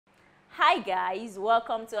Hi guys,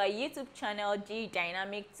 welcome to our YouTube channel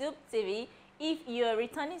Gdynamictube TV. If you're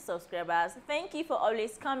returning subscribers, thank you for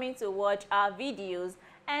always coming to watch our videos.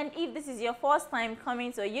 And if this is your first time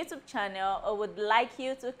coming to our YouTube channel, I would like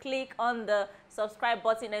you to click on the subscribe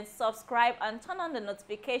button and subscribe and turn on the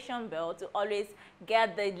notification bell to always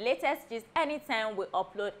get the latest gist anytime we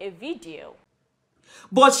upload a video.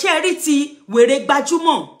 But charity wèrè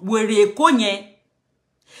gbajúmọ̀ wèrè Èkó yẹn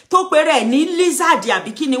tó pere ní lizard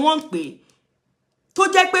àbí kíni wọ́n pè tó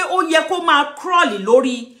jẹ́ pé ó yẹ kó máa crawl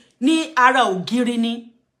lórí ní ara ògiri ni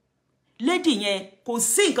lady yẹn kò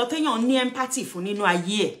sí nǹkan téèyàn ní empathy fún nínú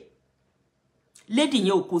ayé ẹ̀ lady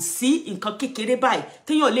yẹn kò sí nǹkan kékeré báyìí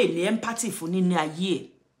téèyàn lè ní empathy fún nínú ayé ẹ̀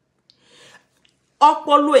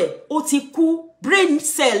ọpọlọ ẹ̀ ó ti kú brain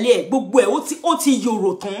cell ẹ̀ gbogbo ẹ̀ ó ti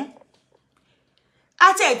yòrò tán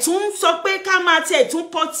àti tún sọ pé ká máa ti tún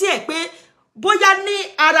pọtí ẹ̀ pé bóyá ní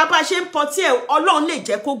ara bá ṣe ń pọtí ẹ̀ Ọlọ́run lè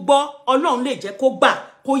jẹ́ kó gbọ́ Ọlọ́run lè jẹ́ kó gbà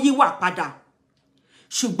kó yíwà padà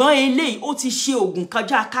ṣùgbọ́n eléyìí ó ti ṣe ògùn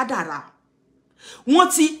kọjá kádàrá wọ́n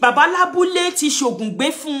ti bàbá lábúlé ti ṣògùn gbé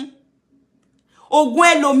fún ògùn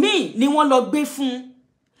ẹlòmíì ni wọ́n lọ gbé fún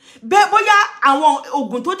bẹ́ẹ̀ bóyá àwọn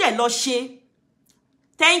ògùn tó dẹ̀ lọ ṣe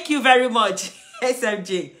thank you very much SMJ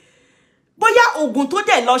bóyá ògùn tó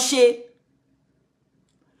dẹ̀ lọ ṣe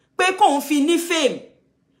pé kóun fi ní fame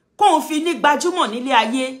kóun fi ní gbajúmọ̀ nílé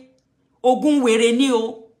ayé ogun wèrè ni o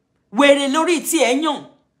wèrè lórí tí ẹ yàn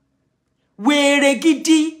wèrè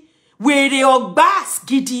gidi wèrè ọgbàs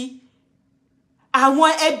gidi àwọn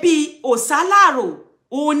ẹbí òsálàrò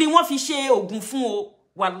òun ni wọ́n fi ṣe ogun fún o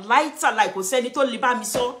wàláì tàláì kò sẹ́ni tó lè bá mi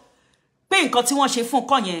sọ pé nǹkan tí wọ́n ṣe fún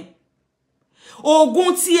kan yẹn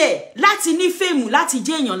ogun tiẹ̀ láti ní fame láti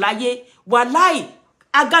jẹ́ èèyàn láyé wàláì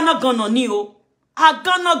agánagànà ni o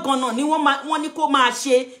agánagànà ni wọ́n ní kó máa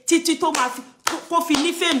ṣe títí tó máa fi kó fi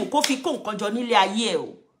ní fèmù kó fi kó nǹkan jọ nílé ayé ẹ̀ o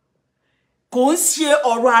kò ń ṣe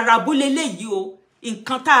ọ̀rọ̀ àràbúlé léyìí o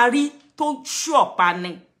nǹkan tá a rí tó ṣọ̀pá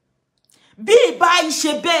ni bí ìbá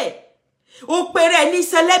ìṣe bẹ́ẹ̀ ó pèrè ní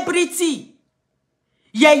celebrity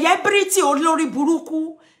yẹ̀yẹ́ bírítì olórí burúkú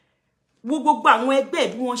wo gbogbo àwọn ẹgbẹ́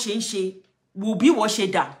bí wọ́n ṣe ń ṣe wò bí wọ́n ṣe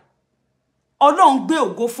dà Ọlọ́run gbé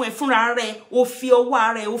ògo fún ẹ fúnra rẹ̀ ó fi ọwọ́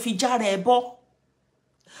ara ẹ ó fi jára ẹ bọ́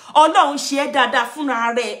Ọlọ́run ṣe é dáadáa fúnra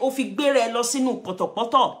rẹ̀ ó fi gbé rẹ̀ lọ sínú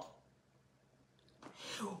pọ̀tọ̀pọ̀tọ̀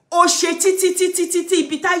ó ṣe títí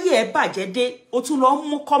ibi táyé ẹ̀ bàjẹ́ dé ó tún lọ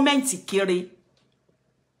mú kọ́mẹ́ǹtì kiri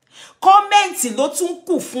kọ́mẹ́ǹtì ló tún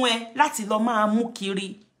kù fún ẹ láti lọ máa mú kiri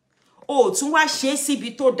ó tún wá ṣe é síbi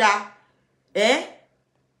tó dáa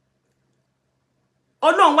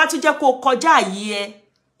Ọlọ́run wá tún jẹ́ kó kọjá àyè ẹ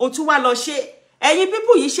ó tún wá lọ ṣe ẹ̀yin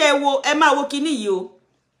pípù yìí ṣe wo ẹ máa wo kíní yìí o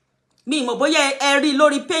mi mọ̀ bóyá ẹ rí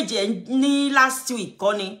lórí page ẹ ní last week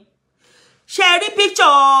kọ́ ni ṣé rí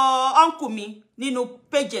picture uncle mi nínú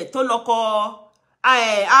page ẹ tó lọ kọ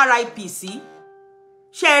RIP sí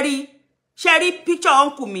ṣé rí picture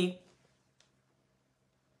uncle mi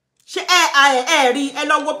ṣé ẹ rí ẹ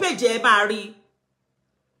lọ wo page ẹ máa rí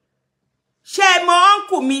ṣé mọ̀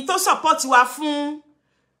uncle mi tó support wa fún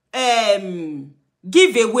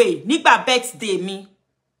giveaway nígbà birthday mi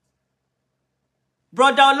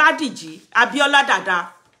brother Ọládìjí Abíọ́lá Dàda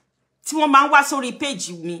tí wọ́n máa ń wá sórí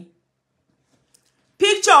page mi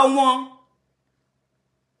picture wọn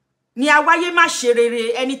ni awáyé má ṣe rere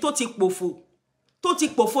ẹni tó ti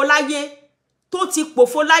pòfo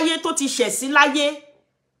láyé tó ti ṣẹ̀sí láyé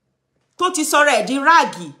tó ti sọ̀rọ̀ ẹ̀ di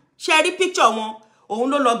ráàgì ṣe rí picture wọn òun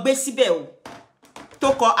ló lọ gbé síbẹ̀ o tó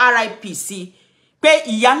kọ RIP sí pé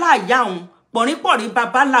ìyálà ìyá òun pọ̀rínpọ̀rín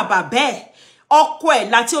babalábà bẹ́ẹ̀ ọkọ ẹ̀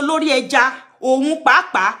láti olórí ẹja òun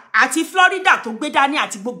pàápàá àti Florida tó gbé dání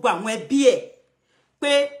àti gbogbo àwọn ẹbí ẹ̀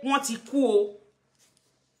pé wọ́n ti kú o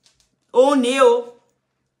òun ní o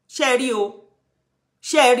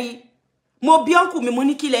ṣe rí mo bí ọkù mi mo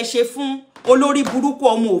ní kí lẹ ṣe fún olórí burúkú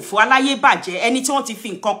ọmọ òfò aláyé bàjẹ́ ẹni tí wọ́n ti fi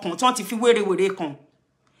nǹkan kan tí wọ́n ti fi wérewère kan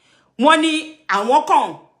wọ́n ní àwọn kan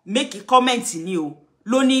make comment ni o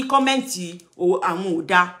ló ní comment àwọn ò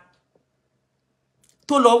dá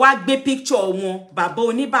tó lọ wá gbé picture wọn bàbá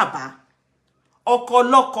oníbàbá ọkọ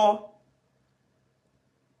lọ́kọ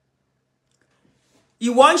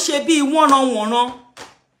ìwọ ń ṣe bí wọ́nranwọ̀nran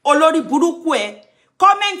olórí burúkú ẹ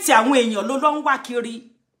kọ́mẹ́ǹtì àwọn èèyàn ló lọ ń wá kiri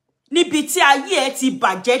níbi tí ayé ẹ ti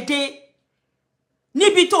bàjẹ́ dé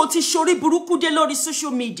níbi tó ti ṣorí burúkú dé lórí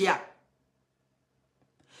social media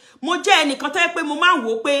mo jẹ́ ẹnìkan tó yẹ pé mo máa ń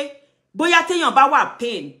wò pé bóyá téèyàn bá wà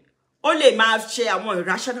pain ó lè máa ṣe àwọn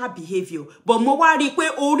irrational behaviour but mo wá rí i pé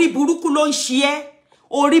orí burúkú ló ń ṣe ẹ́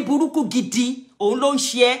orí burúkú gidi òun ló ń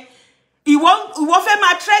ṣe ẹ́ ìwọ fẹ́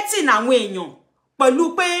máa threaten àwọn èèyàn pẹ̀lú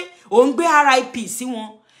pé òun gbé RIP sí wọn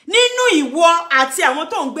nínú ìwọ àti àwọn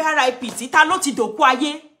tó ń gbé RIP tí ta ló ti dòkú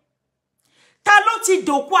ayé ta ló ti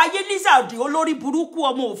dòkú ayé Lizzy olórí burúkú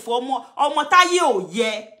ọmọ òfò ọmọ táyé ò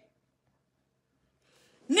yẹ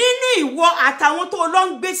nínú ìwọ àtàwọn tó lọ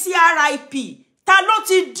ń gbé sí RIP ta ló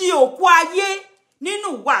ti di òkú ayé nínú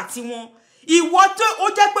ìwọ àti wọn ìwọ tó ó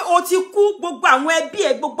jẹ́ pé o ti kú gbogbo àwọn ẹbí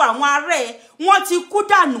ẹ gbogbo àwọn ará ẹ wọ́n ti kú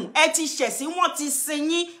dànù ẹ ti ṣẹ̀sín wọ́n ti sin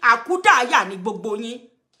yín àkúdàáyà ní gbogbo yín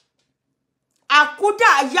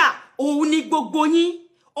àkúdàáyà òun ní gbogbo yín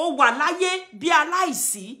ó wà láyé bí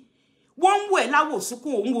aláìsí wọ́n ń wò ẹ́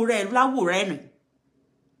láwòsùnkún òun wò rẹ̀ láwòrẹ́rìn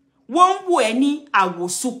wọ́n ń wò ẹ́ ní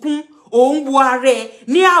àwòsùnkún òun wò ara ẹ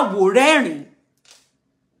ní àwòrẹ́rìn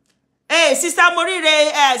sister Morire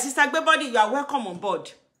sister Gbébọ́dì you are welcome on board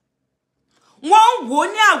wọ́n ń wò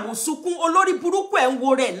ní àwòsùnkún olórí burúkú ẹ̀ ń wò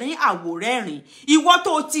rẹ̀ ní àwòrẹ́rìn ìwọ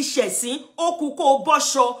tó ti ṣẹ̀sín ó kú kó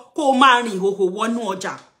bọ́ṣọ kó máa rìn ìhòhò wọnú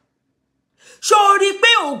ọjà ṣó rí pé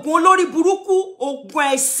oògùn olórí burúkú oògùn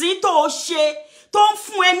ẹ̀sìn tó ṣe tó ń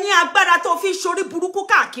fún ẹ ní agbára tó fi ṣorí burúkú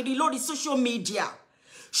káàkiri lórí social media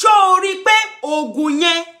ṣó rí pé oògùn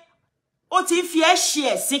yẹn ó ti fi ẹ́ ṣe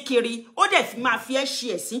ẹ̀sìn kiri ó dẹ̀ fi máa fi ẹ́ ṣe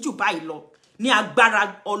ẹ̀sìn jù báyìí lọ ní agbára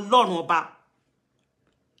Ọlọ́run ọba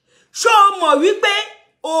ṣó mọ̀ wípé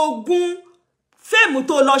oògùn fẹ́ẹ̀mù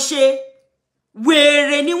tó lọ ṣe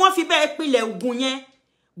wèrè ni wọ́n fi bẹ́ẹ̀ pilẹ̀ oògùn yẹn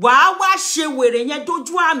wàá wá ṣe wèrè yẹn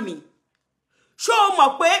dójú àmì ṣó mọ̀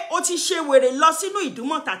pé ó ti ṣe wèrè lọ sínú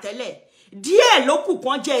ìdúmọ̀tà tẹ́lẹ̀ díẹ̀ ló kù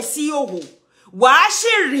kan jẹ́ sí òhò wàá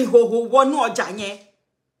sì rìn hòhò wọnú ọjà yẹn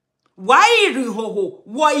wàá rìn hòhò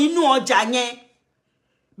wọ inú ọjà yẹn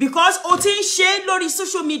because o ti ń ṣe lórí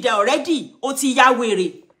social media already o ti ya wèrè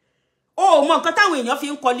o mọ nǹkan táwọn èèyàn fi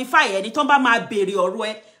ń qualify ẹni tó bá máa béèrè ọ̀rọ̀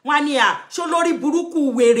ẹ wọ́n ní ṣó lórí burúkú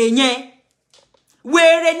wèrè yẹn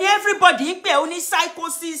wèrè ni everybody ń pè ó ní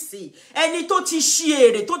psychosis ẹni tó ti ṣe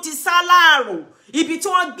èrè tó ti sá láàrò ibi tí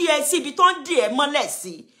wọ́n gbé ẹ sí ibi tó ń dì ẹ mọ́lẹ̀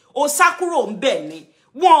sí ó sá kúrò ń bẹ̀ ni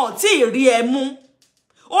wọn ò tí ì rí ẹ mú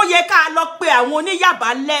ó yẹ ká lọ pe àwọn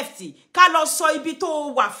oníyàbá left ká lọ sọ ibi tó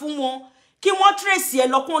wà fún wọn kí wọ́n trace ẹ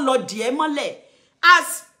lọ kó lọ dì ẹ mọ́lẹ̀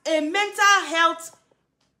as a mental health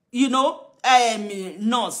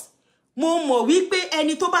nurse mo mọ̀ wípé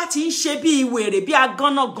ẹni tó bá ti ń ṣe bí wèrè bí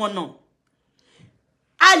agánàgànà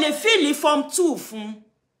a lè fìlì form 2 fún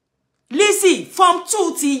Lizzy form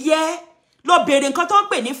 2 ti yẹ lọ bèrè nǹkan tó ń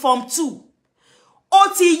pè ní form 2 ó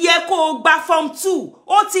ti yẹ kó o gba form 2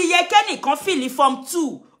 ó ti yẹ kẹ́nìkan fìlì form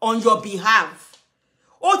 2 on your behalf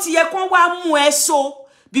ó ti yẹ kó wá mú ẹ so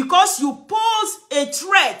because you pose a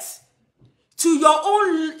threat to your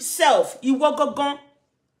own self ìwọ gangan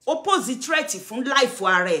ó pose threat fún life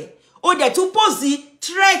ara ẹ ó dẹ̀ tún pose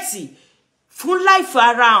threat fún life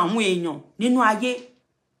ara àwọn èèyàn nínú ayé.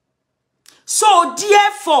 So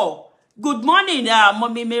therefore, good morning,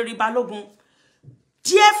 Mommy Mary Balogun.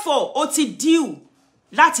 Therefore, ó ti due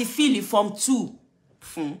láti fill form 2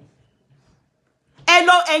 fún. Ẹ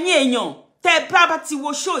lọ ẹ̀yin èèyàn, tẹ́ bá ti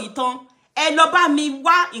wo show ìtàn, ẹ lọ bá mi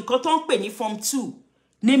wá nǹkan tó ń pè ní form 2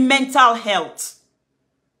 ní mental health.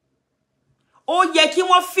 Ó yẹ kí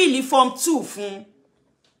wọ́n fill form 2 fún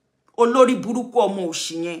olórí burúkú ọmọ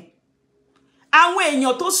òṣì yẹn. Àwọn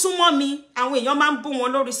èèyàn tó súnmọ́ mi, àwọn èèyàn máa ń bú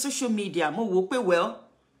wọn lórí social media. Mo wò pé well,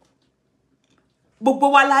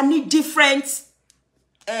 gbogbo wa la ní different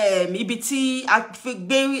ibi tí a fi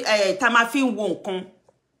gbé tá máa fi ń wo nǹkan.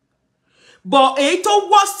 But èyí tó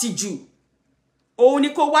worst jù, òun ni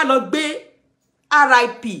kó wá lọ gbé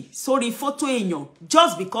RIP sórí photo èèyàn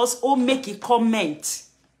just because ó make a comment.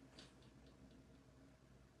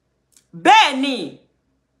 Bẹ́ẹ̀ni,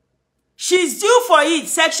 she's due for it,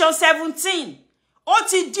 section 17. Ó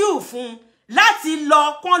ti due fún láti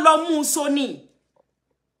lọ kán lọ mú Sony.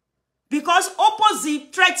 Because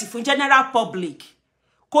opposite threat fún general public.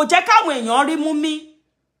 Kò jẹ́ káwọn èèyàn rí mú mi.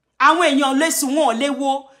 Àwọn èèyàn lè sùn wọn lè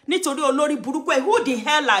wo nítorí olórí burúkú ẹ. Who the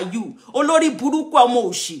hell are you? Olórí burúkú ọmọ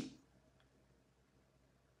òṣì.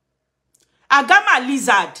 Agama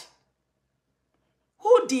lizard.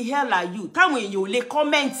 Who the hell are you? Táwọn èèyàn lè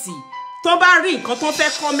kọ́mẹ́ǹtì. Tó bá rí nǹkan tó fẹ́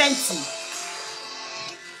kọ́mẹ́ǹtì.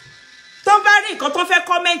 Tó bá rí nǹkan tó fẹ́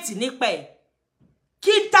kọ́mẹ́ǹtì nípa ẹ̀.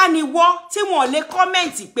 Kí ta ni wọ́ tí wọ́n lè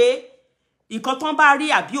kọ́mẹ́ǹtì pé nǹkan tó bá rí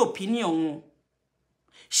àbí opinion wọn.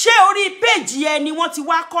 Ṣé orí page ẹ ni wọ́n ti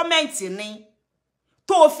wá kọ́mẹ́ǹtì ni?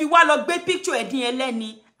 Tó fi wá lọ gbé picture ẹ̀dín ẹlẹ́ni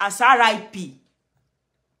as RIP.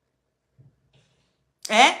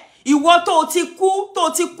 Ìwọ tó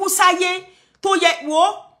ti kú sáyé tó yẹ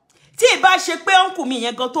wo. Tí ìbá ṣe pé uncle mi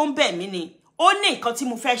yẹn gan tó ń bẹ̀ mí ni, ó ní nǹkan tí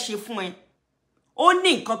mo fẹ́ ṣe fún ẹ. Ó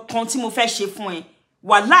ní nǹkan kan tí mo fẹ́ ṣe fún ẹ.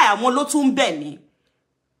 Wàláhì àwọn ló tún bẹ̀ mí.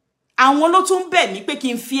 Àwọn ló tún bẹ̀ mí pé kí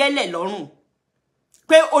n fi ẹ́lẹ̀ lọ́rùn.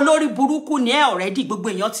 pé olórí burúkú ni ẹ́ already gbogbo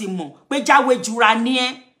èèyàn ti mọ̀ pé jáwé jura ni ẹ́.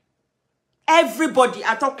 Everybody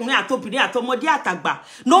àtọkùnrin àtobìnrin àtọmọdé àtàgbà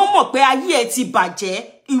ló mọ̀ pé ayé ẹ ti bàjẹ́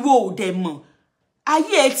ìwọ ò dẹ̀ mọ̀.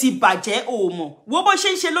 Ayé ẹ ti bàjẹ́ ò mọ̀. Wo bó ṣe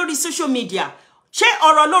ń ṣe lórí social media. Ṣé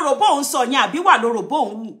ọ̀rọ̀ lóró bó ń sọ yẹn àbí wà lóró bó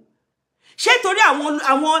ń wù? Ṣé torí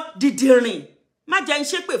àwọn dìdìrìn má jẹ́ ń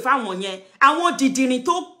ṣépè fáwọn yẹn àwọn dìdìrìn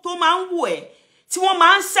tó máa ń wù ẹ́ tí wọ́n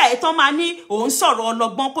máa ń sẹ̀ tán máa ní òun sọ̀rọ̀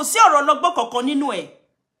ọlọ́gbọ́n kò sí ọ̀rọ̀ ọlọ́gbọ́n kankan nínú ẹ̀.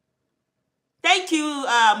 Thank you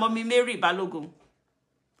Mommy Mary Balogun.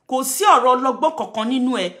 Kò sí ọ̀rọ̀ ọlọ́gbọ́n kankan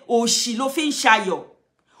nínú ẹ̀. Òṣì ló fi ń ṣayọ̀.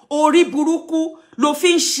 Orí burúkú ló fi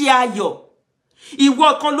ń ṣe ayọ̀. Ìwọ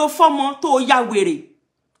kan ló fọ́mọ tó ya wèrè.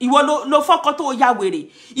 Ìwọ ló fọ́kọ tó ya wèrè.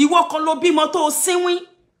 Ìwọ kan ló bímọ tó sínwín.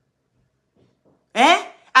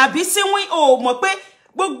 Àbí sínwín o mọ̀ pé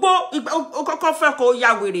gbogbo ó kọ́kọ́ fẹ́ kó ya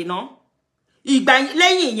wèrè náà. Ìgbà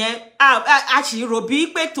lẹ́yìn yẹn a sì rò bí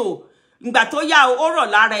pé tó ìgbà tó yá ó rọ̀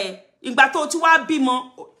lára ẹ̀. Ìgbà tó ti wá bímọ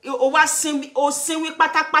ó sínwín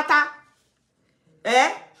pátápátá.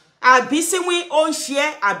 Àbí sínwín ó ń ṣe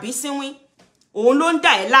ẹ́ àbí sínwín òun ló ń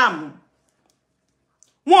dà ẹ́ láàmú.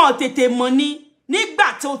 Wọ́n tètè mọ̀ ní nígbà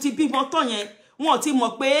tó ti bímọ tán yẹn wọ́n ti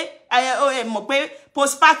mọ̀ pé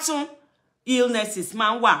postpartum illnesses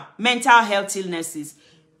máa ń wà, mental health illnesses.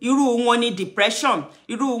 Irú wọn ni depression,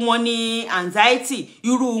 irú wọn ni anxiety,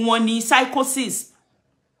 irú wọn ni psychosis.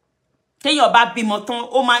 Téèyàn bá bímọ tán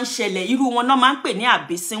ó máa ń ṣẹlẹ̀, irú wọn náà máa ń pè ní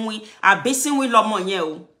àbísínwín. Àbísínwín lọmọ yẹn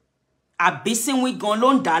o. Àbísínwín gan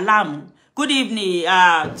ló ń dà láàmú. Good evening,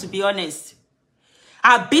 to be honest.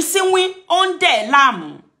 Àbísínwín ó ń dẹ̀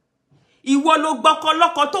láàmú. Ìwọ ló gbọ́kọ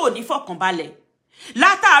lọ́kọ tó ní fọkànbalẹ̀.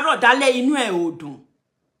 Látàárọ̀ dálẹ̀ inú ẹ̀ ò dùn.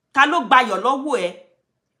 Ta ló gbayọ̀ lọ́wọ́ ẹ?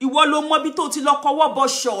 Ìwọ ló mọ̀ bí tó ti lọ kọwọ́ bọ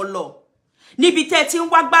ṣọ̀lọ̀. Níbi tẹ́ ti ń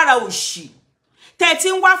wá gbára òṣì. Tẹ́ ti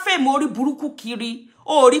ń wá fèmù orí burúkú kiri.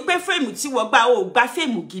 O rí pé fèmù tí wọ́n gbà o gbà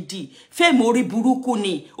fèmù gidi. Fèmù orí burúkú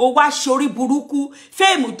ni. O wá ṣorí burúkú.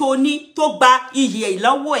 Fèmù tó ní tó gba iyì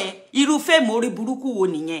lọ́wọ́ ẹ. Irú fèmù orí burúkú wo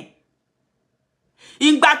nìyẹn?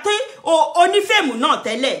 Ìgbà tí o ní fèmù náà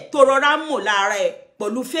tẹ́lẹ̀ tó rọra mọ̀ lára ẹ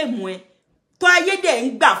pẹ̀lú fèmù ẹ. Tó ayé dẹ̀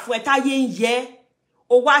ń gbà fún ẹ táyé ń yẹ.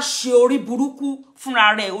 O wá ṣe orí burúkú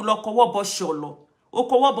fúnra rẹ̀ o lọ kọwọ́ bọ ṣọ̀lọ̀. O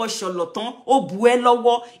kọwọ́ bọ ṣọ̀lọ̀ tán o bu ẹ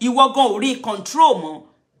lọ́wọ́. Ìwọ gan ò rí control mọ́.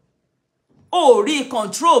 O rí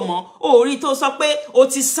control mọ́. O rí tó sọ pé o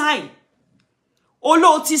ti sign. O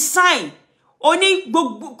ló ti sign. O ní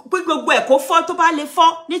gbogbo ẹ̀ kó fọ́ tó bá lè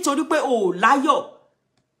fọ́ nítorí pé o ò láyọ̀.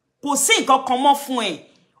 Kò sí nǹkan kan mọ́ fún ẹ.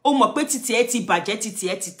 O mọ̀ pé títì ẹ ti bàjẹ́ títì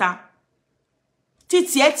ẹ ti ta.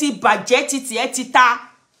 Títì ẹ ti bàjẹ́ títì ẹ ti ta.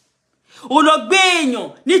 O lọ gbé èèyàn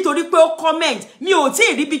nítorí pé ó comment. Mi ò tí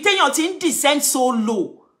ì rí bí téèyàn ti ń descend so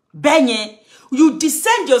low. Bẹ́yẹn, you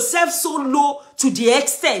descend yourself so low to the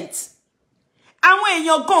extent. Àwọn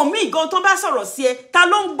èèyàn gan míì gan tó bá sọ̀rọ̀ sí ẹ, ta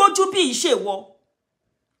ló ń gbójú bí ìṣèwọ?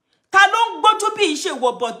 Ta ló ń gbójú bí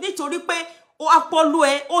ìṣèwọ but nítorí pé ọpọlọ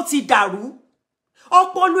ẹ ó ti dàrú.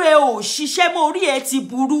 Ọpọlọ ẹ ò ṣiṣẹ́ mọ́, orí ẹ ti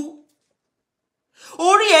burú.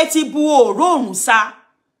 Orí ẹ ti bu òróòrùn sa.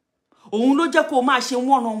 Òun ló jẹ́ kó máa ṣe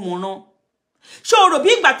wọ́nranwọ̀nran. Ṣé o rò bí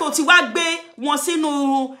ìgbà tó ti wá gbé wọn sínú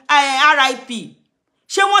RIP?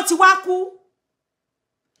 Ṣé wọ́n ti wá kú?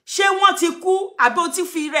 Ṣé wọ́n ti kú àbí o ti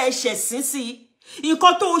fi rẹ̀ ṣẹ̀sín sí?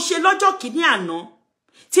 Nǹkan tó ṣe lọ́jọ́ kìíní àná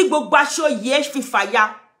tí gbogbo aṣọ yìí ẹ fi fàya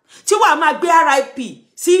tí wàá máa gbé RIP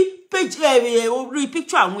sí page orí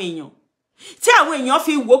picture àwọn èèyàn. Tí àwọn èèyàn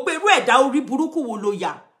fi wò pé irú ẹ̀dá orí burúkú wo ló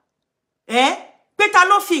yà? Pé ta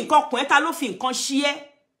ló fi nǹkan kùn ẹ́, ta ló fi nǹkan ṣí ẹ́?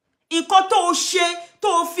 Nǹkan tó ṣe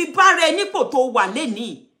tó fi bára ẹ nípò tó wà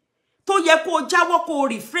lénìí tó yẹ kó jáwọ́ kó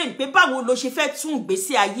refrain pé báwo ló ṣe fẹ́ tún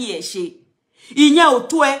ìgbésí ayé ẹ ṣe. Ìyẹn ò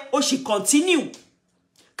tó ẹ, ó sì continue.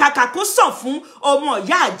 Kàkà kó sàn fún ọmọ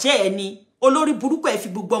ìyá àjẹ́ ẹ ni, olórí burúkú ẹ fi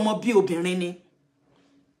gbogbo ọmọ bí obìnrin ni.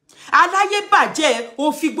 Aláyé bàjẹ́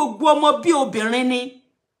ó fi gbogbo ọmọ bí obìnrin ni.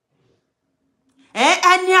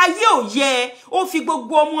 Ẹni ayé ò yẹ ó fi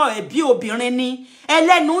gbogbo ọmọ ẹ bí obìnrin ni.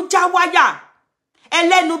 Ẹlẹ́nu já wáyà.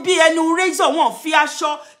 Ẹlẹ́nu bí ẹnu razor wọ́n fi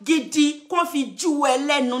aṣọ gidi kó fi jú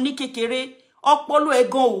ẹlẹ́nu ní kékeré. Ọpọlọ ẹ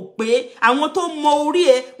gan ò pé àwọn tó mọ orí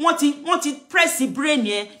ẹ wọ́n ti press brain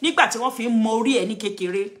ẹ nígbà tí wọ́n fi mọ orí ẹ ní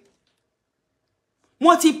kékeré.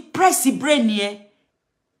 Wọ́n ti press brain ẹ.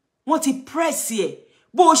 Wọ́n ti press ẹ.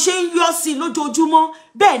 Bó ṣe ń yọ sí lójoojúmọ́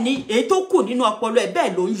bẹ́ẹ̀ ni èyí tó kù nínú ọpọlọ ẹ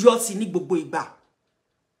bẹ́ẹ̀ ló ń yọ sí ní gbogbo ìgbà.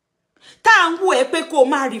 Tá ń wò ẹ́ pé kó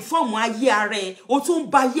máa reform ayé ara ẹ, ó tún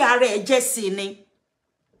ba ayé ara ẹ jẹ́ sí ni.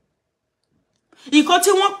 Nǹkan tí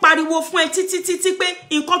wọ́n pariwo fún ẹ títí pé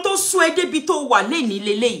nǹkan tó sún ẹ débi tó wà lénìí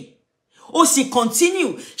leléyìí. Ó sì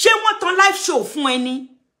continue. Ṣé wọ́n tan live show fún ẹ ni?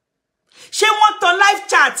 Ṣé wọ́n tan live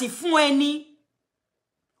chat fún ẹ ni?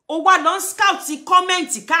 ó wá lọ scout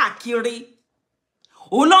comment káàkiri.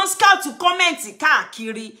 Ó lọ scout comment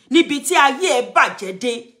káàkiri níbi tí ayé ẹ bàjẹ́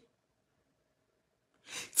dé.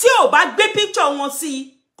 Tí ó bá gbé picture wọn sí,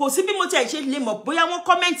 kò sí bí mo ti ṣe lè mọ̀ bóyá wọ́n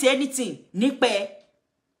comment anything nípa ẹ.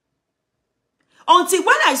 Until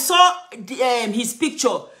when I saw his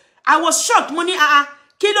picture, I was shocked. Mo ní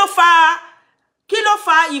kí ló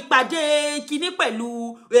fà ìpàdé kíní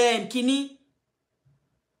pẹ̀lú kíní.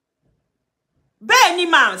 Bẹ́ẹ̀ ni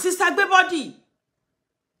ma, sister gbé body.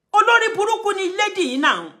 Olórí burúkú ni lady yìí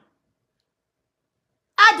náà.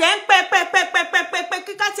 A dẹ̀ ń pẹ́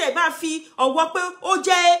kíkà tẹ̀ bá fi ọwọ́ pé ó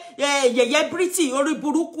jẹ́ yẹ̀yẹ́ Briti orí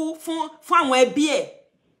burúkú fún àwọn ẹbí ẹ̀.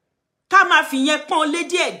 Ká máa fi yẹn pọ́n lé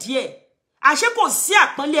díẹ̀díẹ̀. Àṣé kò sí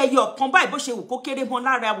àpọ́nlé ẹyẹ ọ̀kan báyìí bó ṣe wù kó kéré mọ́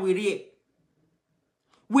lára wèrè ẹ̀.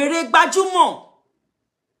 Wèrè gbajúmọ̀.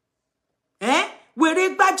 Wèrè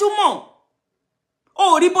gbajúmọ̀.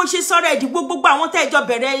 Ó rí bó ṣe sọ̀rọ̀ ẹ̀dì gbogbo àwọn tẹ́jọ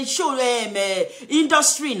bẹ̀rẹ̀ show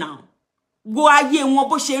industry now. Wo ayé wọn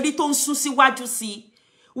bó ṣe rí tó ń sún síwájú sí.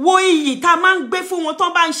 Wo iyì tá máa ń gbé fún wọn tó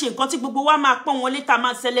bá ń ṣe nǹkan tí gbogbo wa máa pọ́n wọn lé tá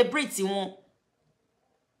máa celebrate wọn.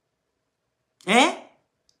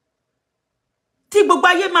 Tí gbogbo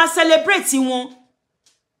ayé máa celebrate wọn.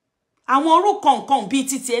 Àwọn orúkọ nǹkan bíi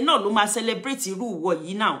títí ẹ náà ló máa celebrate irú ìwọ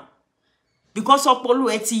yìí now. Because ọpọlọ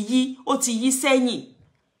ẹ ti yí, ó ti yí sẹ́yìn.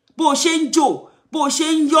 Bó ṣe ń jò, bó ṣe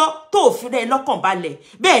ń yọ tó fi rẹ̀ lọ́kàn balẹ̀,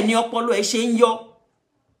 bẹ́ẹ̀ ni ọpọlọ ẹ ṣe ń yọ.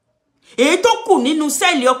 Èyí tó kù nínú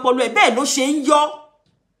sẹ́ẹ̀lì ọpọlọ ẹ bẹ́ẹ̀ ló ṣe ń yọ.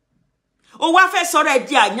 Ó wá fẹ́ sọ̀rọ̀ ẹ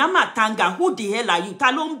di àyàmàtanga, who the hell are you?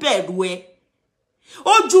 Ta ló ń bẹ̀rù ẹ?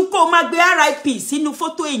 Ó ju kó máa gbé RIP sínú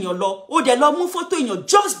fọ́tò èèyàn lọ, ó dẹ̀ lọ mú fọ́tò èèyàn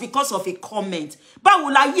just because of a comment. Báwo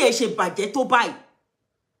láyé ẹ ṣe bàjẹ́ tó báyìí?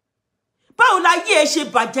 Báwo láyé ẹ ṣe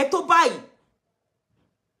bàjẹ́ tó báyìí?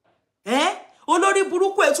 Olórí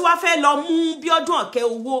burúkú ẹ tún wá fẹ́ lọ mú bí ọdún ọ̀kẹ́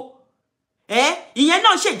owó. Ìyẹn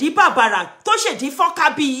náà ṣèdí bàbàrà tó ṣèdí fọ́ká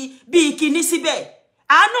bí kíní síbẹ̀.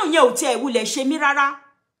 Àánú yẹn ò tiẹ̀ wulẹ̀ ṣe mí rárá.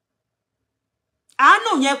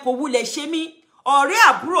 Àánú yẹn kò wulẹ̀ ṣe mí. Ọ̀rẹ́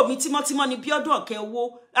àbúrò mi tímọ́tímọ́ ni bí ọdún ọ̀kẹ́ owó.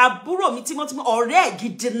 Àbúrò mi tímọ́tímọ́, ọ̀rẹ́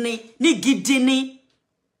gidi ni gidi ni.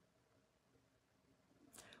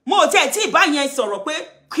 Mo tiẹ̀ tí ìbá yẹn sọ̀rọ̀ pé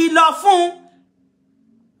kìlọ̀ fún.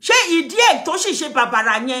 Ṣé ìdí ẹ̀ tó sì ṣe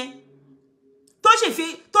bàbàrà yẹn?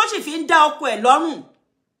 Tó sì fi ń dá ọkọ ẹ̀ lọ́rùn.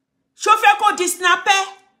 Ṣó fẹ́ kó di snapper?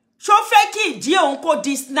 Ṣó fẹ́ kí ìdí òun kó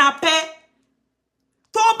di snapper?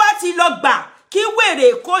 Tó bá ti lọ gbà kí wèrè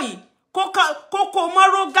Èkó yìí kó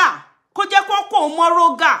mọ́rógà, kó jẹ́ kó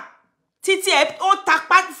mọ́rógà. Títí ẹ̀ ó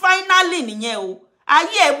tapá finally nìyẹn o.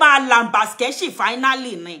 Ayé ẹ̀ máa làǹbàskẹ́ṣì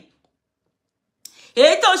finally ni.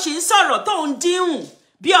 Èyí tó sì ń sọ̀rọ̀ tó ń díhùn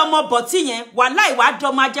bí ọmọ bọ̀tí yẹn wàhálà ìwà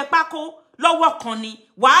dọmọ ajẹpákó lọ́wọ́ kan ni.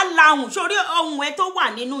 Wàá lahùn sórí ohun ẹ tó wà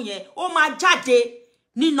nínú yẹn ó máa jáde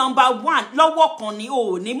ní number 1 lọ́wọ́ kan ni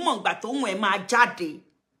ò ní mọ̀ ìgbà tó ohun ẹ máa jáde.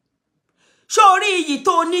 Sórí iyì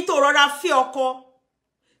tó ní tó rọra fẹ́ ọkọ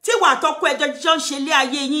tí wà tọkọ ẹjọ́ ń ṣe lé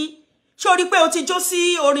ayé yín. Sórí pé o ti jó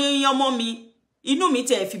sí orin ọmọ mi. Inú mi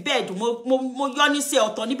tẹ̀ fi bẹ́ẹ̀ dùn mo yọ ní sí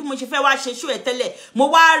ọ̀tọ̀ ní bí mo ṣe fẹ́ wá ṣe show ẹ tẹ́lẹ̀. Mo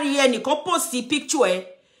wá rí ẹnìkan post picture ẹ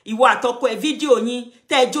ìwọ àtọkọ ẹ fídíò yín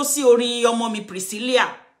tẹ́ jó sí orin ọmọ mi Priscilla.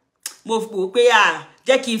 Mo wò pé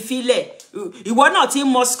jẹ́ kí n filẹ̀. Ìwọ náà ti ń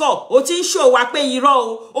Moscow, ó ti ń show wa pé irọ́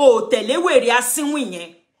o tẹ̀lé wèrè asínwìn yẹn.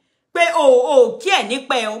 Pé o kí ẹ̀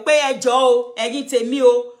nípa ẹ̀ o pé ẹjọ́ o ẹ̀yin tèmi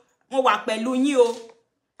o mo wà pẹ̀lú yín o.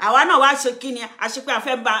 Àwa náà wá ṣe kí ni a ṣe pé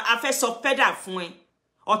a fẹ́ sọ pẹ́dà fún ẹ.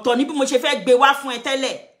 Ọ̀tọ̀ ní bí mo ṣe fẹ́ gbé wá fún ẹ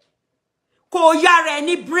tẹ́lẹ̀. Kó yára ẹ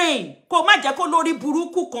ní brain, kó má jẹ́ kó lórí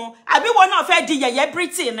burúkú kan. Àbí ìwọ náà fẹ́ di yẹ̀yẹ́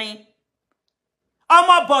Britain ni.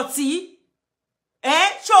 Ọmọ bọ̀tí.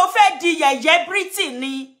 Ṣó fẹ́ di yẹ̀yẹ́ Britain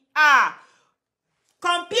ni.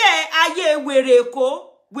 Compare ayé wèrè Èkó,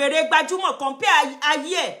 wèrè gbajúmọ̀, compare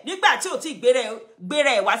ayé ẹ̀ nígbà tí ò ti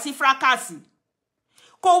gbéra ẹ̀ wá sí fracas.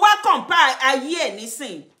 Kó wá compare ayé ẹ̀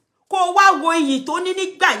nísìn. Kó wá wo iyì tó ní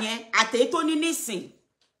nígbà yẹn àtèyí tó ní nísìn.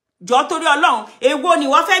 Jọ̀ọ́ torí Ọlọ́run, èwo ni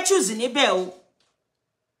wọ́n fẹ́ choose níbẹ̀ o.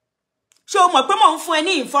 Ṣé o mọ̀ pé mò ń fún ẹ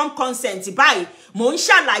ní informed consent báyìí? Mò ń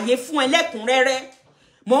ṣàlàyé fún ẹ lẹ́kùnrẹ́rẹ́.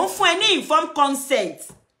 Mò ń fún ẹ ní informed consent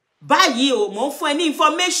báyìí o. Mò ń fún ẹ ní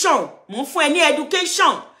information. Mò ń fún ẹ ní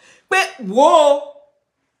education. Pé wo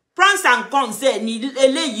pros and cons ẹ ní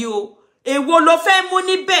eléyìí o. Èwo ló fẹ́ mú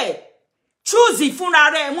níbẹ̀? Choose fúnra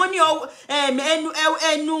rẹ̀. Wọ́n ní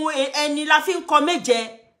ẹni la fi ń kọ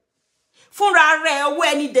méje. Fúnra rẹ̀ ọwọ́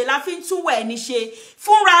ẹni dẹ̀ la fi ń túwọ̀ ẹni ṣe.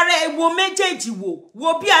 Fúnra rẹ̀ wo méjèèjì wo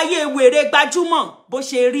bí ayé wèrè gbajúmọ̀ bó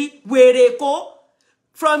ṣe rí wèrè Èkó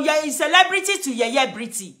from your celebrity to yẹ̀yẹ́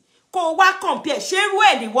Briti. Kó wá compare ṣé irú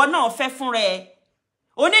ẹ̀ nìwọ náà fẹ́ fúnra ẹ.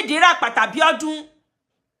 Onídìrí àpàtà bí ọdún.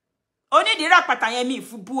 Onídìrí àpàtà yẹn mi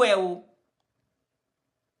ìfúbú ẹ o.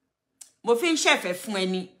 mo fi ń ṣẹ̀fẹ̀ fún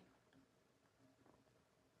ẹni.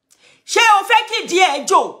 Ṣé o fẹ́ kí díẹ̀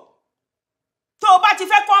jò? Tó o bá ti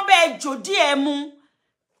fẹ́ kọ́ bẹ́ẹ̀ jò díẹ̀ mu,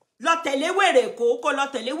 lọ tẹ̀lé wèrè kó lọ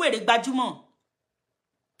tẹ̀lé wèrè gbajúmọ̀.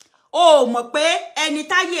 O mọ̀ pé ẹni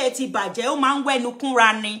táyé ẹ ti bàjẹ́ ó máa ń wẹ́nu kúnra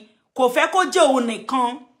ni, kò fẹ́ kó jẹ́ òun nìkan.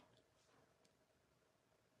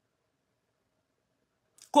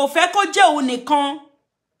 Kò fẹ́ kó jẹ́ òun nìkan.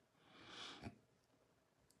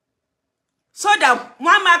 So that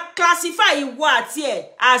wọ́n máa classify ìwọ àti ẹ̀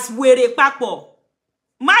as wèrè papọ̀.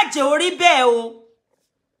 Má jẹ́ orí bẹ́ẹ̀ o.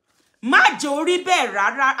 Má jẹ́ orí bẹ́ẹ̀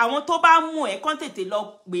rárá. Àwọn tó bá mú ẹ kàn tètè lọ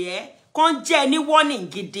pè ẹ́, kàn jẹ́ ní warning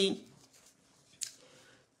gidi.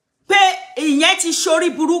 Pé ìyẹn ti ṣorí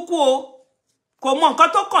burúkú o. Kò mọ nǹkan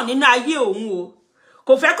tó kàn nínú ayé òun o.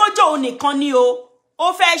 Kò fẹ́ kó jẹ́ òun nìkan ni o. Ó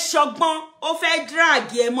fẹ́ ṣọgbọ́n, ó fẹ́ drag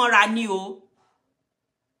ẹ mọ́ra ni o.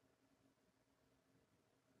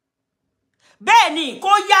 Bẹ́ẹ̀ ni, kó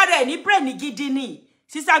yára ẹ̀ ní brain gidi ni.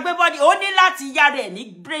 Sister Gbébọ́dí, ó ní láti yára ẹ̀ ní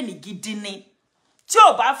brain gidi ni. Tí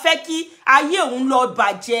ò bá fẹ́ kí ayé òun lọ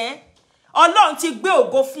bàjẹ́. Ọlọ́run ti gbé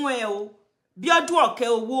ògo fún ẹ o. Bí ọdún ọ̀kẹ́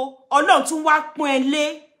owó, Ọlọ́run tún wá pọ́n ẹ lé.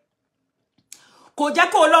 Kò jẹ́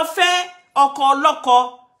kó lọ fẹ́ ọkọ ọlọ́kọ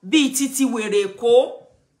bíi titi wèrè Èkó.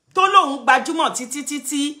 Tó lóun gbajúmọ̀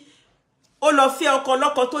títí. Ó lọ fẹ́ ọkọ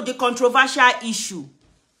ọlọ́kọ tó di controversial issue.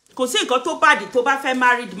 Kò sí nǹkan tó bàdí tó bá fẹ́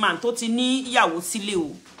married man tó ti ní ìyàwó sílé o.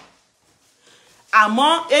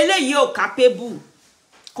 Àmọ́ eléyìí ò capable.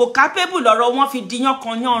 Kò capable lọ́rọ̀ wọn fi diyán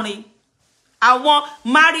kan yánrin. Àwọn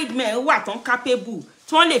married men wà tán capable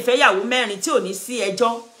tí wọ́n lè fẹ́ ìyàwó mẹ́rin tí ò ní sí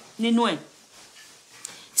ẹjọ́ nínú ẹ̀.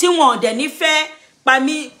 Tí wọn ò dẹ̀ ní fẹ́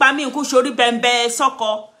pami nkú sórí bẹ́ńbẹ́ sọ́kọ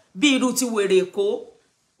bí irú ti wèrè Èkó.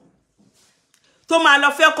 Tó máa lọ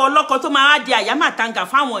fẹ́ ọkọ ọlọ́kọ tó máa di àyámàtanga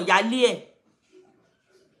fáwọn ìyálé ẹ̀.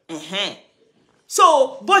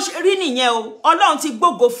 So bó ṣe rí nìyẹn o. Ọlọ́run ti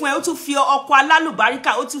gbógo fún ẹ, ó tún fi ọkọ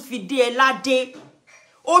alálùbáríkà, ó tún fi dé ẹ ládé.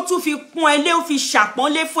 Ó tún fi pọ́n ẹ lé, ó fi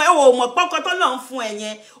ṣàpọ́nlé fún ẹ. O mọ̀ pọ́kọ tó lọ́n fún ẹ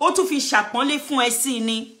yẹn, ó tún fi ṣàpọ́nlé fún ẹ sí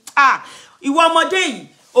ni. Ìwọ ọmọdé yìí,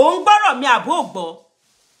 òun gbọ́rọ̀ mi àbó gbọ́.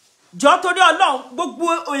 Jọ torí Ọlọ́run, gbogbo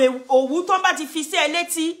òwú tó bá ti fi sí ẹ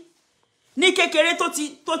létí ní kékeré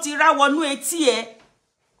tó ti rá wọnú etí ẹ.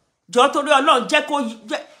 Jọ torí Ọlọ́run, jẹ́ kó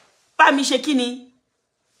bá mi ṣe kíni?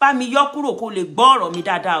 Bá mi yọ kúrò kó lè gbọ́ ọ̀rọ̀ mi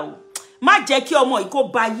dáadáa o. Má jẹ́ kí ọmọ yìí kó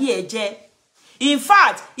ba ayé ẹ jẹ́. In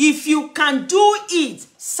fact, if you can do it,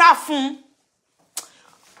 sá fún.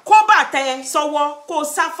 Kó bàtẹ sọ́wọ́ kó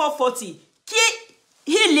sá 440. Kí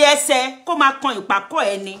hílì ẹsẹ̀ kó máa kan ìpàkọ́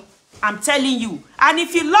ẹni. I'm telling you. And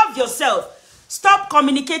if you love yourself, stop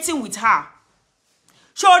communicating with her.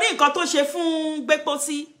 Ṣorí nǹkan tó ṣe fún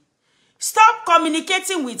Gbéposí. Stop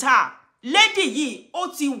communicating with her. Lady yìí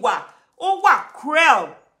ó wà cruel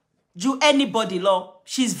ju anybody lọ.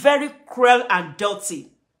 She's very cruel and dirty.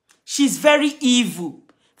 She's very evil,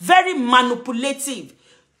 very manipulative.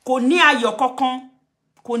 Kò ní ayọ̀ kankan.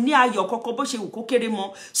 Kò ní ayọ̀ kankan bó ṣe wù kó kéré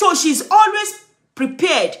mọ́. So she's always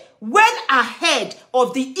prepared, well ahead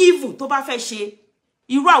of the evil tó bá fẹ́ ṣe.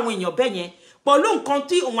 Irú àwọn èèyàn bẹ́ẹ̀ yẹn. Pẹ̀lú nǹkan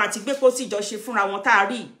tí òun àti Gbéposí jọ ṣe fúnra wọn tá a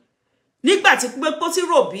rí. Nígbà tí Gbéposí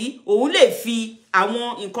rò bí òun lè fi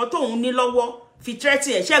àwọn nǹkan tóun ní lọ́wọ́ fi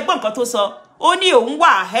threaten ẹ̀. Ṣé gbọ́ nǹkan tó sọ? Ó ní òun wà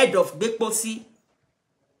ahead of Gbéposí.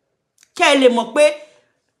 Kẹ́ ẹ lè mọ̀ pé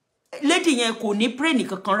lady yẹn kò ní brain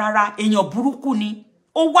kankan rárá. Èèyàn burúkú ni.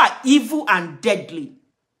 Ó wà evil and deadly.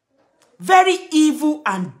 Very evil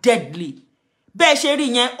and deadly. Bẹ́ẹ̀ ṣe rí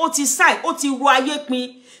yẹn, ó ti sai, ó ti ru ayé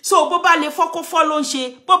pin. So bó bá lè fọ́ kó fọ́ ló ń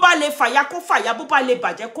ṣe. Bó bá lè fàya kó fàya, bó bá lè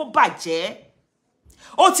bàjẹ́ kó bàjẹ́.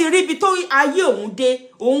 Ó ti rí ibi tó ayé òun dé.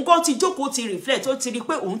 Òun gan ti jókòó ti reflect. Ó ti rí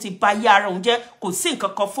pé òun ti ba ayé ara òun jẹ́. Kò sí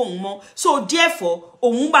nǹkan kan fún òun mọ́. So therefore,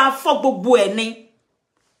 òun máa fọ́ gbogbo ẹ̀ ni.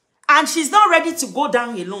 And she's not ready to go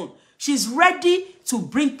down alone. She's ready to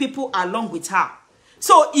bring people along with her.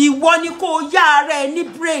 So ìwọ ni kó yá ara ẹ ní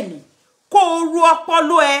brain. Kó ru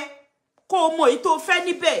ọpọlọ ẹ. Kó mọ̀ èyí tó fẹ́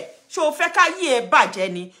níbẹ̀. Ṣé o fẹ́ ká yí ẹ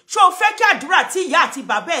bàjẹ́ ni? Ṣé o fẹ́ kí àdúrà tí ìyá àti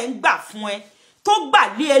bàbá ẹ ń gbà fún ẹ tó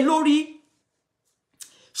gbà lé ẹ lórí?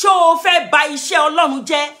 Ṣé o fẹ́ bà iṣẹ́ Ọlọ́run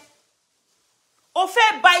jẹ́? O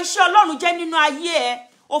fẹ́ bà iṣẹ́ Ọlọ́run jẹ́ nínú ayé ẹ.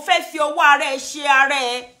 O fẹ́ fi ọwọ́ ara ẹ ṣe ara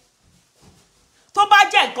ẹ. Tó bá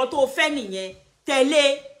jẹ́ nǹkan tó fẹ́ nìyẹn, tẹ̀lé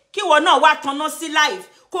kí ìwọ náà wá tanná sí live,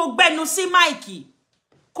 kó gbẹnu sí máìkì,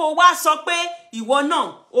 kó wá sọ pé ìwọ náà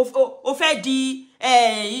o fẹ́ di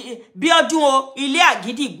bí ọdún o ilé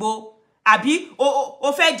àgídìgbò, àbí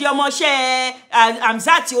o fẹ́ di ọmọọṣẹ́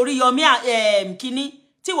Hamzat Oríyọmí kíní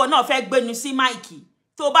tí ìwọ náà fẹ́ gbẹnu sí máìkì.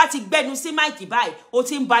 Tó bá ti gbẹnu sí máìkì báyìí, o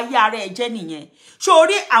ti ń ba ayé ara ẹ jẹ́ nìyẹn.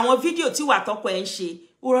 Sórí àwọn fídíò tí wà tọkọ ẹ ń ṣe,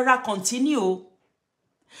 ó rọra continue o.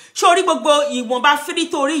 Sórí gbogbo ìwọ̀nba fírí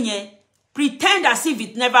torí yẹn, pretend as if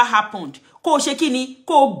it never happened. Kó ṣe kíni,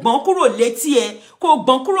 kó gbọ́n kúrò létí ẹ, kó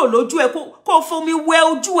gbọ́n kúrò lójú ẹ, kó fomi wẹ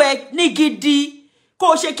ojú ẹ ní gidi.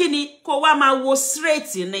 Kó ṣe kíni, kó wá máa wo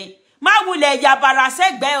straight ni. Má wulẹ̀ yàbàrà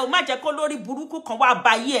sẹ́gbẹ̀ẹ́ o, má jẹ́ kó lórí burúkú kan wá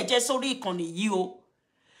ba yí ẹ jẹ́ sórí ìkànnì yìí o.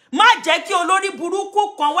 Má jẹ́ kí olórí burúkú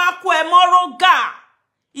kan wá kó ẹ mọ́rọ́gà.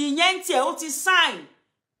 Ìyẹn tiẹ̀ ó ti sign.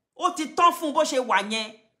 Ó ti tán fún bó ṣe wà yẹn.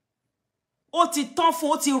 Ó ti tán fún,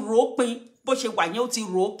 ó ti rò pin bó ṣe wà yẹn, ó ti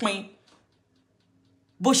rò pin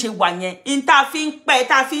bó ṣe wà yẹn. In ta fi ń pẹ́,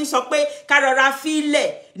 ta fi ń sọ pé ká rọra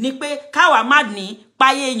fílẹ̀ ni pé káwa má ní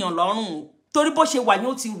páyé èèyàn lọ́rùn. Torí bó ṣe wà yẹn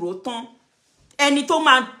ó ti rò tán. Ẹni tó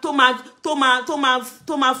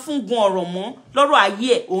máa fúngun ọ̀rọ̀ mọ́ lọ́rọ̀ ayé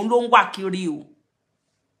ẹ̀, òun ló ń wá kiri o.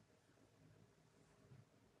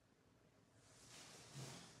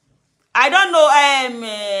 I don't know,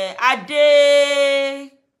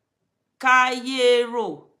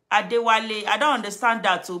 Kayero, Adewale. I don't understand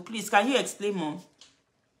that, so please, can you explain more?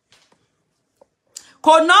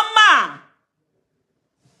 Konoma.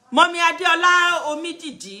 Mommy Adeola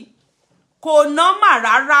Omididi. Konoma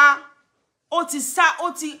rárá. Ó ti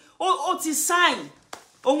sign.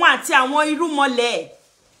 Òun àti àwọn irúmọlẹ̀.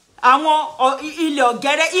 Àwọn ilẹ̀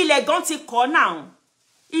ọ̀gẹ̀rẹ̀, ilẹ̀ gan ti kọ́ náà.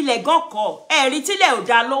 Ilẹ̀ gan kọ́. Ẹ̀rí tílẹ̀ ò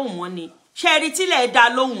dá lóhùn wọn ni. Ṣé ẹ̀rí tílẹ̀ dá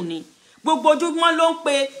lóhùn ni? Gbogbo ojúmọ́ ló ń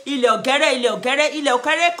pe ilẹ̀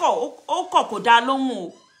ọ̀gẹ̀rẹ̀ kọ̀, ó kọ̀ kò dá lóhùn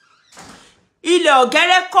o. Ilẹ̀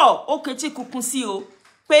ọ̀gẹ̀rẹ̀ kọ̀, ó ketí kúkún sí o.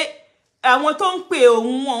 Pé àwọn tó ń pe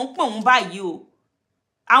òun wọn ń pè òun báyìí o.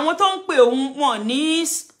 Àwọn tó ń pe òun wọn ní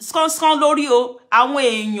skán lórí o. Àwọn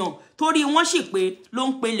èèyàn torí wọ́n sì pé ló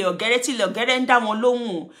ń pe ilẹ̀ ọ̀gẹ̀rẹ̀ tí ilẹ̀ ọ̀gẹ̀rẹ̀ ń dá wọn lóhùn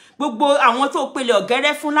o. Gbogbo àwọn tó pe ilẹ̀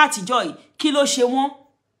ọ̀gẹ̀rẹ̀ fún látijọ́ yìí, kí ló ṣe wọ́n?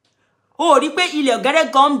 Ó rí pé ilẹ̀ ọ̀gẹ̀rẹ̀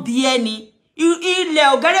gan ń bí ẹni. Ilẹ̀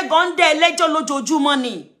ọ̀gẹ̀rẹ̀ gan ń dá ẹlẹ́jọ́ lójoojúmọ́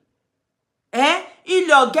ni.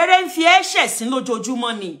 Ilẹ̀ ọ̀gẹ̀rẹ̀ ń fi ẹ̀ṣẹ̀ sí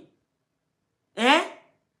lójoojúmọ́ ni.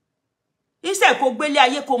 Iṣẹ́ kó gbélé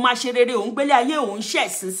ayé kó máa ṣe rere, òun gbélé ayé òun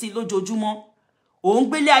ṣẹ̀sín sí lójoojúmọ́. Òun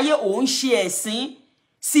gbélé ayé òun ṣe ẹ̀sín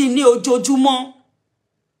sí ní ojoojúmọ́.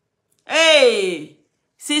 Hey,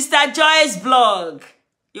 Sister Joy's blog.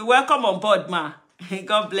 You're welcome on board, ma.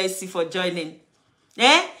 God bless you for joining.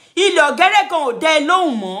 Ilẹ̀ ọ̀gẹ̀rẹ̀ kan ò dá ẹ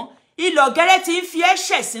lóhùn mọ́. Ilẹ̀ ọ̀gẹ̀rẹ̀ tí ń fi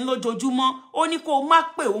ẹ̀ṣẹ̀ sí lójoojúmọ́. Ó ní kó má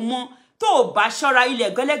pè ó mọ́. Tó o bá ṣọ́ra, ilẹ̀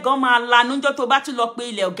ọ̀gẹ̀rẹ̀ gan máa lanu. Ńjọ́ tó bá tún lọ pé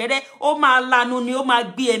ilẹ̀ ọ̀gẹ̀rẹ̀, ó máa lanu ni ó máa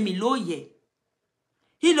gbé ẹ̀mí lóòyẹ̀.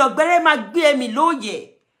 Ilẹ̀ ọ̀gẹ̀rẹ̀ máa gbé ẹ̀mí lóòyẹ̀.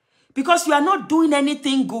 Because you are not doing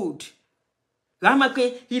anything good. Wàá mọ̀ pé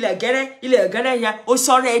ilẹ̀ ọ̀gẹ̀rẹ̀ ya ó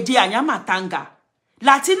sọ̀rọ̀ ẹ di àyàmàtàǹgà.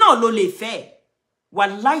 Láti náà ló lè fẹ́.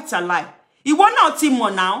 Wàláì tàláì. Ìwọ náà ti mọ̀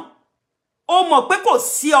náà. Ó mọ̀ pé kò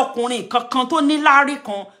sí ọkùnrin kankan tó ní láárí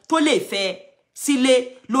kan tó lè fẹ́ sílé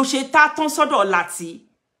ló ṣe tá tán sọ́dọ̀ Láti.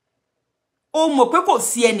 Ó mọ̀ pé kò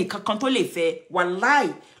sí ẹnì kankan tó lè fẹ́, wàláì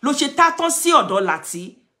ló ṣe tá tán sí ọ̀dọ̀ Láti.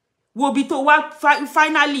 Wo bí tó wá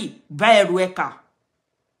finally bá ẹrù ẹ̀ka.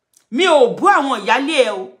 Mi ò bú àwọn ìyálé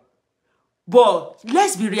ẹ o. But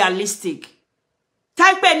let's be realistic.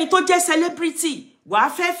 Type ẹni tó jẹ́ celebrity, wàá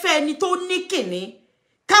fẹ́ ẹni tó ní kìnní.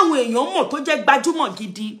 Káwọn èèyàn mọ̀ tó jẹ́ gbajúmọ̀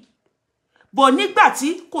gidi. But nígbà tí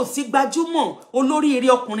kò sí gbajúmọ̀ olóríire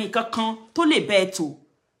ọkùnrin kankan tó lè bẹ́ẹ̀ tó.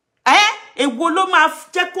 Èwo ló máa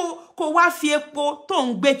jẹ́ kó wá fi epo tó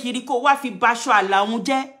ń gbé kiri kó wá fi baṣọ àlàun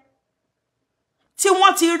jẹ́. Tí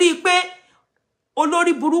wọ́n ti rí pé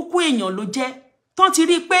olórí burúkú èèyàn ló jẹ́. Tán ti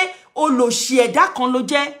rí pé olòṣì ẹ̀dá kan ló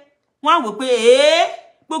jẹ́. Wọ́n á wò pé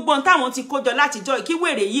gbogbo ohun táwọn ti kójọ látijọ́ kí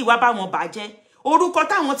wèrè yìí wá bá wọn bàjẹ́. Orúkọ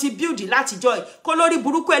táwọn ti build látijọ́ kó lórí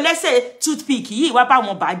burúkú ẹlẹ́sẹ̀ toothpick yìí wá bá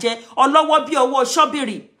wọn bàjẹ́. Ọlọ́wọ́ bí ọwọ́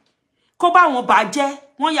ṣọ́bìrì kó bá wọn bàjẹ́.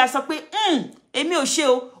 Wọ́n yà sọ pé èmi ò ṣe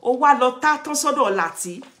o, ó wá lọ tá tán sọ́dọ̀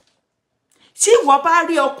Láti. Tí ìwọ bá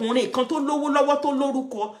rí ọkùnrin kan tó lówó lọ́wọ́ tó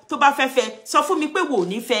lórúkọ tó bá fẹ́ sọ fún mi pé wò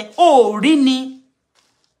ní fẹ́. Ó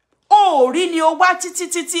rí ni ó wá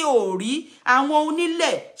títí ó rí àwọn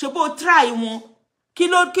onílẹ̀ ṣe bó try wọn. Kí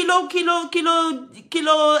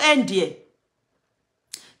ló end ẹ̀?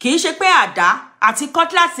 Kì í ṣe pé àdá àti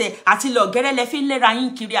cutlass àti lọ̀gẹ́rẹ́ lẹ fi ń lera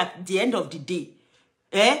yín kiri at the end of the day.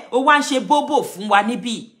 Ó wá ń ṣe bóbò fún wa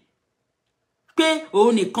níbí. Pé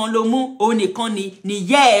òun nìkan ló mú, òun nìkan ni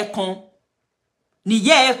nìyẹ́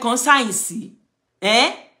ẹ̀ kan sáyẹ̀nsì.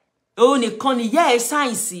 Òun nìkan nìyẹ́ ẹ̀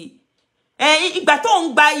sáyẹ̀nsì. Ìgbà tó ń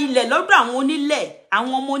gba ilẹ̀ lọ́dọ̀ àwọn onílẹ̀,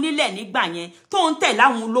 àwọn ọmọ onílẹ̀ nígbà yẹn, tó ń tẹ̀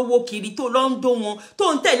láwọn olówó kiri tó lọ ń dó wọn, tó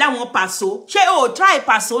ń tẹ̀ láwọn pàṣọ. Ṣé o try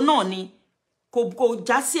pàṣọ náà ni? Kò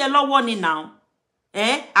já sí ẹ lọ́wọ́ ni now.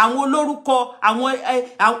 Àwọn olórúkọ,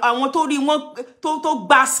 àwọn tó rí wọn tó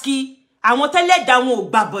gbaski, àwọn tẹ́lẹ̀dá wọn ò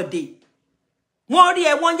gbàbọ̀dè. Wọ́n rí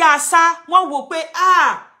ẹ wọ́n yá sá, wọ́n wò pé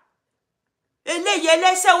eléyìí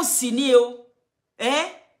ẹlẹ́sẹ̀ òsì ni o.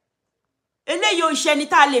 eléyìí ò ṣe ni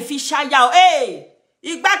tá lè fi ṣáyà o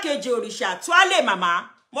igbákejì òrìṣà Tuale mama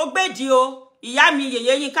mo gbédi o ìyá mi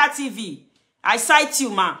Yèyé Yinka TV I cite you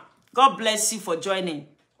ma God bless you for joining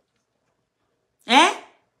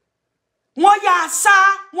wọ́n yà sá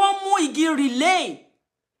wọ́n mú igi relay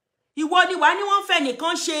ìwọ ni wà ní wọ́n fẹ́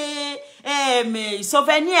nìkan ṣe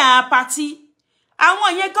souvenir party àwọn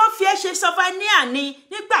yẹn kan fi ṣe souvenir ni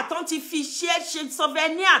nígbà tán ti fi ṣe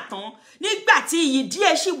souvenir tán nígbà tí iyì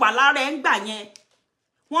díẹ̀ sì wà lára ẹ̀ ńgbà yẹn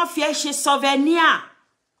wọ́n fi ṣe souvenir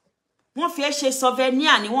wọ́n fi ṣe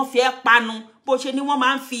souvenir ni wọ́n fi panu bó ṣe ni wọ́n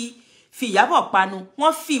máa ń fi Ìyábọ̀ panu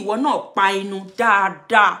wọ́n fi ìwọ náà pa inú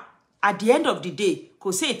dáadáa at the end of the day kò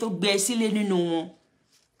sí ètò gbé sílé nínú wọn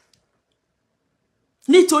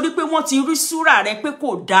nítorí pé wọ́n ti rí súrà rẹ pé kò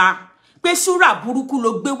dáa pé súrà burúkú ló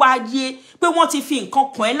gbé wáyé pé wọ́n ti fi nǹkan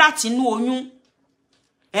kàn ẹ́ láti inú oyún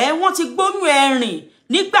wọ́n ti gbóyún ẹ rìn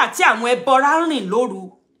nígbà tí àwọn ẹbọra rìn lóru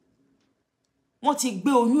wọ́n ti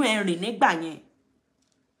gbé oyún ẹ rìn nígbà yẹn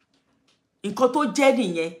nǹkan tó jẹ́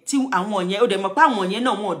nìyẹn tí àwọn yẹn ó dẹ̀ mọ̀ pé àwọn yẹn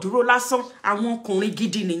náà wọ́n dúró lásán àwọn ọkùnrin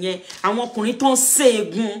gidi nìyẹn àwọn ọkùnrin tó ń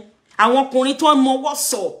ṣẹ́gun àwọn ọkùnrin tó ń mọwọ́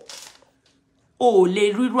sọ ò lè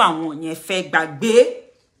rírú àwọn yẹn fẹ́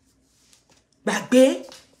gbàgbé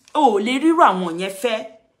ò lè rírú àwọn yẹn fẹ́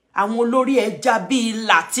àwọn olórí ẹja bíi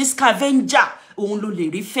Lati scavenger òun ló lè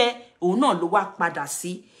rí fẹ́ òun náà ló wá padà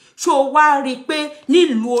sí ṣó wá rí pé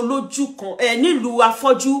nílùú olójú kan nílùú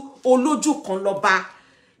afọ́jú olójú kan lọ́ba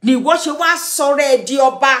ni wọ́n ṣe wá sọ̀rọ̀ ẹ̀ di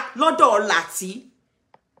ọba lọ́dọ̀ Lati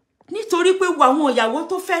nítorí pé wà àwọn ìyàwó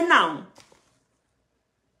tó fẹ́ náà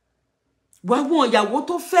wà àwọn ìyàwó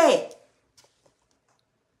tó fẹ́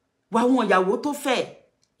wà àwọn ìyàwó tó fẹ́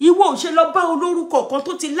ìwọ ò ṣe lọ bá olórúkọ kan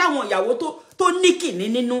tó ti láwọn ìyàwó tó ní kìíní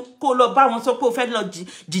nínú kó lọ bá wọn sọ pé ó fẹ́ lọ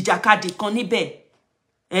jìjàkadì kan níbẹ̀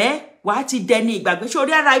wà á ti dẹni ìgbàgbé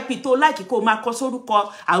sórí RIP tó láìkí kó máa kọ sórúkọ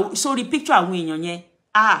sórí picture àwọn èèyàn yẹn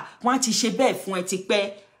wọ́n á ti ṣe bẹ́ẹ̀ fún ẹ tipẹ́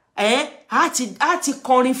á ti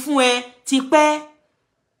kọrin fún ẹ tipẹ́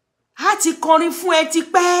á ti kọrin fún ẹ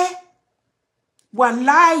tipẹ́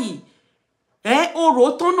wàláì orò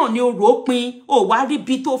tọ́nà ni orò pin ó wá rí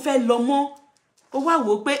bí tó fẹ́ lọ mọ́ ó wá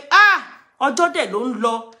wò pé ọjọ́ dẹ̀ ló ń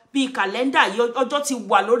lọ bí kàlẹ́ndà yìí ọjọ́ ti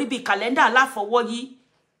wà lórí bí kàlẹ́ndà aláfọwọ́yí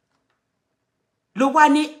ló wá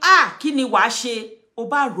ní kí ni wàá ṣe ó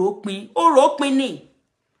bá rò ó pin ó rò ó pin ni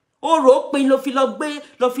ó rò ó pin ló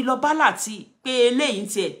fi lọ bá Lati pé eléyìí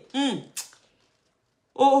tiẹ̀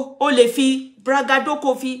ó lè fi bragado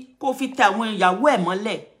kó fi tẹ àwọn ìyàwó ẹ̀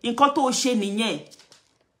mọ́lẹ̀ nǹkan tó ṣe nìyẹn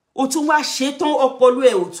ó tún wá ṣe tán ọpọlọ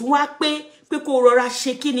ẹ̀ ò tún wá pé kó rọra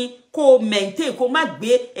ṣe kíni kó maintain kó má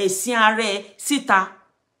gbé ẹ̀sìn ara ẹ̀ síta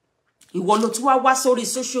ìwọ ló tún wá sórí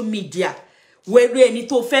social media wẹ́rẹ́ ẹni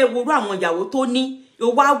tó fẹ́ worú àwọn ìyàwó tó ní ó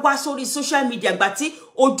wá sórí social media gbà tí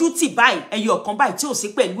ojú tì báyìí ẹyọ kan báyìí tí ò sí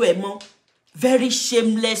pẹ̀lú ẹ mọ́ very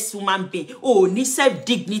shameless human being ò ní self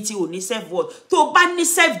dignity ò ní self worth tó bá ní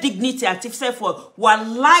self dignity àti self worth wà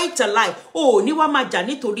láìtàláì ò ní wá máa jà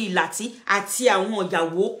nítorí Lati àti àwọn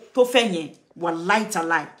ìyàwó tó fẹ́ yẹn wà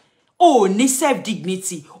láìtàláì ò ní self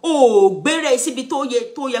dignity ò gbére síbi tó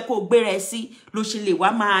yẹ kó gbére sí ló ṣe lè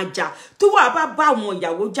wá máa jà tó wà bá àwọn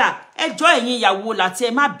ìyàwó jà ẹjọ́ ẹ̀yin ìyàwó Lati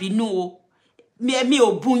ẹ má bínú o mi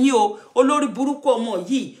ò bú yín o olórí burúkú ọmọ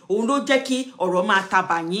yìí òun ló jẹ́ kí ọ̀rọ̀ máa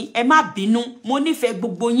tàbà yín ẹ má bínú mo nífẹ̀ẹ́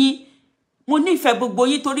gbogbo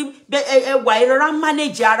yín torí ẹwà ìrora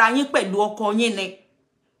manage ara yín pẹ̀lú ọkọ yín ni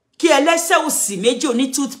kí ẹlẹ́sẹ̀ òsì méjì oní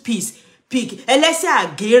toothpick ẹlẹ́sẹ̀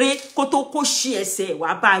àgéré kó tó kó ṣí ẹsẹ̀ wá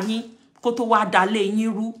bá yín kó tó wá dalé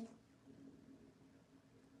yín rú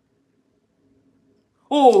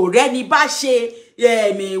ọ̀rẹ́ ni bá ṣe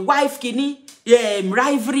wife kìíní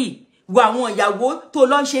rivalry wo àwọn ìyàwó tó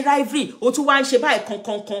lọ ń ṣe rivalry ó tún wá ń ṣe báyìí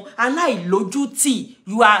kankankan aláìlójútì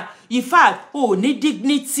you are in fact ò ní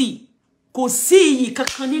dignity kò sí iyì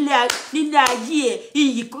kankan nílé ayé ẹ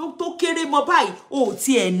iyì tó kéré mọ́ báyìí ò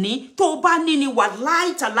tiẹ̀ ní tó bá ní ni wà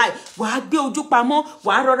láìtàláì wà á gbé ojú pamọ́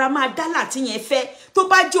wà á rọra máa dá Lati yẹn fẹ́ tó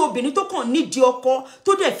bá jẹ́ obìnrin tó kàn nídìí ọkọ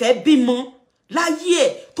tó dẹ̀ fẹ́ bímọ láyé ẹ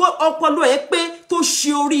tó ọpọlọ ẹ pé tó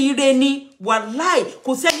ṣe oríire ni wàláì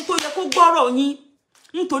kò sẹ́ni tó yẹ kó gbọ́rọ̀ yín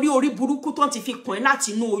nítorí orí burúkú tó ti fi kàn ẹ́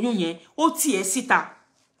láti inú oyún yẹn ó tì ẹ́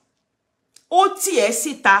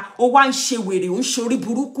síta ó wá ń ṣe wèrè ó ń ṣe orí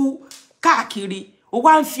burúkú káàkiri ó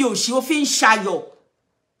wá ń fi òṣì ó fi ń ṣayọ̀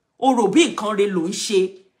ó rò bí nǹkan rẹ̀ ló ń ṣe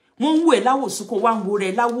wọ́n ń wò ẹ́ láwòsùn kó wá ń wo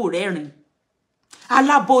rẹ̀ láwò rẹ̀ rìn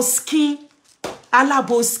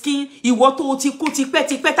alábòsín ìwọ tó ti kú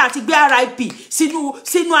tipẹ́ tá ti gbé RIP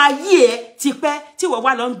sínú ayé ẹ tipẹ́ tí wọ́n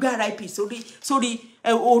wá lọ ń gbé RIP sórí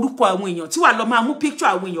orúkọ àwọn èèyàn tí wà lọ máa mú picture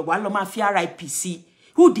àwọn èèyàn wà lọ máa fi RIP sí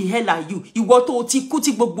who the hell are you ìwọ tó ti kú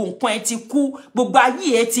tí gbogbo nǹkan ẹ ti kú gbogbo ayé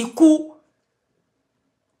ẹ ti kú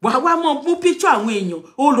wá mọ́ mú picture àwọn èèyàn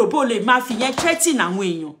ó rò bó lè máa fi yẹn threaten àwọn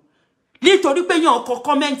èèyàn nítorí pé yàn kọ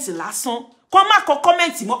comment lásán kó má kọ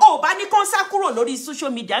comment mọ́ ó bá ní kó sá kúrò lórí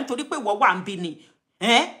social media nítorí pé wọ́n wà ń bí ni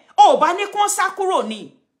ó bá ní kó sá kúrò ni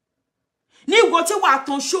ìwọ tí wàá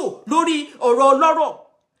tàn show lórí ọ̀rọ̀ ọlọ́rọ̀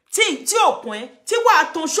tí òkun ẹ tí wàá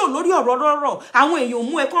tàn show lórí ọ̀rọ̀ ọlọ́rọ̀ àwọn èèyàn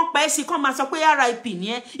mú ẹ kàn pa ẹ́ sí kàn máa sọ pé RIP ni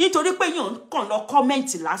ẹ nítorí pé yàn kàn lọ comment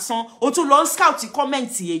lásán ó tún lọ scout comment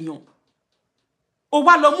èèyàn ó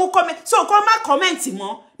wá lọ mú comment so kó má comment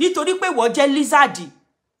mọ́ nítorí pé wọ́n jẹ́ lizard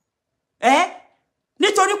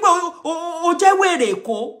nítorí pé o jẹ́ wèrè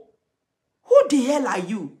Èkó who the hell are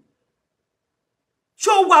you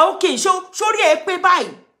ṣó wà okay ṣó rí ẹ pé báyìí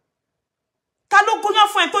ta ló gúnyán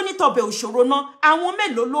fún ẹ tó ní tọbẹ̀ òṣòro náà àwọn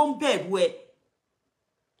mélòó ló ń bẹ̀rù ẹ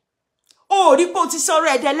ó rí pé o ti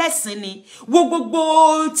sọ̀rọ̀ ẹ̀dẹ̀ lẹ́sìn ni wo gbogbo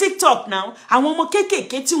TikTok now àwọn ọmọ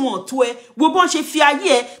kéékèèké tí wọ́n tó ẹ wo bọ́n ṣe fi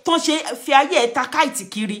ayé ẹ ta káìtì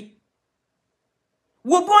kiri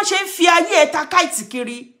wo bọ́n ṣe fi ayé ẹ ta káìtì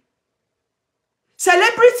kiri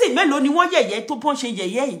celebrity mélòó ni wọ́n yẹ̀yẹ́ tó bọ́n ṣe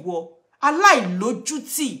yẹ̀yẹ́ ìwọ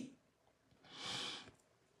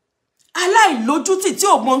aláìlójútì tí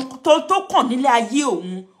òun tó kàn nílé ayé òun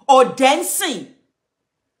ọ̀dẹ̀ ń sìn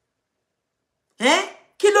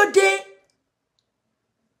kí ló dé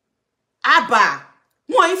àbà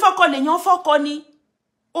wọn yìí fọ́kọ lèèyàn fọ́kọ ni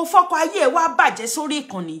ó fọ́kọ ayé ẹ̀ wá bàjẹ́ sórí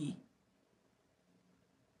ìkànnì yìí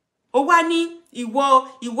ó wá ní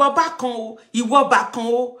ìwọ bákan o ìwọ bákan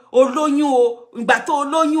o olóyún o ìgbà tó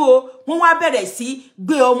olóyún o wọ́n wá bẹ̀rẹ̀ sí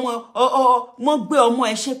gbé ọmọ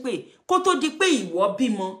ẹ ṣépè kó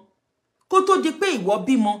tó di pé ìwọ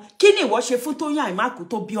bímọ kí ni ìwọ ṣe fún Tóyìn Àìmákù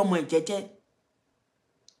tó bí ọmọ ẹ̀ jẹ́jẹ́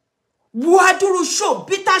wo adúrú show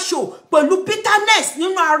bitter show pẹ̀lú bitterness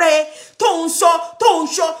nínú ara ẹ tó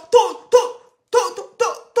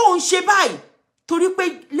ń ṣe báyìí torí pé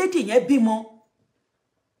lady yẹn bímọ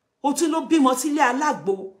ó tún ló bímọ sílé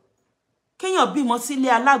alágbo kéèyàn bímọ sílé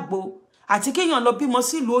alágbo àti kéèyàn lọ bímọ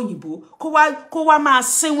sílùú òyìnbó kó wá máa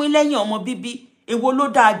sínwín lẹ́yìn ọmọ bíbí èwo ló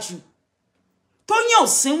dáa jù Tóyìn ò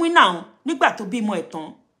sínwín náà nígbà tó bímọ ẹ̀ tán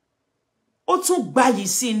ó tún gbayì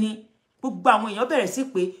sí ni gbogbo àwọn èèyàn bẹ̀rẹ̀ sí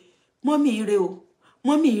pé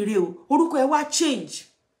mọ́mí ire o orúkọ ẹ wá change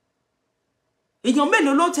èèyàn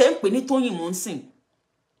mélòó ló tẹ̀ ń pè ní Tóyìn mò ń sìn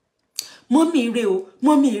mọ́mí ire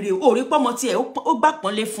o ó rí pọ́mọ tí ẹ ó gbà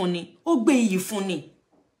pọ́nlé fún ni ó gbé iyì fún ni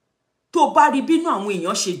tó bá rí bínú àwọn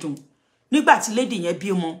èèyàn ṣe dùn nígbà tí lady yẹn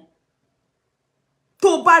bímọ tó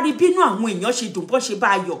bá rí bínú àwọn èèyàn ṣe dùn bó ṣe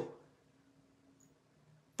bá yọ̀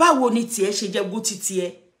báwo ni tiẹ̀ ṣe jẹ́ bó ti tiẹ̀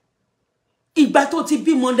ìgbà tó ti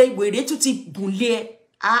bímọ lẹ wèrè tó ti gùn lé ẹ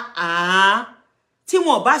tí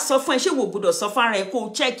wọn bá sọ fún ẹ ṣé wò gbọ́dọ̀ sọ fún ara ẹ kó o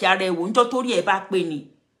check ara ẹ wò ńjọ́ torí ẹ bá pè ní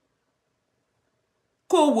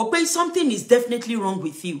kó o wò pé something is definitely wrong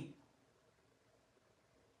with you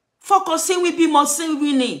fọkọ síwín bímọ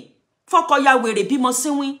síwín ni fọkọ ya wèrè bímọ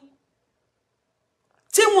síwín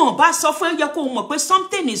tí wọn bá sọ fún ẹ yẹ kó o mọ̀ pé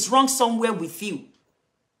something is wrong somewhere with you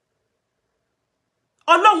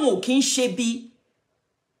Ọlọ́run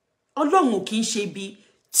ò kì í ṣe bí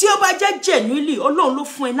tí ó bá jẹ́ genuinely Ọlọ́run ló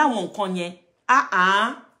fún ẹ láwọn nǹkan yẹn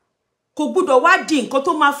kò gbọ́dọ̀ wá di nǹkan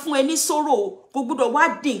tó máa fún ẹ ní sorrow kò gbọ́dọ̀ wá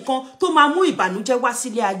di nǹkan tó máa mú ìbànújẹ́ wá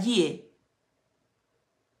sílé ayé ẹ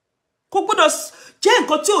kò gbọ́dọ̀ jẹ́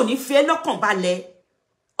nǹkan tí ò ní fi ẹ́ lọ́kàn balẹ̀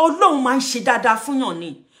Ọlọ́run máa ń ṣe dáadáa fúnyàn ni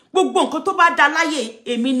gbogbo nǹkan tó bá dá láyé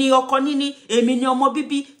èmi ni ọkọ níní èmi ni ọmọ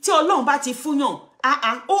bíbí tí Ọlọ́run bá ti fúnyàn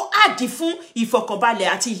ó àdì fún ìfọ̀kànbalẹ̀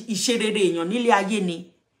àti ìṣerere èèyàn nílé ayé ni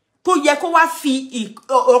tó yẹ kó wá fi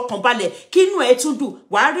ọkàn balẹ̀ kí inú ẹ tún dùn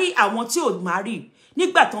wàá rí àwọn tí ò má rí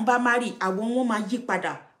nígbà tán bá má rí àwọn wọn máa yí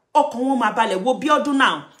padà ọkàn wọn máa balẹ̀ wo Bíọ́dún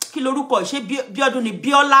náà kí lorúkọ ṣe Bíọ́dún ni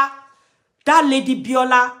Bíọ́lá that lady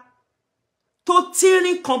Bíọ́lá tó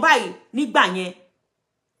tírín kan báyìí nígbà yẹn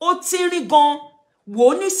ó tírín gan wò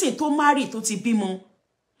ó nísìn tó má rí tó ti bímọ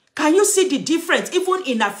can you see the difference even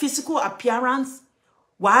in her physical appearance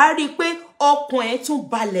wàá rí pé ọkàn ẹ tún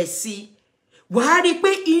balẹ̀ sí wàá rí pé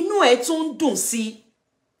inú ẹ tún dùn sí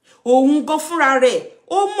òun gan fúnra rẹ̀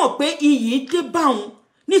ó mọ̀ pé iyì dé bá òun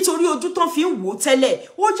nítorí ojú tán fi ń wò tẹ́lẹ̀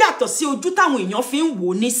ó yàtọ̀ sí ojú táwọn èèyàn fi ń wò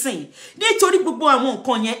nísìn nítorí gbogbo àwọn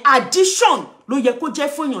nǹkan yẹn addition ló yẹ kó jẹ́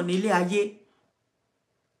fúnyàn nílé ayé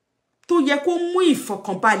tó yẹ kó mú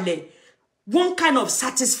ìfọ̀kànbalẹ̀ one kind of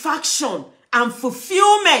satisfaction and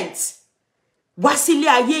fulfilment wá sílé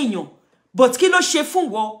ayé èèyàn but kí ló ṣe fún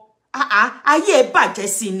wọ ayé ẹ bàjẹ́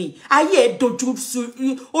sí ni ayé ẹ dojú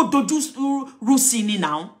rú sí ni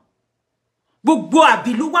náà gbogbo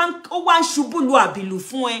àbìlú ó wá ń ṣubú lu àbìlú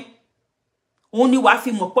fún ẹ òun ni wàá fi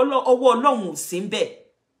mọ̀ pé ọwọ́ Ọlọ́run ò sí ń bẹ̀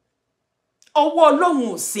ọwọ́ Ọlọ́run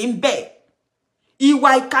ò sí ń bẹ̀ ìwà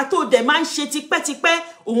ìkà tó dẹ̀ máa ń ṣe tipẹ́tipẹ́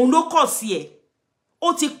òun ló kọ̀ sí ẹ̀. Ó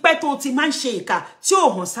ti pẹ́ tó ti máa ń ṣe ìkà tí ò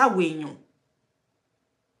hàn sáwọn èèyàn.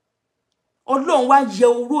 Ọlọ́run wá yẹ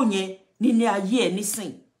oró yẹn nínú ayé ẹ̀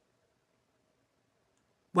nísìn.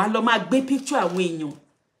 Wá lọ máa gbé picture àwọn èèyàn.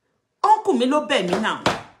 Uncle mi ló bẹ̀ mí náà.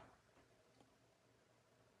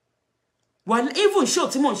 Even show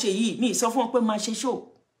tí mò ń ṣe yìí, mi sọ fún wọn pé máa ṣe show.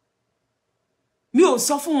 Mi ò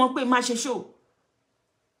sọ fún wọn pé máa ṣe show.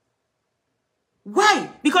 Why?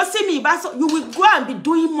 Because see me, you will go and be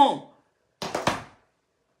doing more.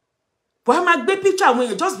 Wàá máa gbé picture àwọn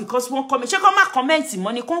èèyàn just because wọ́n comment. Ṣé kó má comment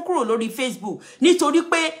mọ́ ni kó kúrò lórí Facebook nítorí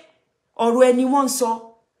pé ọ̀rọ̀ ẹni wọ́n sọ.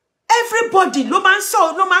 Everybody ló máa ń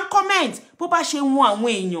sọ, ló máa ń comment. Bó bá ṣe wọ́n àwọn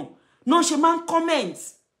èèyàn, náà ṣe máa ń comment.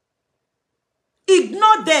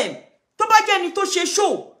 Ignore them. Tó bá jẹ́ ẹni tó ṣe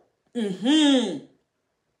show.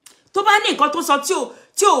 Tó bá ní nǹkan tó sọ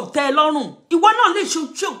tí ò tẹ́ lọ́rùn, ìwọ náà lè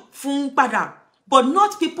show fún padà. But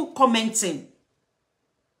not people commenting.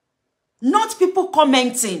 Not people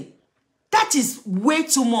commenting. That is way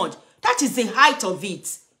too much. That is the height of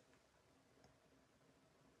it.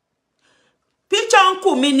 Picture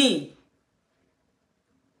Uncle Mini.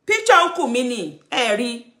 Picture Uncle Mini.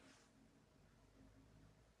 Eri.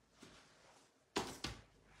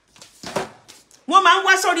 Wọ́n máa ń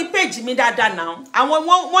wá sórí page mi dáadáa now. Àwọn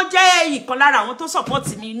wọ́n jẹ́ ìkan lára àwọn tó support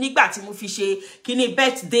mi nígbà tí mo fi ṣe kíní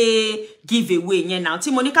birthday giveaway yẹn now.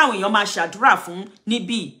 Tí mo ní káwọn èèyàn máa ṣàdúrà fún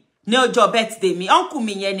níbí ní ọjọ́ birthday mi. Uncle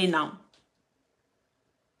mi yẹn ni now.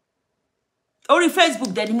 Orí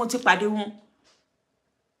Facebook dẹ̀ ni mo ti pàdé wọn.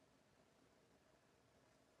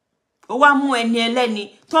 Ó wá mú ẹni ẹlẹ́ni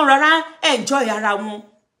tó ń rárá enjoy ara wọn.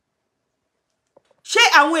 Ṣé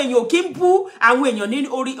àwọn èèyàn kì í bú àwọn èèyàn ní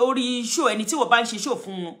orí show ẹni tí wọ́n bá ń ṣe show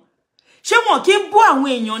fún wọn? Ṣé wọ́n kì í bú àwọn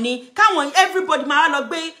èèyàn ni káwọn everybody máa lọ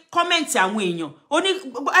gbé comment àwọn èèyàn? Ó ní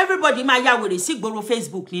everybody máa ya wèrè sí ìgboro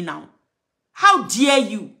Facebook ni now. How dare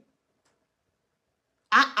you?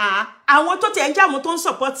 Àwọn tó tẹ̀ ń jẹ́ àwọn tó ń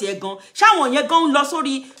support ẹ gan. Ṣé àwọn yẹn gan ń lọ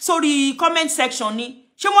sórí comment section ni?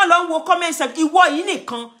 Ṣé wọ́n lọ ń wo comment section? Ìwọ yìí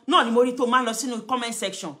nìkan náà ni mo rí tó máa lọ sínú comment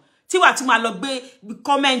section. Tí wà tí máa lọ gbé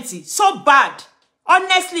comment so bad.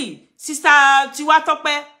 Honestly, sister Tiwa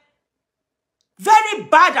Tope, very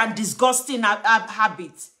bad and disgusting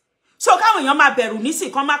habit. So káwọn èèyàn máa bẹ̀rù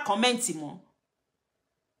nísìn kán má comment mọ́.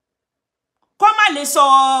 Kán má lè sọ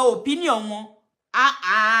opinion wọn.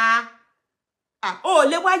 O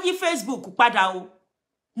lè wá yí Facebook padà o.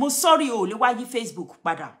 Mo sorry o lè wá yí Facebook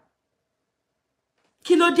padà.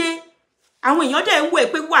 Kí ló dé? Àwọn èèyàn dẹ̀ ń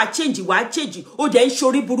wò pé wà change ó dẹ̀ ń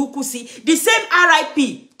ṣorí burúkú sí. The same RIP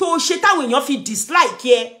tó ṣe táwọn èèyàn fi dislike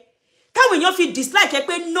ẹ. Táwọn èèyàn fi dislike ẹ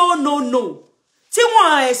pé no. Tí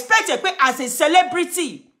wọ́n expect ẹ pé as a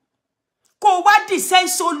celebrity kó wá descend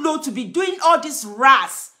so low to be doing all this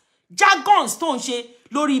ras jargons tó ń ṣe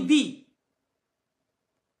lórí bí.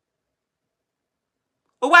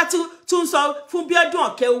 Ó wá tún sọ fún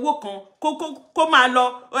Bíọ́dún ọ̀kẹ́ owó kan kó máa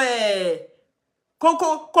lọ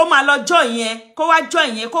kó máa lọ join yẹn, kó wá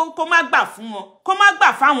join yẹn, kó má gbà fún wọn, kó má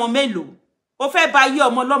gbà fáwọn mélòó. Ó fẹ́ bà yé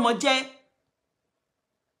ọmọ lọ́mọ jẹ́.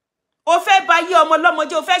 Ó fẹ́ bà yé ọmọ lọ́mọ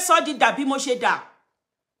jẹ́, ó fẹ́ sọ di dà bí mo ṣe dà.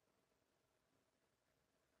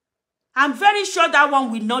 I'm very sure that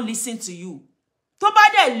one will not listen to you. Tó bá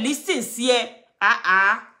dẹ̀ listen sí ẹ,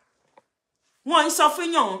 wọ́n ń sọ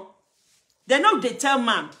fún yàn. They know they tell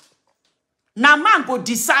man. Na man go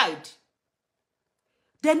decide.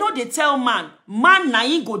 They know they tell man. Man na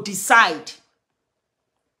him go decide.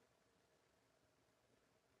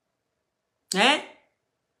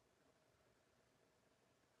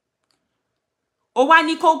 Ó wá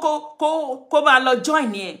ní kó bá lọ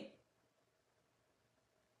join yẹn.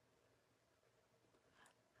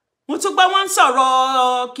 Mo tún gbọ́ wọ́n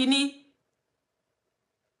sọ̀rọ̀ kíní.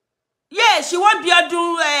 Yeah, she want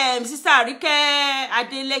Bíọ́dún, sister Arike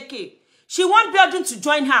Adeleke. She want Bíọ́dún to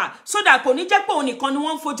join her so that kò ní jẹ́ pé òun nìkan ni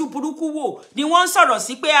wọ́n fojú burúkú wò, ni wọ́n sọ̀rọ̀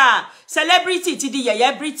sí pé celebrity ti di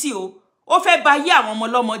yẹ̀yẹ́brity o. Ó fẹ́ bà yé àwọn ọmọ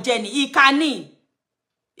lọ́mọ jẹ́ ni. Ìkà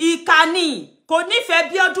ni. Kò nífẹ̀ẹ́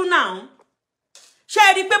Bíọ́dún náà.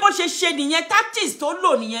 Ṣé rí pé bó ṣe nìyẹn, tactics tó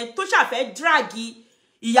lò nìyẹn, tó ṣàfẹ́ drag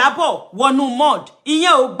Ìyábọ̀ wọnú mud.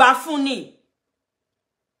 Ìyẹn ò gbà fún ni.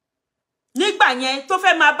 Nígbà yẹn tó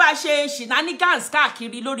fẹ́ máa bá ṣe shenanigans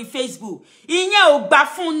káàkiri lórí Facebook. Ìyẹn ò gbà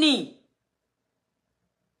fún ni.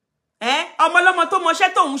 Ọmọlọ́mọ tó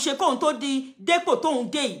mọṣẹ́ tóun ṣe kóun tó di dépò tóun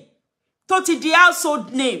dé yìí. Tó ti di household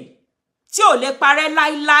name. Tí ò lè parẹ́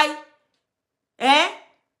láíláí.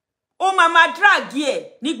 Ó máa drag ẹ̀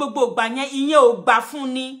ní gbogbo ìgbà yẹn, ìyẹn ò gbà fún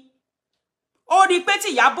ni. Ó rí pé tí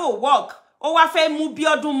Ìyábọ̀ work, ó wá fẹ́ mú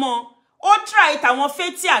Bíọ́dún mọ́. Ó try tàwọn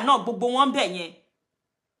Fathia náà gbogbo wọn bẹ̀ yẹn.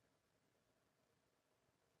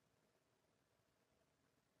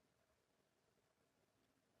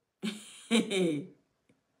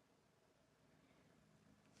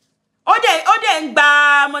 ó dẹ̀ ń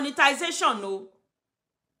gba monetization o.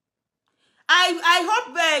 I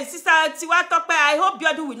hope sister Tiwa Tope, I hope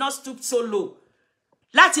Biodun will not stoop so low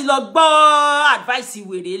láti lọ gbọ́ advice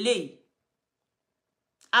wèrè lè.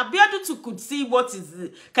 Biodun could see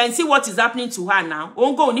can see what is happening to her now. Ó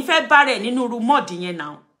ń go ní fẹ́ bá rẹ̀ nínú ru mod yẹn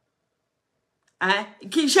now.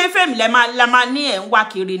 Kì í ṣe fẹ́mi la máa ní ẹ̀ ń wá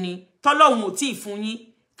kiri ni. Tọ́lọ́hun ò tí fún yín.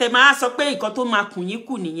 Tẹ́ máa sọ pé nǹkan tó máa kùn yín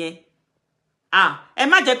kù nìyẹn. Ẹ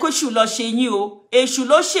má jẹ́ kó èṣù lọ ṣe yín o. Èṣù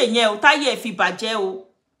ló ṣe yẹn o, táyé ẹ fi bàjẹ́ o.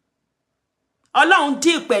 Ọlọ́run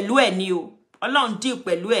deal pẹ̀lú ẹ̀ ni o. Ọlọ́run deal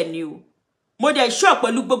pẹ̀lú ẹ̀ ni o. Mo dẹ̀ sure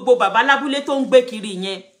pẹ̀lú gbogbo bàbá lábúlé tó ń gbé kiri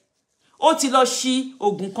yẹn. Ó ti lọ ṣí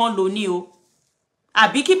oògùn kan lò ní o.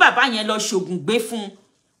 Àbí kí bàbá yẹn lọ ṣoògùn gbé fún.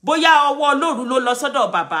 Bóyá ọwọ́ olóru ló lọ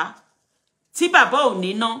sọ́dọ̀ bàbá. Tí bàbá ò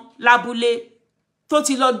ní ná lábúlé tó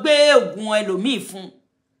ti lọ gbé oògùn ẹlòmíì fún.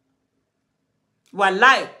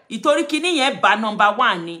 Wàláì, ìtorí kíní yẹn bá number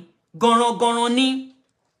 1 ni. Gọ̀rọ̀gọ̀rọ̀ ni.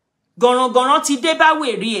 Gọ̀rọ̀gọ̀rọ̀ ti dé bá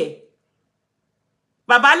wèrè ẹ̀.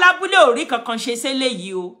 Bàbá lábúlé ò rí kankan ṣe sélé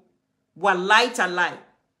yìí o. Wàláì tàláì.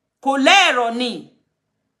 Kò lẹ́ẹ̀rọ ni.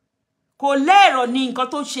 Kò lẹ́ẹ̀rọ ni nǹkan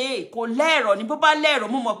tó ṣe. Kò lẹ́ẹ̀rọ ni. Bó bá lẹ́ẹ̀rọ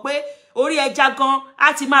mo mọ̀ pé orí ẹja gan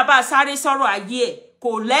á ti máa bá sáré sọ̀rọ̀ ayé ẹ̀. Kò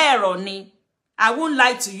lẹ́ẹ̀rọ ni. I won't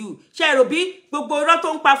lie to you. Ṣé rò bí gbogbo irọ́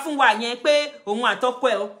tó ń pa fún wa yẹn pé òun àtọkọ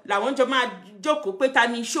ẹ̀ o làwọn jọ máa jókòó pé ta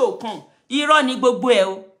ni show kan. Irọ́ ni gbogbo ẹ̀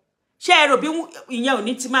o. Ṣé rò bí ìyẹn ò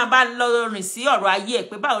ní ti máa bá lọ rìn sí ọ̀rọ̀ ayé ẹ̀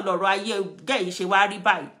pé báwo lọ̀rọ̀ ayé gẹ̀yìn ṣe wá rí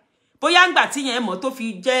báyìí. Bóyá ńgbà tí yẹn mọ̀ tó fi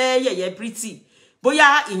jẹ́ yẹ̀yẹ́ Brity. Bóyá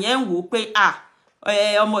ìyẹn ń wò pé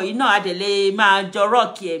ọmọ yìí náà adẹ̀lé máa jọ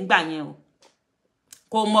rọ́ọ̀kì ẹ̀ ńgbà yẹn o.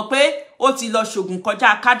 Kò mọ̀ pé ó ti lọ ṣògùn kọjá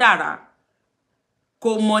kádàrá. Kò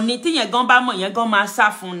mọ̀ ni tí yẹn gan bá mọ̀ yẹn gan máa sá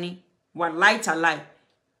fún ni. Wàláì tàláì.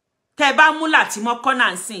 Tẹ́ bá mú láti mọ́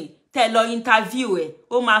kọ́nà sìn. Tẹ́ lọ interview ẹ̀.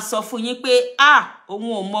 Ó máa sọ fún yín pé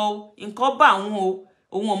òun ò mọ̀ o. Nǹkan bá òun o.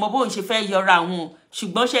 Òun ò mọ̀ bóun ṣe fẹ́ yọra òun o.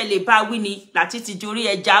 Ṣùgbọ́n ṣe lè bá wí ni láti ti jorí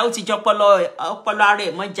ẹja. Ó ti jẹ ọpọlọ ara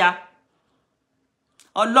ẹ̀ mọ́já.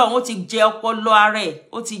 Ọlọ́run ó ti jẹ ọpọlọ ara ẹ̀.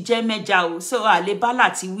 Ó ti jẹ mẹ́ja o. So àlè bá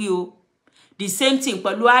láti wí o. The same thing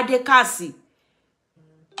pẹ̀lú Adékàsì.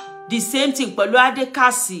 The same thing pẹ̀lú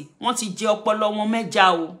Adékàsì. Wọ́n ti jẹ ọpọlọ wọn mẹ́ja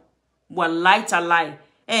o. Wàláì tàláì.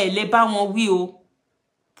 Lè bá wọn wí o.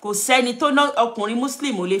 Kò sẹ́ni tó ná ọkùnrin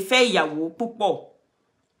Muslim ò lè fẹ́ ìyàwó púpọ̀.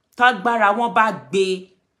 Tágbára wọn bá gbé.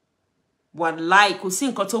 Wàláì, kò sí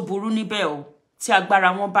nǹkan tó burú níbẹ̀ o. Tí agbára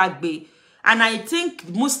wọn bá gbé. And I think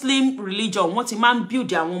Muslim religion wọ́n ti máa ń build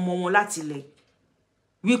àwọn ọmọ wọn láti ilẹ̀.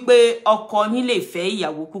 Wípé ọkọ yín lè fẹ́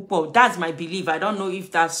ìyàwó púpọ̀. That's my belief. I don't know if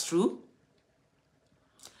that's true.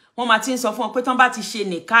 Wọ́n máa ti ń sọ fún ọ pé tán bá ti ṣe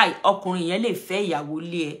nìkáì, ọkùnrin yẹn lè fẹ́ ìyàwó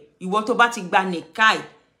lé ẹ. Ìwọ tó bá ti gba nìkáì,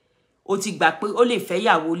 ó ti gbà pé ó lè fẹ́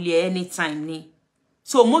ìyàwó lé ẹ anytime ni.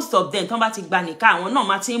 So most of them tán bá ti gba nìkáì, àwọn náà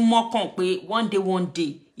máa ti ń mọ́kàn pé one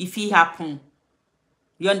day if it happen.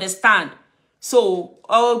 You understand? So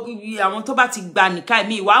àwọn tó bá ti gba nìkáì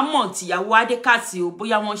mi wá mọ̀ tìyàwó Adékàsì o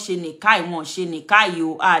bóyá wọ́n ṣe nìkáì wọn ṣe nìkáì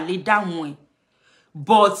o a lè dáhùn ẹ̀.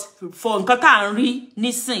 But for nǹkan tá à ń rí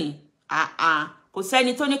nísìn kò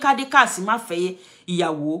sẹ́ni tó ní kádékàsì má fẹ́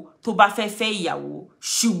ìyàwó tó bá fẹ́ fẹ́ ìyàwó.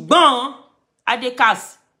 Ṣùgbọ́n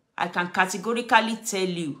Adékàsì, I can categorically tell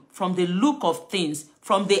you from the look of things,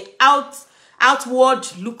 from the outward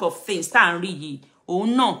look of things tá à ń rí yìí,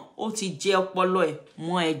 òun náà ó ti jẹ ọpọlọ ẹ̀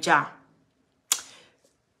mọ́ ẹja.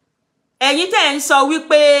 Ẹ̀yin tẹ́ ń sọ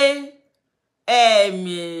wípé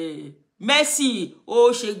Mercy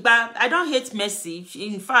ó ṣe gbá. I don't hate Mercy.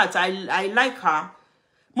 In fact, I like her.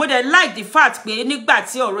 Mo dẹ̀ like the fact pé nígbà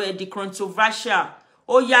tí ọ̀rọ̀ ẹ̀ di controversial,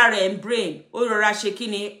 ó yára ẹ̀ ń brain, ó rọra ṣe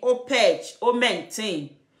kíni, ó purge, ó maintain,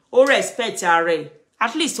 ó respect ara ẹ̀.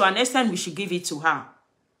 At least to an extent we should give it to her.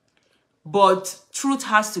 But truth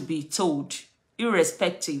has to be told,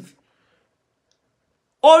 irrespective.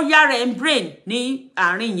 Ó yára ẹ̀ ń brain ní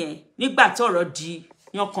àárín yẹn nígbà tí ọ̀rọ̀ di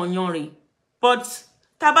yankanyanrin. But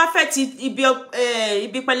tá bá fẹ́ ti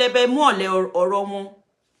ibi pẹlẹbẹ mú ọ̀lẹ ọ̀rọ̀ wọn,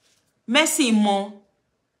 Mercy mọ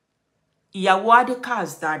ìyàwó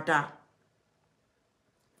Adékàsì dáadáa.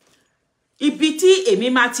 Ibi tí èmi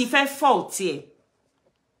máa ti fẹ́ fault ẹ̀.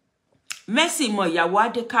 Mercy mọ ìyàwó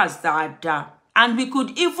Adékàsì dáadáa. And we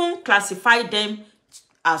could even classify them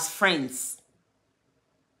as friends.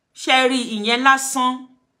 Sherry ìyẹn lásán.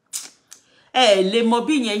 Lè mọ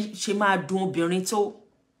bí ìyẹn ṣe máa dùn obìnrin tó.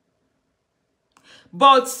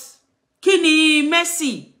 But kí ni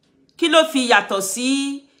Mercy? Kí ló fi yàtọ̀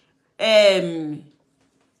sí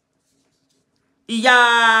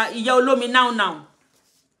ìyá olómi now.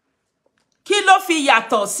 Kí ló fi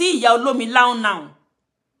yàtọ̀ sí ìyá olómi now.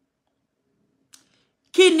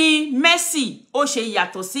 kí ni Mercy ó ṣe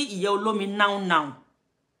yàtọ̀ sí ìyá olómi now.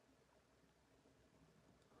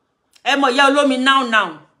 Ẹ mọ̀ ìyá olómi now.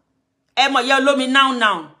 Ẹ mọ̀ ìyá olómi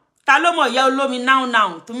now. Ta ló mọ̀ ìyá olómi now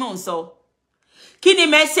tó mò ń sọ. Kí ni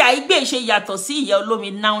Mercy Aigbe ṣe yàtọ̀ sí ìyá olómi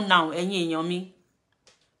now ẹ̀yin èèyàn mi.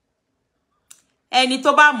 Ẹni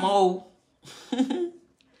tó bá mọ̀ o.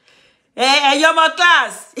 Ẹ̀yin ọmọ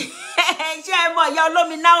class. Ṣé ẹ mọ̀ ìyá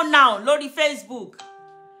olómi now lórí Facebook.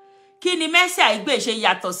 Kí ni Mercy Aigbe ṣe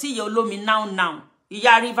yàtọ̀ sí ìyá olómi now.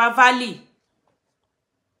 Ìyá River Valley.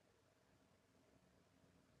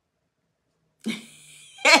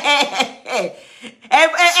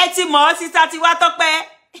 Ẹ ti mọ̀ sísá ti wá tọ́pẹ́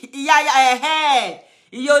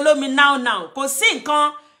ìyá olómi now kò sí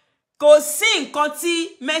nǹkan tí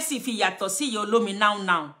Mercy fi yàtọ̀ sí ìyá olómi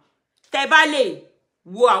now tẹ́ bá lè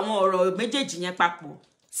wo àwọn ọ̀rọ̀ méjèèjì yẹn papọ̀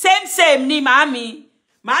same ni màámi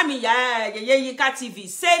Yinka TV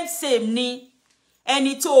same ni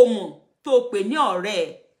ẹni tó mọ̀ tó pè ní ọ̀rẹ́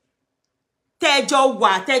tẹ́jọ́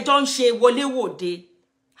wà tẹ́jọ́ ń ṣe wọléwòde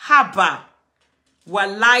haba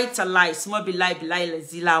Wallahi talai small be lie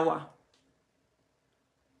zilawa.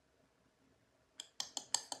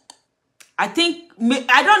 I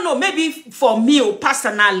don't know, maybe for me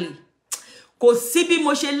personally. Kò sí bí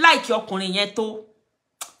mo ṣe like ọkùnrin yẹn tó.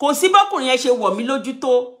 Kò sí bí ọkùnrin yẹn ṣe wọ̀ mí lójú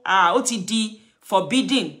tó. Ó ti di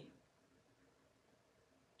forbidden.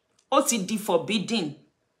 Ó ti di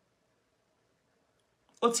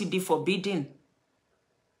forbidden.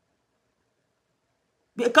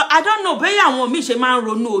 Because I don't know, bẹ́ẹ̀ àwọn mi ṣe máa ń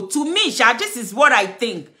ronú. To me, this is what I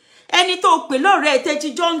think. Ẹni tó pè lọ́rẹ́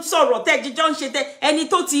tẹ́jíjọ́ ń sọ̀rọ̀ tẹ́jíjọ́ ń ṣe tẹ́ ẹni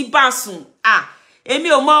tó ti bá sùn. Èmi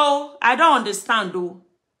ò mọ̀ o. I don't understand o.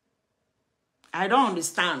 I don't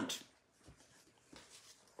understand.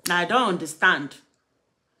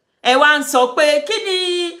 Ẹ wá ń sọ pé kí ni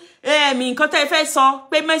nǹkan tẹ́ fẹ́ sọ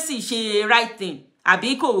pé Mercy ṣe right thing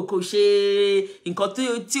àbí kò ṣe nǹkan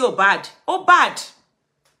tí ò bad. Ó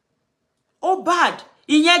bad.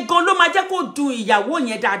 Ìyẹn gan ló máa jẹ́ kó dùn ìyàwó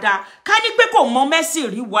yẹn dáadáa. Ká ní pé kò mọ̀ Mercy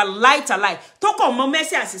rí wallahi talai tó kò mọ̀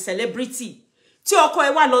Mercy as a celebrity. Tí ọkọ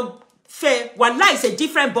ẹ̀ wá lọ fẹ́ wallahi is a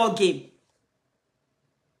different ball game.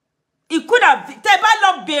 It could have tẹ́ bá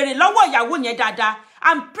lọ béèrè lọ́wọ́ ìyàwó yẹn dáadáa.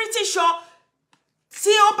 I'm pretty sure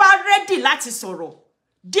tí ó bá ready láti sọ̀rọ̀.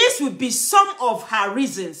 This will be some of her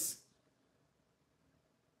reasons.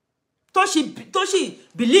 Tó she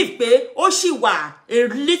believe pé ó ṣì wà a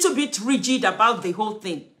little bit rigid about the whole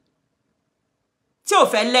thing. Tí ó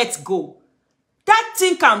fẹ́ let go. That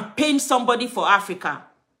thing can pain somebody for Africa.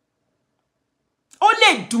 Ó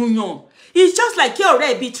lè dùnyàn. It's just like your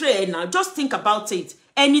ọ̀rẹ́ betray now. Just think about it.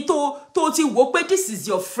 Ẹni tó ti wò pé this is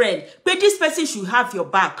your friend. Pé this person should have your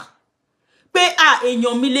back. Pé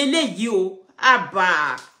èèyàn mi leléyìí o.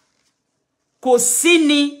 Àbá. Kò sí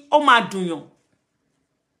ni ó máa dùnyàn.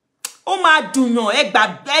 Ó máa dùnyàn ẹ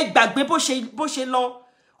gbàgbé bó ṣe lọ.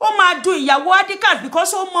 Ó máa dùn ìyàwó Adikas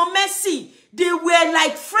because ó mọ̀ Mercy. They were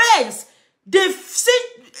like friends. They've seen,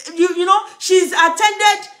 you know, she's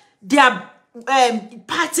attended their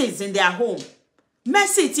parties in their home.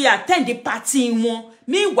 Mercy ti attend the party wọn.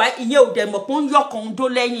 Meanwhile, ìyẹn ò dẹ̀ mọ̀ pé ó ń yọkàn dó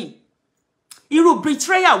lẹ́yìn. Irú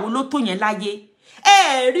betrayal wo ló tó yẹn láyé?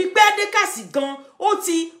 Rí pé Adikas gan ó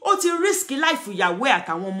ti risk life ìyàwó ẹ̀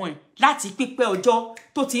àtàwọn ọmọ ẹ̀ láti pípẹ́ ọjọ́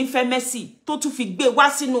tó ti ń fẹ́ Mercy tó tún fi gbé wá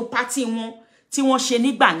sínú party wọn tí wọ́n ṣe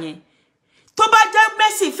nígbà yẹn. Tó bá jẹ́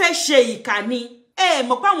Mercy fẹ́ ṣe ìkà ni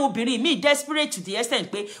mọ̀ pé àwọn obìnrin mi desperate to the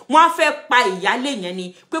extent pé wọ́n á fẹ́ pa ìyálé yẹn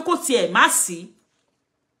ni pé kó tiẹ̀ má sí.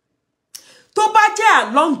 Tó bá jẹ́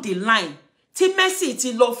along the line tí Mercy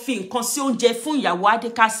ti lọ fi nǹkan sí oúnjẹ fún ìyàwó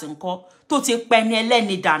Adikas nǹkan tó ti pẹ́ ní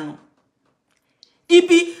ẹlẹ́ni dànù.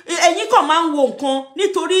 Ibi ẹ̀yin kàn máa ń wo nǹkan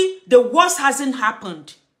nítorí the worst hasn't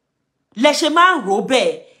happened. Lẹ ṣe máa ń rò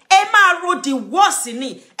bẹ́ẹ̀. Ẹ máa ro the worst ni.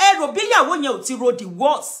 Ẹ rò bí ìyàwó yẹn ò ti ro the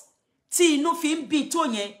worst. Tí inú fi ń bí tó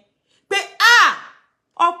yẹn. Pé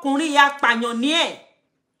ọkùnrin apàyàn ni ẹ̀.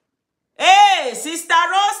 Hey, Sister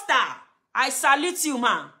Rosta, I salute you,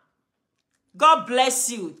 ma. God bless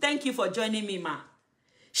you. Thank you for joining me, ma.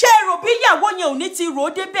 Ṣé ẹ rò bí ìyàwó yẹn ò ní ti rò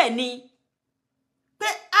débẹ̀ ni? Pé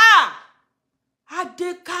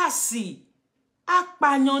Adikas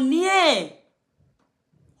apàyàn ni ẹ̀.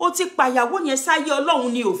 Ó ti pàyàwó yẹn sáyé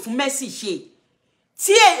Ọlọ́run ni ò fún Mercy ṣe.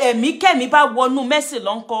 Tí ẹ̀mí Kemi bá wọnú Mercy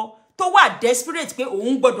lọ́nkọ́ tó wà desperate pé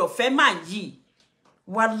òun gbọ́dọ̀ fẹ́ máa yìí.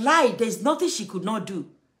 Wallahi, there's nothing she could not do.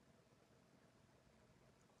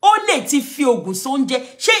 Ó lè ti fi ògùn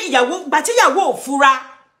sóúnjẹ. Ṣé ìyàwó gbà tí ìyàwó ò fura?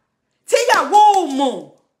 Tí ìyàwó ò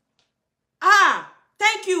mọ̀.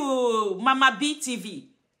 Thank you, Mama B TV.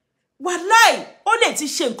 Wallahi, ó lè ti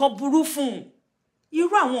ṣe nǹkan burú fún un. irú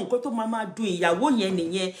àwọn nǹkan tó máa dùn ìyàwó yẹn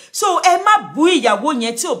nìyẹn. So ẹ má bú ìyàwó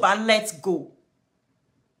yẹn tí ò bá let go.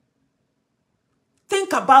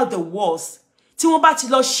 Think about the worst. Tí wọ́n bá ti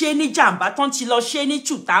lọ ṣe ní jàǹbá tán ti lọ ṣe ní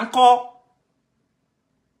chùtá ńkọ́.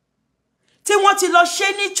 Tí wọ́n ti lọ ṣe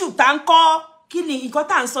ní chùtá ńkọ́. Kí ni nǹkan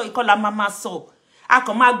tá ń sọ ìkọ́ la máa sọ. A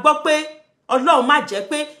kàn máa gbọ́ pé Ọlọ́run má jẹ́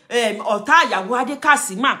pé ọ̀tá ìyàwó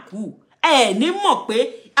Adékàsí mà kú. Ẹ ní mọ̀ pé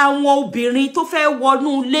àwọn obìnrin tó fẹ́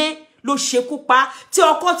wọnú ilé ló ṣekú pa tí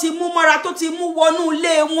ọkọ ti mú mọ́ra tó ti mú wọnú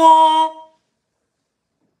ilé wọn.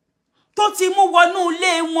 Tó ti mú wọnú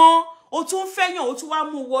ilé wọn. Ó tún fẹ́yàn ó tún wá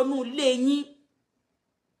mú wọnú ilé yín.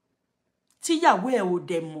 Tíyàwó ẹ̀ ò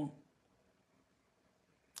dẹ̀ mọ̀.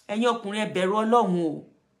 Ẹ̀yin ọkùnrin ẹ bẹ̀rù Ọlọ́run o.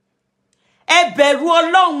 Ẹ bẹ̀rù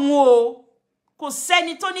Ọlọ́run o. Kò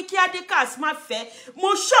sẹ́ni tó ní kí Adékàsí má fẹ́. Mo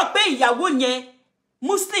sọ pé ìyàwó yẹn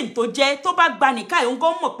Muslim tó jẹ́ tó bá gba nìka ẹ̀ ń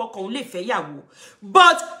gán mọ̀ pọkàn òun lè fẹ́ yàwó.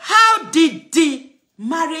 But how did the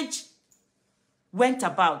marriage went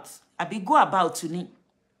about? Àbí go about ni?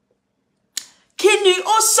 Kí ni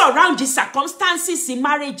ó surround the circumstances in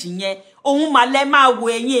marriage yẹn? Òun mà lẹ máa wo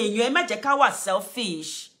ẹ̀yin èèyàn ẹ má jẹ́ ká wà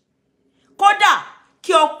selfish. Kódà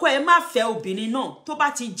kí ọkọ ẹ má fẹ́ obìnrin náà tó bá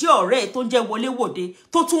ti jẹ́ ọ̀rẹ́ ẹ̀ tó ń jẹ́ wọléwòde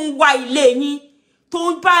tó tún wá ilé yín tó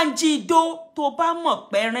ń bá ń jí idó tó bá mọ̀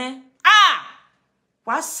pẹ́rẹ́.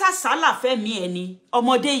 Wá sàsálà fẹ́mi ẹni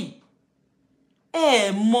ọmọdé yìí.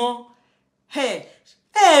 Ẹ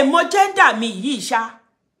mọ̀ gender mi yìí ṣá.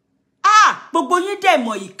 Gbogbo yín dẹ̀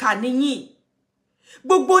mọ̀ ìkà nìyín.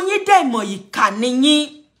 Gbogbo yín dẹ̀ mọ̀ ìkà nìyín.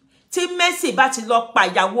 Tí Mercy bá ti lọ pa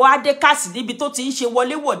ìyàwó Adékàsí níbi tó ti ń ṣe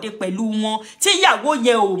wọléwọ̀de pẹ̀lú wọn tí ìyàwó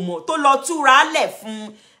yẹn ò mọ̀ tó lọ túra lẹ̀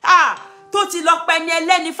fún tó ti lọ pẹ́ ní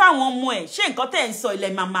ẹlẹ́ni fáwọn ọmọ ẹ̀ ṣé nǹkan tẹ́ ń sọ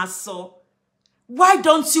ilẹ̀ màmá sọ. Why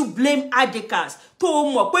don't you blame Adékàsí tó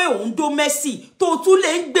mọ̀ pé òun dó Mercy tó tún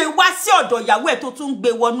lè ń gbé wá sí ọ̀dọ̀ ìyàwó ẹ̀ tó tún ń gbé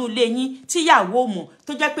wọnú ilé yín tí ìyàwó mọ̀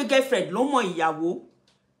tó jẹ́ pé girlfriend ló mọ̀ ìyàwó.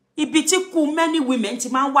 Ibi tí kú many women ti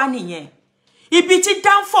máa ń wá nìyẹn. Ibi tí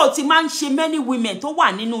downfall ti máa ń ṣe many women tó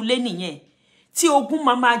wà nínú ilé nìyẹn. Tí ogun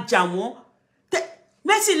máa jà wọ́n.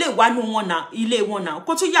 Mercy lè wá nú wọn náà ilé wọn náà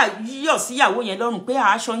kó tó yọ̀ sí ìyàwó yẹn lọ́rùn pé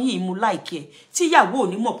aṣọ yìí mú like ẹ̀ tí ìyàwó ò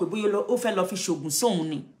ní mọ̀ pé bóyá ó fẹ́ lọ fi ṣògùn sóhun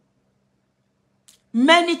ni.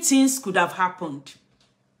 Many things could have happened.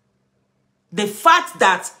 The fact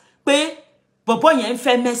that pé bọ̀bọ́ yẹn ń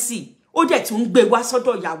fẹ́ Mercy ó dẹ̀ tún gbé wá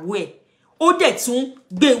sọ́dọ̀ ìyàwó ẹ̀ ó dẹ̀ tún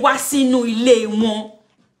gbé wá sínú ilé wọn.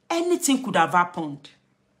 Anything could have happened.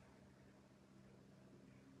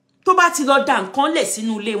 Tó bá ti lọ dá nǹkan lẹ̀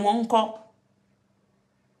sínú ilé wọn ńkọ́.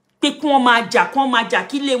 Pé kí wọ́n máa jà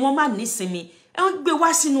kí ilé wọn má nísinmi. Ẹ ń gbé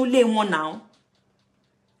wá sínú ilé wọn náà.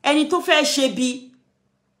 Ẹni tó fẹ́ ṣe bí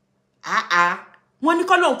wọ́n ní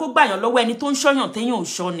kọ́lọ́run kó gbàyàn lọ́wọ́ ẹni tó ń ṣọ́yàn téèyàn ò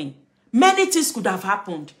ṣọ́ ni. Many things could have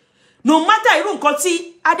happened. No matter irú nǹkan tí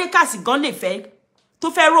Adékàsí gan lè fẹ́ tó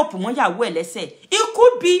fẹ́ rope mọ́ ìyàwó ẹ̀ lẹ́sẹ̀. It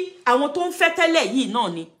could be àwọn tó ń fẹ́ tẹ́lẹ̀ yìí náà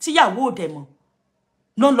ni tíyàwó ò dẹ̀ mọ̀.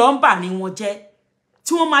 No lọ ń bà ní wọn jẹ́.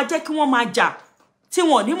 Tí wọ́n máa jẹ́ kí wọ́n máa jà. Tí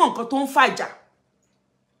wọ́n ní mọ̀ nǹkan tó ń fàjà.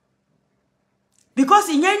 Because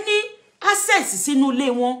ìyẹn ní access sínú ilé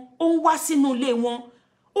wọn. Ó ń wá sínú ilé wọn.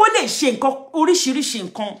 Ó lè ṣe nǹkan oríṣiríṣi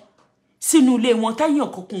nǹkan sínú ilé wọn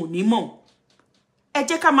táyàn kankan ò ní mọ̀. Ẹ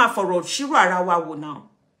jẹ́ ká máa fọ̀rọ̀ ṣírò ara wa wò náà.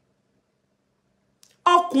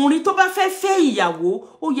 Ọkùnrin tó bá fẹ́ fẹ́ ìyàwó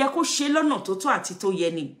ó yẹ kó ṣe lọ́nà tó tọ́ àti tó yẹ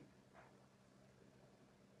ni.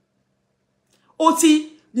 Ó ti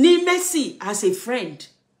ní Mercy as a friend.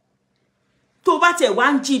 Tó bá tẹ̀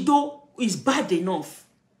wá ń jídó is bad enough.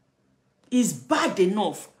 Is bad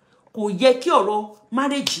enough. Kò yẹ kí ọ̀rọ̀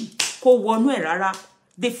marriage kó wọnú ẹ̀ rárá.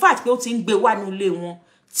 The fact pé ó ti ń gbé wá nílé wọn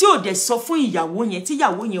tí ò dẹ̀ sọ fún ìyàwó yẹn tí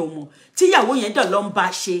ìyàwó yẹn ò mọ̀ tí ìyàwó yẹn dẹ̀ lọ ń bá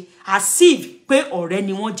ṣe as if pé ọ̀rẹ́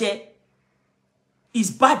ni wọ́n jẹ́. Is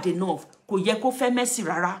bad enough. Kò yẹ kó fẹ́ Mercy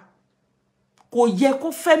rárá. Kò yẹ kó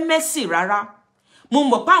fẹ́ Mercy rárá. Mo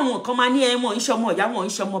mọ̀ pé àwọn kan máa ní ẹmọ ìṣọmọ ìyá wọn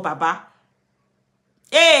ìṣọmọ bàbá.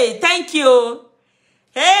 Hey, thank you.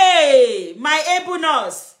 Hey, my able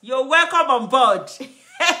nurse. You're welcome on board.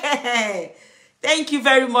 Thank you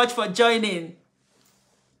very much for joining.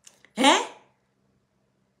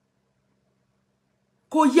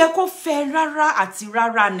 Kò yẹ kó fẹ́ rárá àti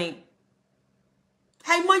rárá ni.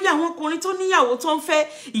 Àìmọye àwọn ọkùnrin tó níyàwó tó ń fẹ́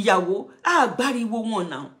ìyàwó àgbáriwo wọn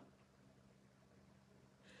náà.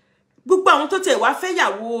 Gbogbo àwọn tó tẹ̀ wá fẹ́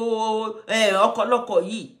ìyàwó ọkọlọ́kọ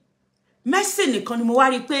yìí. Mercy nìkan ni mo wá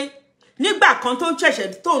rí pé nígbà kan tó ń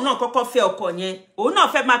ṣẹ̀ṣẹ̀ tóun náà kọ́kọ́ fẹ́ ọkọ yẹn, òun náà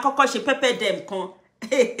fẹ́ máa kọ́kọ́ ṣe pepper dem kan.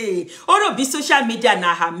 Ó rò bí social media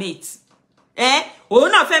na her mate.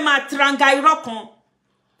 Òun náà fẹ́ máa tranga irọ́ kan.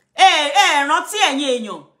 Rántí ẹ̀yin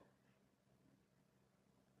èèyàn.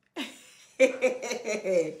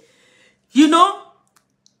 You know,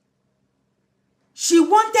 she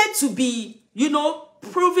wanted to be, you know,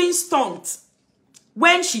 proving stunt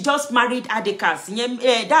when she just married Adekas.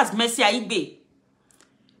 That's Mercy Aigbe.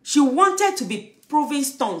 She wanted to be proving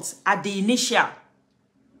stunt at the initial.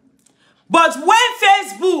 But when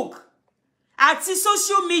Facebook, at the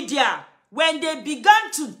social media, when they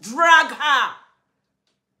began to drag her,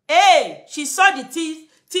 hey, she saw the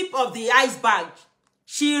tip of the iceberg.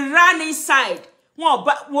 She ran inside.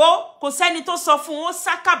 Wo kò sẹ́ni tó sọ fún ó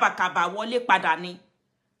sá kàbàkàbà wọlé padà ni.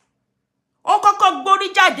 Ó kọ́kọ́ gbórí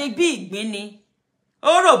jáde bí ìgbín ni.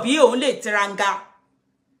 Ó rò bí òun lè tiranga.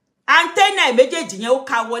 Antenna méjèèjì yẹn ó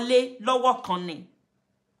ká wọlé lọ́wọ́ kan ni.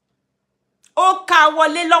 Ó ká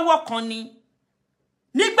wọlé lọ́wọ́ kan ni.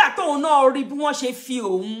 Nígbà tóun náà rí bí wọ́n ṣe fi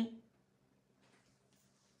òun.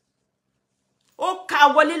 Ó ká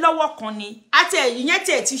wọlé lọ́wọ́ kan ni. Àti ìyẹn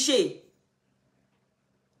tí ẹ ti ṣe.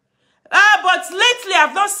 But lately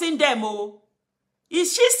I've not seen them. Oh,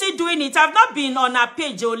 is she still doing it? I've not been on her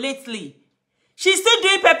page. Oh, lately she's still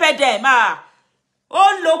doing pepper them.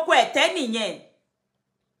 Oh, look where ten yen.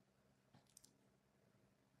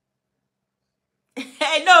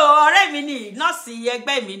 No, ọ̀rẹ́ mi ni, not see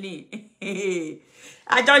ẹgbẹ́ mi ni.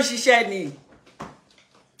 I don't ṣiṣẹ́ ni.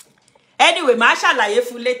 Anyway, màá ṣàlàyé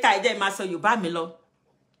fún later. Ẹ jẹ́ má sọ Yorùbá mi lọ.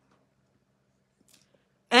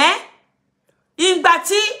 Ìgbà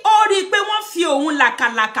tí ó rí pé wọ́n fi òun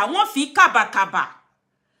làkàlàkà, wọ́n fi kàbàkàbà.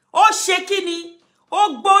 Ó ṣe kíni? Ó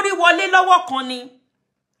gbórí wọlé lọ́wọ́ kan ni.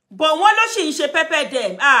 But wọ́n ló sì ń ṣe pepper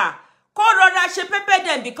dem. Kó rọra ṣe pepper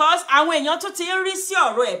dem because àwọn èèyàn tó ti ń rí sí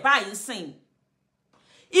ọ̀rọ̀ ẹ̀ báyìí sìn.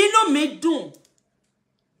 Inú mi dùn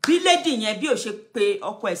bí lady yẹn bí ó ṣe pé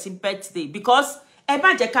ọkọ ẹ̀ sí birthday because ẹ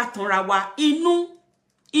má jẹ́ ká tanra wa.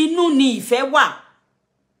 Inú ni ìfẹ́ wà.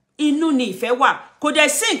 Inú ni ìfẹ́ wà. Kò dẹ̀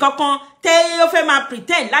sí nǹkan kan tẹ́ ó fẹ́ máa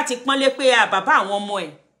pretend láti pọ́nlé pé bàbá àwọn ọmọ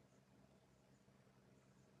ẹ̀.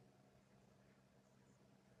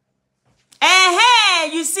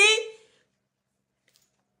 You see?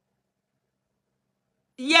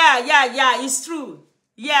 Yeah, it's true.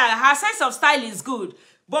 Yeah, her sense of style is good.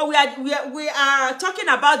 But we are talking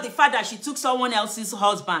about the fact that she took someone else's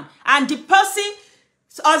husband. And the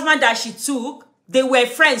person's husband that she took, they were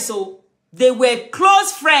friends, so they were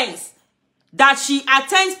close friends. That she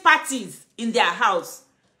attends parties in their house.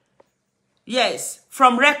 Yes,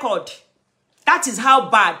 from record. That is how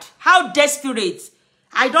bad, how desperate.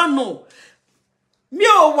 I don't know. Mi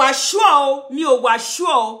ò wá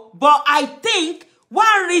sure, but I think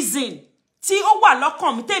one reason tí ó wà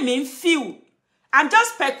lọ́kàn mi tèmi ń feel. I'm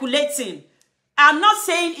just speculating. I'm not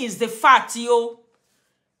saying it's the fact, yo.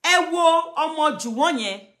 Ẹ wo ọmọ jùwọ́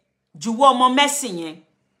yẹn, jùwọ́ ọmọ Mercy yẹn.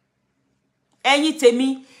 Ẹ̀yin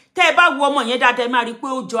tèmi, tẹ́ bá wo ọmọ yẹn dáadáa máa rí pé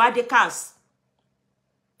ó jọ Adekas.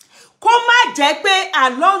 Kó má jẹ́ pé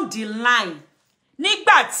along the line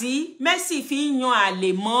nígbà tí Mercy fi yan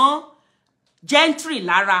àlè mọ́ Gentry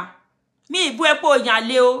lára. Mi ìbú ẹ pé ó yan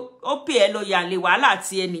àlè ó pè ẹ́ lọ yan àlè wàhálà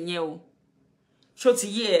tí ẹnìyẹn o. Ṣó ti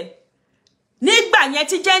yé ẹ. Nígbà yẹn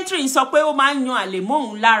tí Gentry sọ pé ó máa ń yan àlè mọ́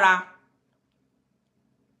òun lára.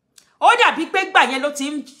 Ó dàbí pé gbà yẹn ló ti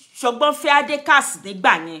ń ṣọgbọ́n fẹ́ Adekas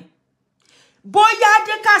nígbà yẹn. Bóyá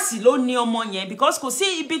Adekas ló ní ọmọ yẹn because kò sí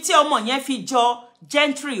ibi tí ọmọ yẹn fi jọ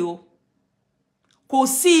Gentry o. Kò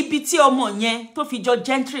sí ibi tí ọmọ yẹn tó fi jọ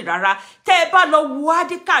Gentry rárá. Tẹ́ bá lọ wo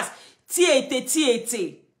Adekas tí ètè.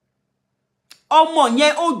 Ọmọ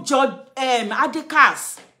yẹn ó jọ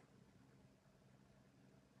Adekas.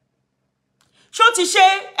 Ṣó ti ṣe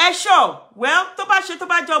sure? Well, tó bá ṣe tó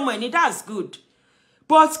bá jọ ọmọ ẹ̀ ni that's good.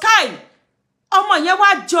 But Kai, ọmọ yẹn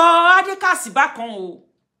wá jọ Adekas bákan o.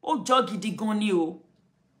 Ó jọ gidi gan ni o.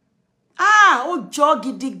 Ó jọ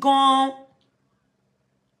gidi gan.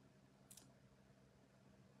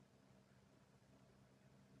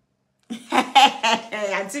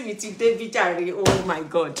 Àǹtí mi ti dé bí jàre. Oh my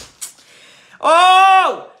God.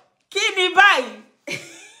 Oh, kí ni báyìí?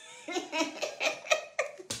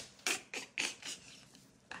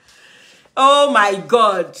 Oh my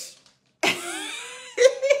God.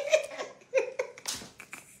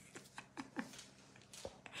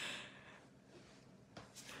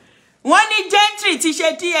 Wọ́n ní Gentry ti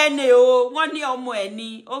ṣe DNA o. Wọ́n ní ọmọ ẹ̀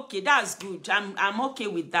ni. Okay, that's good. I'm okay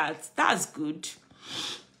with that. That's good.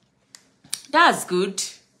 That's good.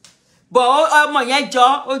 But ọmọ yẹn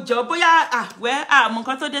jọ, ó jọ bóyá mọ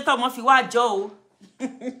nǹkan tó dé tó ọmọ fi wá jọ o.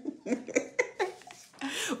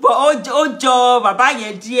 But ó jọ bàbá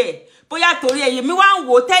yẹn díẹ̀. Bóyá torí ẹ̀yin mi wá ń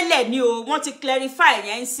wò tẹ́lẹ̀ ni o. Wọ́n ti clarify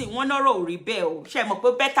yẹn ńsìn. Wọ́n nọ́rọ̀ ò rí bẹ́ẹ̀ o. Ṣé mọ̀ pé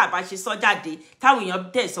better bá ṣe sọ jáde. Táwọn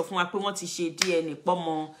èèyàn dẹ̀ sọ fún wa pé wọ́n ti ṣe DNA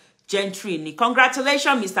pọ́mọ Gentry ni.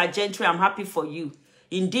 Congratulations, Mr. Gentry. I'm happy for you.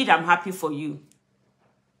 Indeed, I'm happy for you.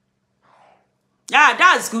 Yeah,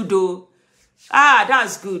 that's good though. Ah,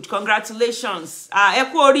 that's good. Congratulations. Ah, ẹ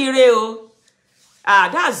kú oríire o. Ah,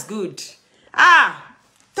 that's good. Ah,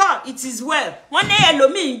 thought it is well. Wọ́n ní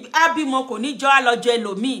ẹlòmíì abímọ kò ní jọ àlọ́jọ́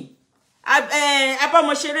ẹlòmíì.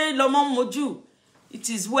 Abámọṣeré lọmọ mojú. It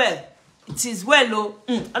is well. It is well o.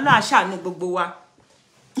 Ọlọ́run á ṣàánú gbogbo wa.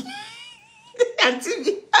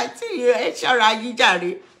 Àǹtí ẹ ṣọ́ra yín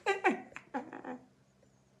jàre.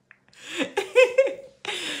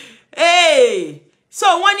 Hey, so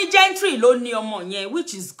wọ́n ní gentry ló ní ọmọ yẹn,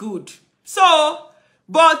 which is good. So,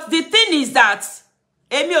 but the thing is that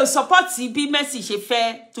èmi ò support bí Mercy ṣe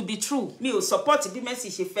fẹ́, to be true. Mi ò support bí Mercy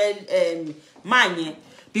ṣe fẹ́ man yẹn,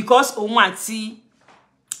 because òun àti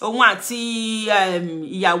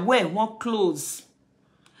ìyàwó ẹ̀ wọ́n close.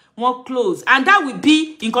 Wọ́n close, and that will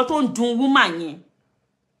be nǹkan tó ń dùn woman yẹn.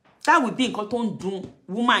 That will be nǹkan tó ń dùn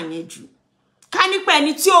woman yẹn jù. Ká ní pé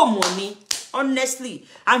ẹni tí ò mọ̀ ni, honestly,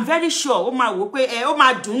 I'm very sure ó máa wò pé ó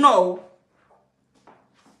máa dùn náà o.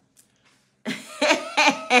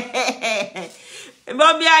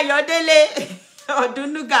 Bobby Ayọ̀délé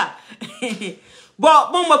Ọdúnnúgà.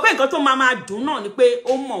 But mo mọ̀ pé nǹkan tó máa dùn náà ni pé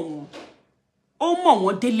ó mọ̀ wọ́n. Ó mọ̀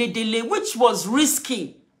wọ́n délédélé, which was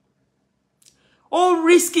risky. Ó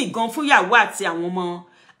risky gan fún ìyàwó àti àwọn ọmọ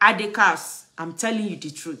Adekas. I'm telling you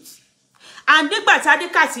the truth. And nígbà tí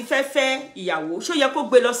Adekas fẹ́ ìyàwó, ṣó yẹ kó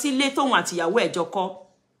gbé lọ sí ilé tóun àti ìyàwó ẹ̀ jọ kọ́.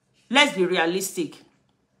 Let's be realistic.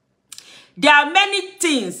 There are many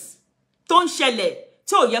things tó ń ṣẹlẹ̀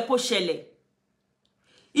tí ò yẹ kó ṣẹlẹ̀.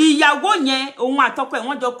 Ìyàwó yẹn òun àtọkọ ẹ̀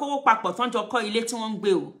wọ́n jọ kówó papọ̀ tán jọ kọ́ ilé tí wọ́n ń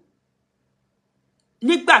gbé o.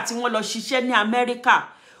 Nígbà tí wọ́n lọ ṣiṣẹ́ ní Amẹ́ríkà,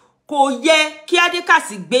 kò yẹ kí Adekas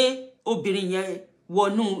gbé obìnrin yẹn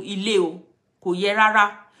wọnú ilé o. Kò yẹ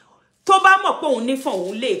rárá. Tó bá mọ̀ pé òun nífọ̀n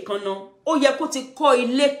òun lè kan náà, ó yẹ kó ti kọ́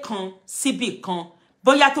ilé kan síbì kan.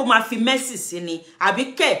 Bóyá tó máa fi Mercy sí ni,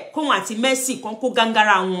 àbí kẹ̀ kóhun àti Mercy kan kó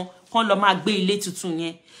gangara wọn kan lọ máa gbé ilé tuntun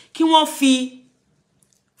yẹn. Kí wọ́n fi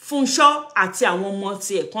Fúnṣọ́ àti àwọn ọmọ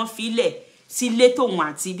tiẹ̀ kan fi ilẹ̀ sí ilé tóun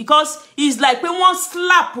àti, because it's like pé wọ́n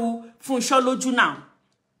slap Fúnṣọ́ lójú náà.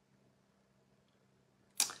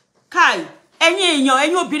 Kai, ẹ̀yin èèyàn,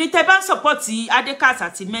 ẹ̀yin obìnrin tẹ́ bá ń support Adekas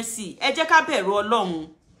àti Mercy, ẹ jẹ́ ká bẹ̀rù Ọlọ́run.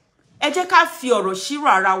 Ẹ jẹ́ ká fi ọ̀rọ̀ ṣírò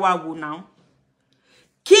ara wa wò náà.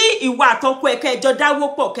 Kí ìwà àtọkọ ẹ kẹjọ dáwó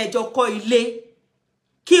pọ̀ kẹjọ kọ́ ilé.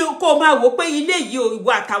 Kí kó máa wò pé ilé yìí o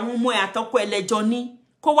ìwà àtàwọn ọmọ ẹ àtọkọ ẹ lẹ́jọ́ ní.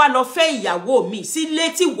 Kó wá lọ fẹ́ ìyàwó mi sí ilé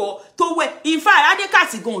tí wọ́ tó wẹ̀. In fact,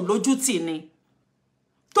 Adekas gan lójútì ni.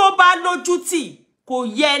 Tó bá lójútì, kò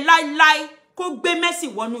yẹ láíláí kó gbé Mercy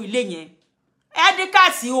wọnú ilé yẹn.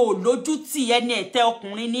 Adekas ò lójútì, ẹni ẹ̀tẹ́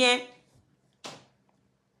ọkùnrin ni ẹ́.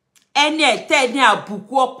 Ẹni ẹ̀tẹ́ ní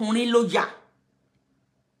àbùkù ọkùnrin ló yà.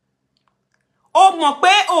 Ó mọ̀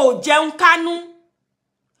pé ó jẹun kánú.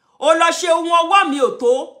 Ó lọ ṣe ohun ọwọ́ mi ò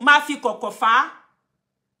tó máa fi kọ̀kọ̀ fà.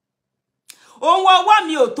 Ohun ọwọ́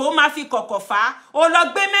mi ò tó máa fi kọ̀kọ̀ fà. Ó lọ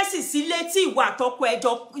gbé Mercy sílé tí ìwà àtọkọ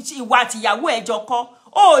ẹjọ́, ìwà àtìyàwó ẹjọ́ kọ́.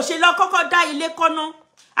 Ó ṣe lọ kọ́kọ́ dá ilé kọ́ná.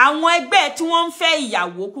 Àwọn ẹgbẹ́ tí wọ́n ń fẹ́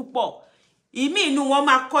ìyàwó púpọ̀, ìmí inú wọn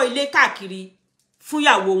máa kọ́ ilé káàkiri fún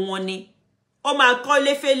ìyàwó wọn ni. Ó máa kọ́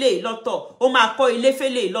ilé fẹ́lẹ̀ lọ́tọ̀, ó máa kọ́ ilé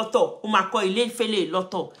fẹ́lẹ̀ lọ́tọ̀, ó máa kọ́ ilé fẹ́lẹ̀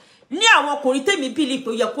lọ́tọ̀. Ní àwọn ọkùnrin tèmi believe pé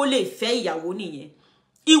ó yẹ kó lè fẹ́ ìyàwó nìyẹn.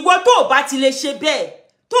 Ìwọ tó bá ti lè ṣe bẹ́ẹ̀,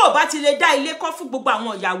 tó bá ti lè dá ilé kọ́ fún gbogbo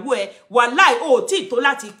àwọn ìyàwó ẹ, wàláì ó tí tó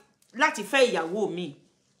láti fẹ́ ìyàwó mi.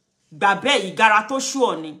 Gbà bẹ́ẹ̀, ìgara tó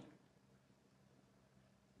ṣúọ̀ ni.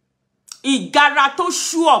 Ìgara tó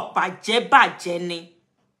ṣúọ̀ bàjẹ́ ni.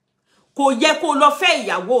 Kò yẹ kó lọ fẹ́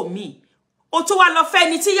ìyàwó mi. Ó tún wá lọ fẹ́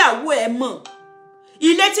ni tíyàwó ẹ mọ̀.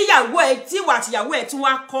 Ilé tíyàwó ẹ tí wà tíyàwó ẹ tún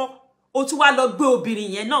wá kọ́. Ó tún wá lọ gbé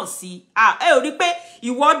obìnrin yẹn náà sí. Ẹ ò rí pé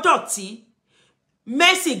ìwọ dọ̀tí.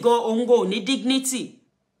 Mercy gan òun go ní dignity.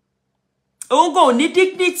 Òun go ní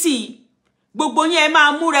dignity. Gbogbo yín ẹ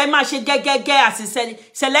máa múra ẹ máa ṣe gẹ́gẹ́gẹ́ àti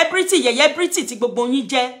celebrity yẹ̀yẹ́brity tí gbogbo yín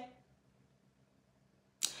jẹ́.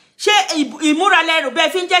 Ṣé ìmúra lẹ́rù bẹ́ẹ̀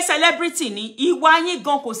fi ń jẹ́ celebrity ni? Ìwà yín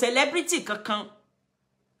gan kò celebrity kankan.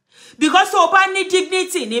 Because tó bá ní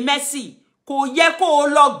dignity ní Mercy, kò yẹ kó o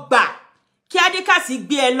lọ gbà kí Adekas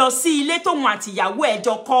gbé ẹ lọ sí ilé tóun àti ìyàwó ẹ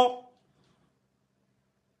jọ kọ́.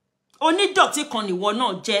 Onídọ̀tí kan nìwọ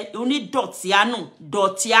náà jẹ́, onídọ̀tí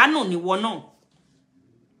àánú nìwọ náà.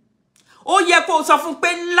 Ó yẹ kó o sọ fún pé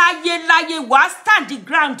láyé wàá stand the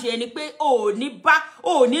ground ẹni pé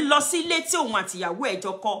ò ní lọ sí ilé tí òun àti ìyàwó ẹ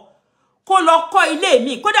jọ kọ́. Kó lọ kọ́ ilé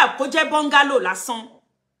mi, kódà kó jẹ́ bungalow lásán.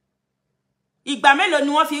 Ìgbà mélòó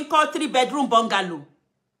ni wọ́n fi ń kọ́ 3-bedroom bungalow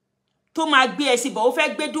tó máa gbé ẹ síbọ̀ ó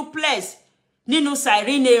fẹ́ gbé duplex nínú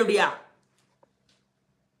siren area.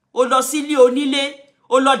 Ó lọ sílé onílé,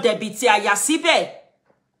 ó lọ dẹ̀bìtì àyà síbẹ̀.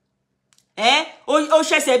 Ó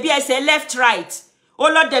ṣẹ̀ṣẹ̀ bí ẹsẹ̀ left right. ó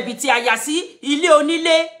lọ dẹ̀bìtì àyà sí ilé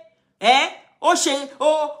onílé ó ṣe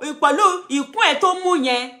pẹ̀lú ìkún ẹ̀ tó mú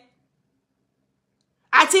yẹn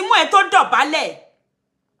àti mú ẹ̀ tó dọ̀bálẹ̀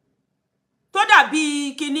tó dàbí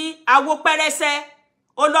kíní àwo pẹrẹsẹ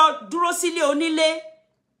ó lọ dúró sílé onílé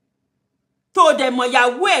tó dẹ̀ mọ̀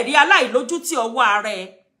ìyàwó ẹ̀ rí aláìlójútì ọwọ́ ara ẹ̀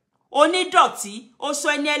onídọ̀tí ó sọ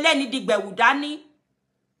ẹni ẹlẹ́ni di gbẹ̀wù dání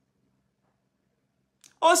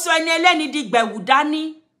ó sọ ẹni ẹlẹ́ni di gbẹ̀wù dání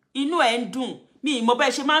inú ẹ̀ ń dùn mi ìmọ̀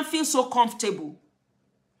bẹ́ẹ̀ ṣe máa ń feel so comfortable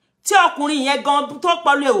tí ọkùnrin yẹn gan tó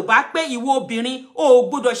pọ̀lú ẹ̀ ò bá pé ìwọ obìnrin ó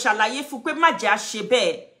gbọ́dọ̀ ṣàlàyé fún pé má jẹ́ àṣẹ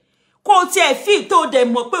bẹ́ẹ̀ kó o tiẹ̀ feel tó dẹ̀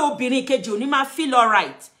mọ̀ pé obìnrin kejì ò ní máa feel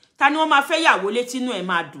alright ta ni wọ́n máa fẹ́ yàwó létí inú ẹ̀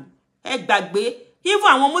máa dùn ẹ gbàgbé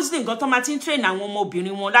even àwọn muslim gan tó máa ti ń train àwọn ọmọ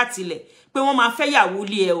obìnrin wọn láti ilẹ̀ pé wọ́n máa fẹ́ yàwó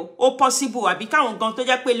lé ẹ ó possible àbí káwọn gan tó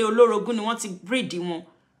jẹ́ pé ilé olórogún ni wọ́n ti breed wọn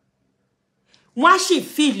wọ́n á sì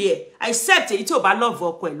feel ẹ̀ except èyí tí ò bá love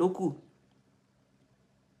ọkọ ẹ̀ lókù.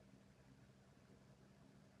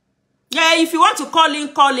 Yeah, if you want to call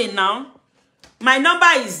in now. My number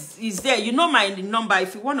is there. You know my number.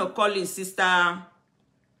 If you want to call in, sister,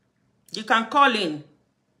 you can call in.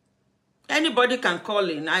 Anybody can call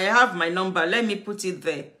in. I have my number. Let me put it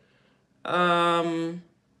there. I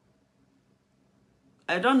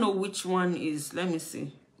don't know which one is. Let me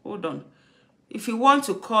see. Hold on. If you want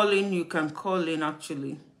to call in, you can call in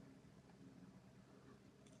actually.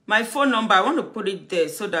 My phone number, I want to put it there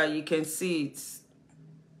so that you can see it.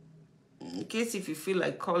 In case if you feel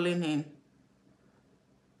like calling in.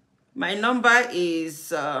 My number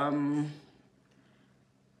is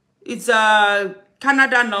it's a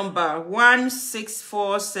Canada number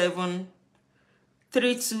 1647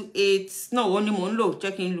 328. No, only mo nlo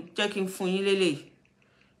checking phone yin lele.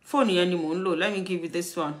 Phone yen ni mo nlo. Let me give you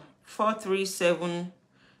this one. 437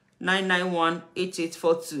 991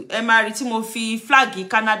 8842. Ẹ máa rí tí mo fi flag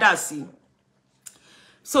Canada sí.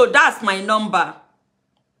 So that's my number.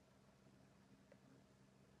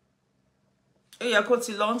 Yẹ kó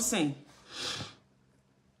ti lọ nsìn.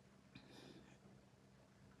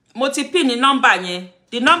 Mo ti pin the number yẹn.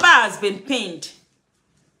 The number has been pinned.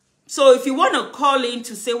 So if you want to call in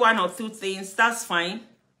to say one or two things, that's fine.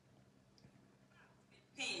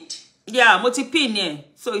 Pinned. Yeah, mo ti pin yẹn.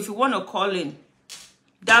 So if you want to call in,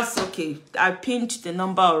 that's okay. I pinned the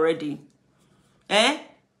number already.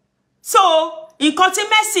 So, nǹkan tí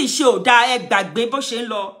Mercy ṣe ò dá ẹ gbàgbé bó ṣe ń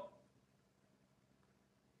lọ.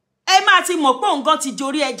 Ẹ máa ti mọ̀ pé nǹkan ti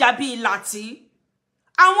jorí ẹja bí láti.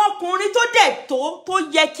 Àwọn ọkùnrin tó dẹ̀ tó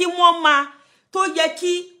yẹ kí wọ́n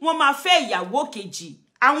máa fẹ́ ìyàwó kejì.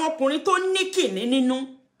 Àwọn ọkùnrin tó ní kìnní nínú.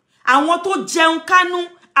 Àwọn tó jẹun kánú,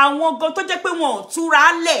 àwọn gan tó jẹ́ pé wọn ò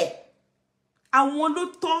túra lẹ̀. Àwọn ló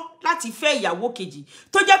tọ́ láti fẹ́ ìyàwó kejì.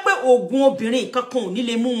 Tó jẹ́ pé oògùn obìnrin kankan ò ní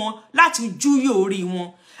lè mú wọn láti júyè orí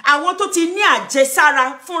wọn. Àwọn tó ti ní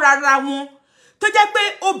àjẹsára fúnrara wọn. Tó jẹ́ pé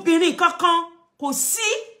obìnrin kankan kò sí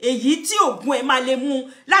èyí tí oògùn ẹ̀ máa lè mú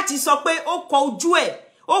láti sọ pé ó kọ ojú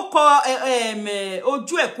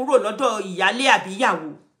ẹ̀ kúrò lọ́dọ̀ ìyálé àbí ìyàwó.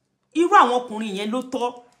 Irú àwọn ọkùnrin yẹn ló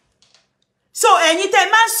tọ́. So ẹ̀yin tẹ́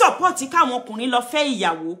máa ń support káwọn ọkùnrin lọ fẹ́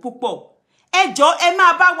ìyàwó púpọ̀. Ẹ jọ̀ọ́ ẹ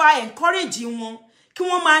máa bá wa encourage wọn kí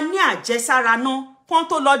wọ́n máa ní àjẹsára náà kán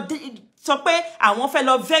tó lọ sọ pé àwọn fẹ́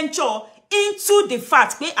lọ venture into the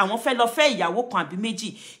fact pé àwọn fẹ́ lọ fẹ́ ìyàwó kan àbí méjì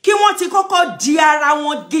kí wọ́n ti kọ́kọ́ di ara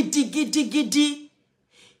wọn gidigidi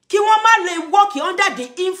kí wọ́n má lè work under the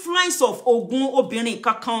influence of oògùn obìnrin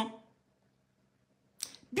kankan.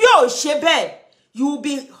 Bí ó ṣe bẹ́ẹ̀, you will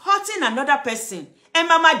be hurting another person. Ẹ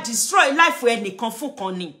máa destroy life ẹnìkan fún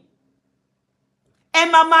kan ni. Ẹ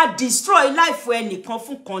máa destroy life ẹnìkan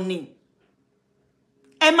fún kan ni.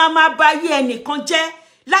 Ẹ máa bà ayé ẹnìkan jẹ́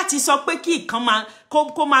láti sọ pé kí ìkan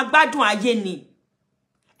kó máa gbádùn ayé ni.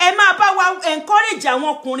 Ẹ máa bá wa encourage àwọn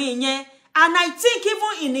ọkùnrin yẹn. And I think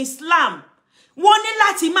even in Islam, wọ́n ní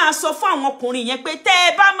láti máa sọ fún àwọn ọkùnrin yẹn pé tẹ́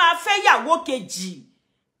ẹ bá máa fẹ́ yàwó kejì,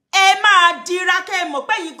 ẹ máa dira kẹ́ ẹ mọ̀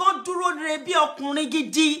pé yìí gan dúró re bí ọkùnrin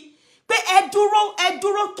gidi. Pé ẹ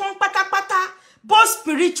dúró tán pátápátá, both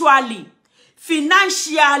spiritually,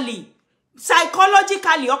 financially,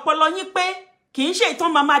 psychologically, ọpọlọ yín pé kì í ṣe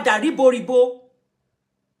ìtàn máa dà ríboríbo.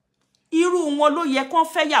 Irú wọn ló yẹ kán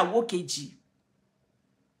fẹ́ yàwó kejì.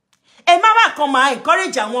 Ẹ má wá kan máa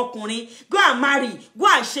encourage àwọn ọkùnrin, go and marry, go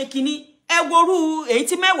and ṣe kíní. Ẹ worú èyí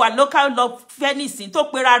tí mẹ́wàá local law fẹ́nìsìn tó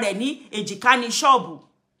pera rẹ̀ ní èjìká ní ṣọ́ọ̀bù.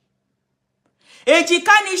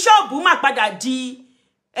 Èjìká ní ṣọ́ọ̀bù máa padà di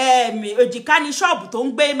èjìká ní ṣọ́ọ̀bù tó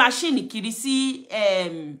ń gbé máṣíìnì kiri sí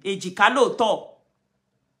èjìká lóòótọ́.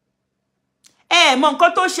 Mọ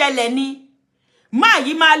nǹkan tó ṣẹlẹ̀ ni máa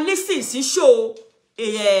yí máa listen sí show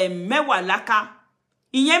mẹ́wàá láká.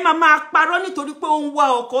 Ìyẹn máa parọ́ nítorí pé ó ń wá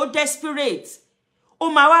ọkọ desperate. ó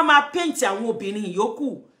máa wá máa paint àwọn obìnrin yòókù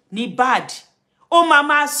ní bad. Ó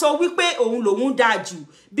máa sọ wípé òun lòun dáa jù.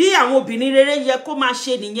 Bí àwọn obìnrin rere yẹ kó máa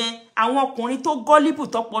ṣe nìyẹn. Àwọn ọkùnrin tó gọ́líbù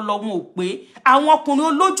tọpọlọ wọn ò pé. Àwọn ọkùnrin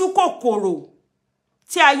olójú kòkòrò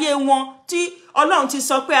tí ayé wọn tí Ọlọ́run ti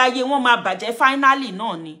sọ pé ayé wọn máa bàjẹ́ finally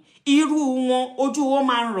náà ni. Irú wọn ojú wọn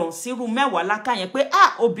máa ń ràn sírú mẹ́wàá láká yẹn pé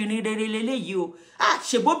obìnrin rere leléyìí o.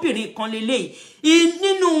 Ṣèbóbìnrin kan leléyìí.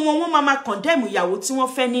 Nínú wọn wọ́n máa condemn ìyàwó tí wọ́n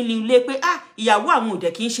fẹ́ nílé ilé pé ìyàwó àwọn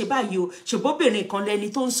òdẹ kì í ṣe báyìí o. Ṣèbóbìnrin kan lẹni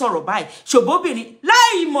tó ń sọ̀rọ̀ báyìí. Ṣèbóbìnrin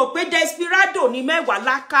láì mọ̀ pé desperado ni mẹ́wàá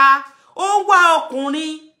láká. Ó ń wá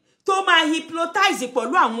ọkùnrin tó máa hypnotize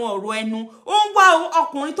pẹ̀lú àwọn ọ̀rọ̀ ẹnu. Ó ń wá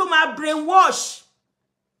ọkùnrin tó máa brainwash.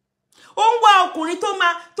 Ó ń wá ọkùnrin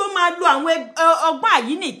tó máa lo àwọn ọgbọ́n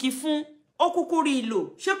àyíníkì fún ó kúkú rí ìlò.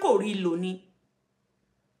 Ṣé kò rí ìlò ni?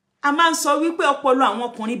 A máa ń sọ wípé ọpọlọ àwọn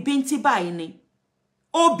ọkùnrin bíntín báyìí ni.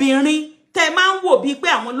 Obìnrin tẹ́ máa ń wò bíi pé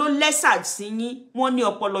àwọn ló lẹ́sà sí yín, wọ́n ní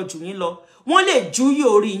ọpọlọ jù yín lọ. Wọ́n lè júyè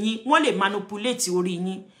orí yín, wọ́n lè manipulate orí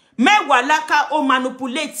yín. Mẹ́wàá láká ó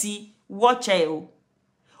manipulate watch ẹ o.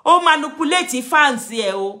 Ó manipulate fans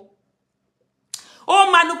ẹ o.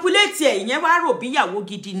 Ó manipulate ẹ ìyẹn wá rò bí ìyàwó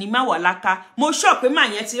gidi ni Mẹ́wàá láká. Mo sure pé màá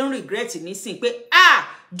yẹn ti ń regret nísìn pé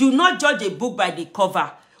do not judge a book by the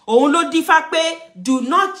cover. Òun ló dífá pé do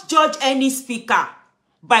not judge any speaker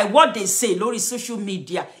by what they say lórí social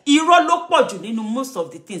media. Irọ́ ló pọ̀ jù nínú most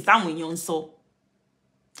of the things táwọn èèyàn ń sọ.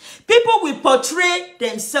 People will portray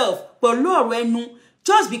themselves pẹ̀lú ọ̀rọ̀ ẹnu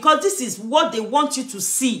just because this is what they want you to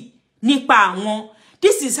see nípa àwọn.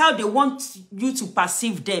 This is how they want you to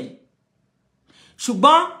perceive them.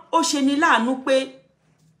 Ṣùgbọ́n ó ṣe ní láàánú pé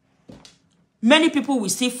many people will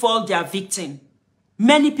still fall their victim.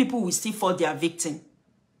 Many people will still fall their victim.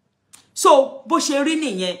 So bó ṣe rí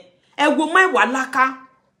nìyẹn. Ẹ wo Mẹ́wàá láká.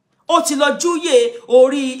 Ó ti lọ júyè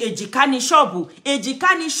orí èjìká ní ṣọ́ọ̀bù.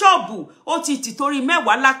 Èjìká ní ṣọ́ọ̀bù ó ti tìtorí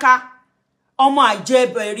Mẹ́wàá láká. Ọmọ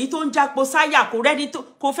àjẹbẹ̀rí tó ń jápo sáyà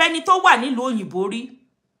kò fẹ́ni tó wà nílùú òyìnbó rí.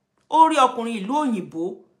 Ó rí ọkùnrin ìlú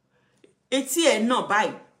òyìnbó. Etí ẹ̀ náà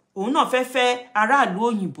báyìí. Òun náà fẹ́ aráàlú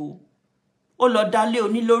òyìnbó. Ó lọ dálé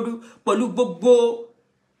onílórí pẹ̀lú gbogbo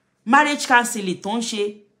marriage counseling tó ń ṣe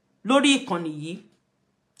lórí ìkànnì yìí.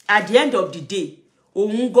 At the end of the day,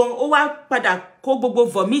 òun gan ó wá padà kó gbogbo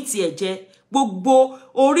vomit ẹ̀ jẹ. Gbogbo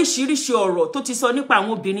oríṣiríṣi ọ̀rọ̀ tó ti sọ nípa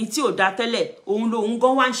àwọn obìnrin tí ò dá tẹ́lẹ̀, òun lòun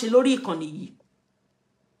gan wá ń ṣe lórí ìkànnì yìí.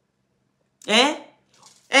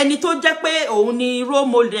 Ẹni tó jẹ́ pé òun ni role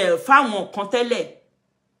model fáwọn kan tẹ́lẹ̀.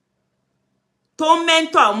 Tó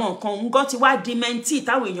mentor àwọn kan, òun gan ti wá di mentee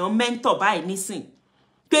táwọn èèyàn mentor báyìí nísìn.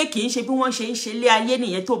 Pé kì í ṣe bí wọ́n ṣe ń ṣe ilé ayé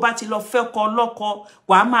nìyẹn tó bá ti lọ fẹ́ kọ lọ́kọ,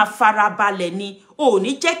 wàá máa farabalẹ̀ ni. Ò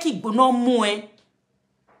ní jẹ́ kí ìgbóná mú ẹ.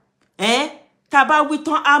 Tá bá wí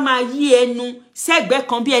tán á máa yí ẹnu sẹ́gbẹ́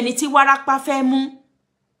kan bí ẹni tí wárápá fẹ́ mú.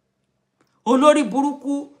 Olórí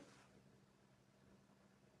burúkú.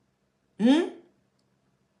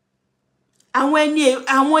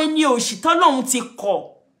 Àwọn ẹni òṣìtọ́ lọ́hun ti kọ̀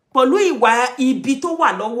pẹ̀lú ìwà ibi tó wà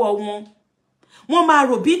lọ́wọ́ wọn. Wọ́n máa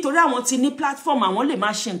rò bí torí àwọn ti ní platform àwọn lè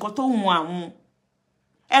máa ṣe nǹkan tó wù àwọn.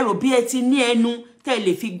 Ẹ rò bí ẹ ti ní ẹnu tẹ́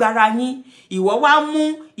lè fi gbára yín. Ìwọ wá mú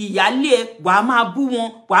ìyálé ẹ, wàá máa bú wọn,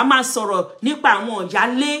 wàá máa sọ̀rọ̀ nípa àwọn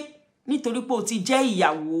ìyálé nítorí pé o ti jẹ́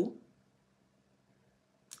ìyàwó.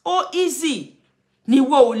 Ó easy ni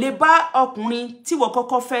wo ò lè bá ọkùnrin tí wọ́n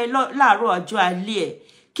kọ́kọ́ fẹ́ láàárọ̀ ọjọ́ alẹ́ ẹ̀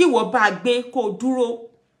kí wọ́n bá gbé kó dúró.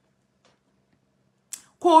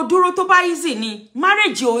 Kó dúró tó bá easy ni.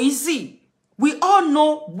 Marriage ò easy. We all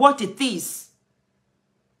know what it is.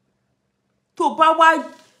 Tó bá wá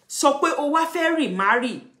sọ pé o wá fẹ́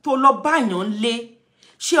remarry tó lọ báyàn lé.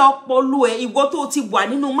 Ṣé ọpọlọ ẹ ìwọ tó ti wà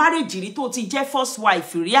nínú marriage rí tó ti jẹ́ first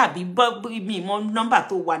wife rí àbí mi mọ number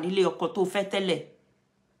tó wà nílé ọkọ tó fẹ́ tẹ́lẹ̀.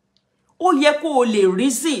 Ó yẹ kó o lè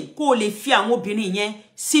reason, kó o lè fi àwọn obìnrin yẹn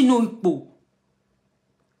sínú ipò.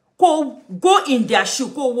 Kó go in their shoe,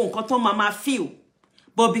 kó wo nǹkan tó máa feel.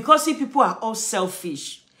 But because you people are all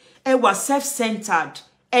selfish, ẹ wà self-centered,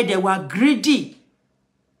 ẹ dẹ̀ wà greedy.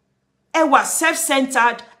 Ẹ wà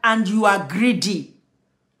self-centered and you are greedy.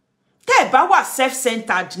 Tẹ́ bá wà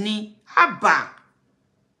self-centered ni, àbá.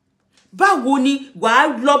 Báwo ni wàá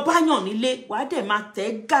lọ báyàn nílé, wàá dẹ̀ máa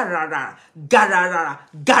tẹ̀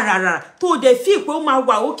gàràrà tó dẹ̀ fi pé ó máa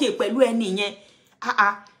wà okay pẹ̀lú ẹni yẹn.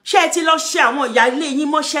 Ṣé ẹ ti lọ ṣe àwọn ìyá ilé yín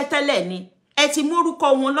mọ́ṣẹ́ tẹ́lẹ̀ ni? Ẹ ti mú orúkọ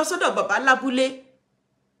wọn lọ sọ́dọ̀ bàbá lábúlé.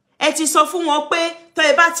 Ẹ ti sọ fún wọn pé tó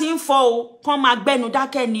ẹ bá ti ń fọ o, kàn máa gbẹ́nu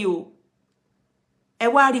dákẹ́ ni o. Ẹ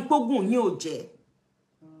wá rí pógùn yín ò jẹ́.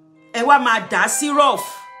 Ẹ wá máa dà sí rough.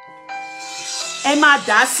 Ẹ máa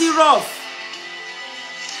dà sí rough.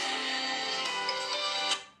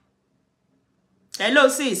 Hello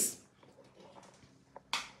sis.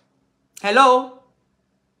 Hello.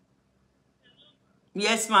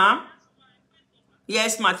 Yes, ma'am.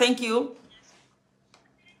 Yes, ma'am. Thank you.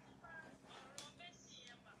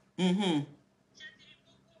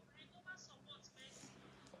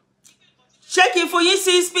 Check it for you,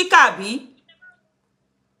 see speaker, B.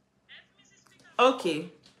 Okay.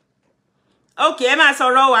 Okay, ẹ máa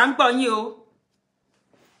sọ̀rọ̀ wa ń gbọ́ yín o.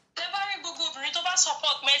 Tẹ́ bá rí gbogbo obìnrin tó bá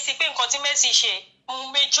support Mercy pé nǹkan tí Mercy ṣe,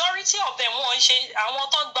 majority of them wọ́n ṣe àwọn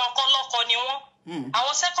tó gba ọkọ lọ́kọ ni wọ́n.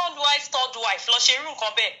 Àwọn second wife, third wife lọ ṣe irú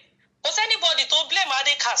nǹkan bẹ́ẹ̀. Kò sẹ́nibody tó blame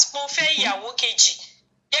Adekas pé ó fẹ́ ìyàwó kejì.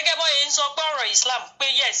 Gẹ́gẹ́ bọ́ yẹn ń sọ pé ọ̀rọ̀ Islam pé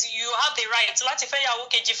yes, you have the right láti fẹ́ ìyàwó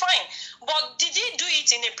kejì, fine. But did he do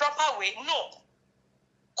it in a proper way? No.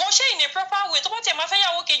 Kò ṣe in a proper way. Tó bá tẹ̀ máa fẹ́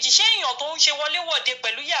ìyàwó kejì, ṣé èèyàn tó ń ṣe wọléwọ̀de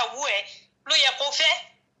pẹ̀lú ìyàwó ẹ̀ ló yẹ kó fẹ́?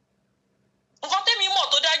 Nǹkan tẹ́mi mọ̀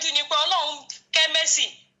tó dájú ni pé Ọlọ́run kẹ́ Mercy,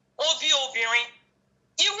 ó bí obìnrin.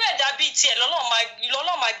 Irú ẹ̀dá bíi tiẹ̀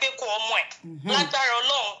lọ́lọ́run máa gbé kó ọmọ ẹ̀ lágbára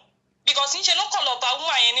Ọlọ́run. Because ń ṣe lọ́kọ̀lọ́ bá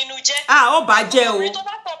wúmà yẹn nínú jẹ́. Ó bàjẹ́ o. Obìnrin tó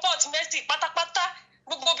bá support Mercy pátápátá,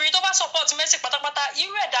 gbogbo obìnrin tó bá support Mercy pátápátá,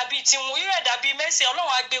 irú ẹ̀dá bíi tiwọn, irú ẹ̀dá bíi Mercy, Ọlọ́run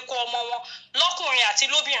á gbé kó ọmọ wọn lọ́kùnrin àti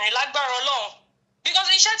lóbìnrin lágbára Ọlọ́run. Because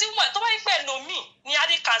iṣẹ́ tí wọ́n tó bá yí pẹ̀ lómi ní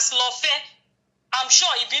Adekas lọ fẹ́, I'm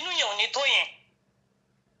sure ìbínú yẹn ò ní tó yẹn.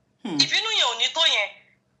 Ìbínú yẹn ò ní tó yẹn.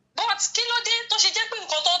 But kí ló dé tó ṣe jẹ́ pé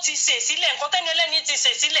nǹkan tó ti ṣe sílẹ̀, nǹkan tẹ́ni ẹlẹ́ni ti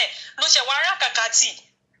ṣe sílẹ̀ ló ṣe wá rá kàkà tì.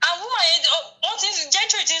 Àwọn ọmọ yẹn wọ́n ti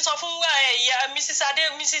Gentry ti ń sọ fún ìyá Mrs. Adé,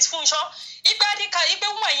 Mrs. Funsho, ìgbà Adéka, ìgbà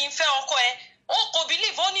wọ́n yìí ń fẹ́ ọkọ ẹ̀, ó kò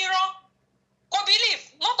believe, ó ní rọ́, kò believe,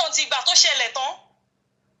 lọ́tọ̀ ti ìgbà tó ṣẹlẹ̀ tán.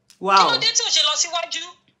 Wow. Kí ló dé tí ò ṣe lọ síwájú?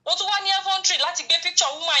 Ó tún wá ní Eventry láti gbé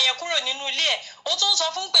picture woman yẹn kúrò nínú ilé ẹ̀. Ó tún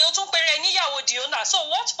sọ fún pé ó tún pèrè níyàwó Diona. So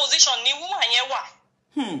what position ni woman yẹn wà?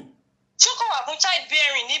 Ṣé kò wà fún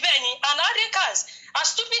childbearing níbẹ̀ ni? And Adekas, as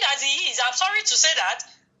stupid as he is, I'm sorry to say that,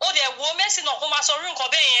 ó dẹ̀ wo Mercy náà kó máa sọ orí nǹkan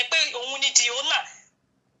bẹ́ẹ̀ yẹn pé òun ni Diona.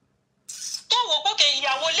 Tó wò pókè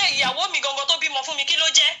ìyàwó mi gangan tó bímọ fún mi kí ló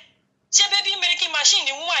jẹ́? Ṣé baby making machine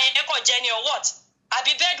ni woman yẹn kọ̀ jẹ́ ni or what?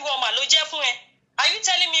 Àbí bed warmer ló jẹ́ fún ẹ? Are you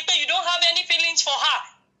telling me pé you don't have any feelings for her?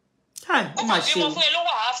 Ó kàn bímọ fún ẹ ló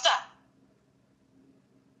wà after.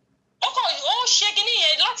 Ó ṣe kíní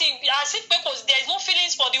yẹn láti as if pé there is no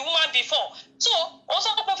feelings for the woman before. So ó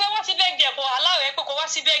sọ pé kò fẹ́ wá sí birthday kò allow ẹ pé kò wá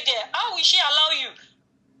sí birthday. How will she allow you?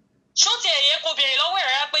 Ṣó ti ẹ̀yẹ kò béèrè lọ́wọ́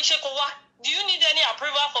ẹ̀rẹ́ pé ṣé kò wá? Do you need any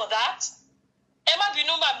approval for that? Ẹ má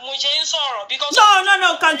bínú bá mo ṣe ń sọ̀rọ̀ because.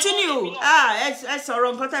 No, continue. Ẹ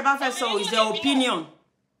sọ̀rọ̀ nǹkan tẹ́ bá fẹ́ sọ is your opinion.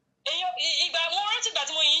 Ìgbà mo rántí ìgbà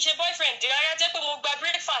tí mo yìí ń ṣe boyfriend rárá jẹ́ pé mo gba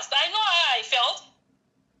breakfast. I know how I felt.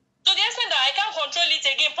 To the extent that I can't control it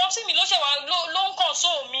again. Popsi mi ló ṣe wá ló ń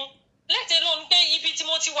console mi. Let alone pé ibi tí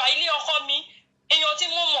mo ti wà ilé ọkọ mi, èèyàn tí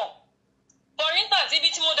mo mọ̀. For instance, ibi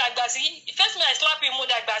tí mo dàgbà sí, first me I slap him mo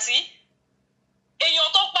dàgbà sí.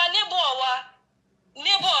 Èèyàn tó pa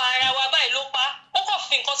neighbor ara wa báyìí ló pa. Ó kàn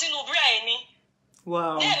fi nǹkan sínú bra ẹ̀ ni.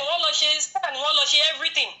 Wow. Then wọ́n lọ ṣe scan, wọ́n lọ ṣe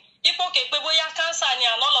everything. Ipò kè pé bóyá cancer ni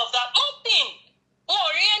and all of that. Nothing. Wọn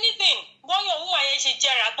ò rí anything. Bọ́yọ̀ woman yẹn ṣe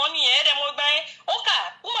jẹrà tán nìyẹn ẹ̀ẹ́dẹ̀ mo gbá yẹn. Ó kà,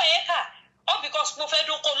 woman yẹn kà. All because mo fẹ́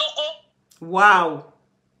dóko lóko. Wow.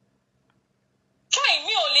 Try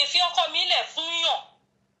mi ò lè fi ọkọ mi lẹ̀ fún yàn.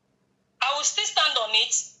 I will still stand on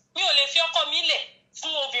it. Mi ò lè fi ọkọ mi lẹ̀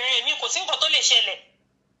fún obìnrin mi, kò sí nǹkan tó lè ṣẹlẹ̀.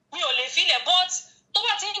 Mi ò lè fi lẹ̀ but tó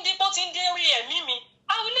bá ti ń dípò tí ń dé orí ẹ̀mí mi,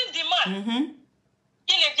 I will leave the man.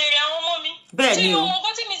 Kí lè jèrè àwọn ọmọ mi. Bẹ́ẹ̀ ni o. Tí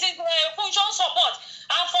nǹkan tí Mrs. Funsho support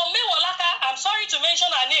and for Mewolaka, I'm sorry to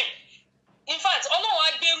mention her name. In fact, Ọlọ́run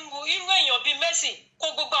á gbé irú èèyàn bíi Mercy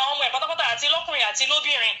kó gbogbo àwọn ọmọ ẹ̀ pátápátá àti lọ́kùnrin àti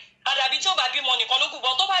lóbìnrin. Àdàbí tí ó bá bímọ nìkan ló kù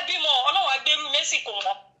bọ́ tó bá bímọ Ọlọ́run á gbé irú Mercy kò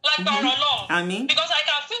wọ́n lágbára Ọlọ́run. Àmín. Because I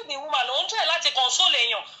can feel the woman òun try láti console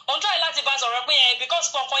èèyàn òun try láti bá sọ̀rọ̀ pé ẹ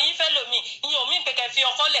because kankan yín fẹ́ lòmí ìyẹn ò mí pẹ̀kẹ́ fi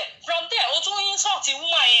ọkọ lẹ̀ from there ó tún insult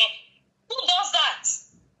woman yẹn. Who does that?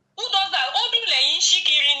 Ó dùn lẹ́yìn ṣí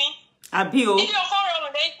kiri ni. Àbí o. Ilé ọkọ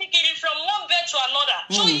rọrùn lẹ́yìn ṣí kiri from one bed to another.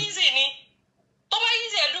 So easy ni. Tó bá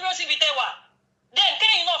easy ẹ̀ dúró síbi tẹ́ wà. Then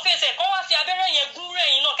kẹ́yìn náà fèsì kọ́ wá fi abẹ́rẹ́ yẹn gún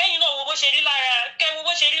rẹ̀yìn náà kẹ́yìn náà wo bó ṣe rí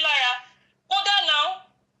lára. Kódà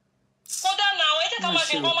náà ẹ jẹ́ ká máa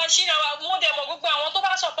fi nǹkan máa ṣíra wa mo dẹ̀ mọ̀ gbogbo àwọn tó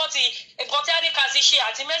bá sọ̀pọ̀tì nǹkan tí Adekas ṣe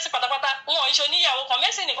àti Mercy pátápátá wọn ò ń ṣe oníyàwó kan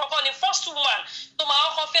Mercy nìkan kọ́ ni first woman tó máa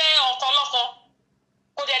kọ́kọ́ fẹ́ ọkọ lọ́kọ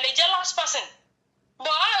kò dẹ̀ lè jẹ́ last person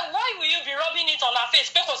but why will you be rubbing it on her face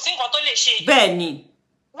pé kò sí nǹkan tó lè ṣe. Bẹ́ẹ̀ni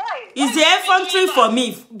is the effrontery for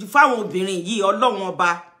me fáwọn obìnrin yìí Ọlọ́run ọba.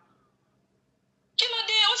 Kí ló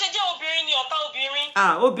dé ó ṣe jẹ́ obìnrin ni ọ̀tá obìnrin.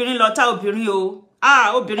 Obìnrin lọ̀tá obìnrin o.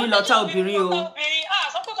 Obìnrin lọ̀tá obìnrin o.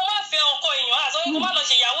 Sọ pé kó má fẹ́ ọkọ èèyàn sọ pé kó má lọ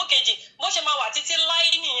ṣe ìyàwó kejì bó ṣe máa wà títí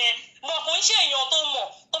láì nìyẹn bọ̀ kò ń ṣe èèyàn tó mọ̀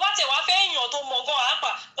tó bá tẹ̀ wá fẹ́ èèyàn tó mọ̀ gan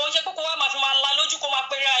àpà kò ń ṣe pé kó wá máa fi máa la lójú kó máa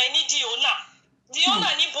pera ẹ ní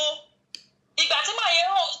Diona níbo ìgbà tí màá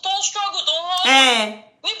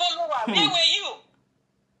níbo ló wà? Where were you?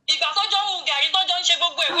 Ìgbà tọ́jọ́ mú gàrí tọ́jọ́ ń ṣe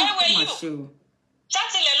gbogbo ẹ̀, where were you?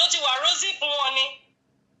 Ṣátìlẹ̀ ló ti wà rosy fún wọn ni.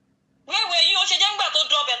 Where were you? Ó ṣe jẹ́ ńgbà tó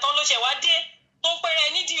dọbẹ̀ tán ló ṣẹ̀ wá dé tó ń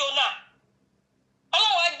pẹ́rẹ́ ní Diona.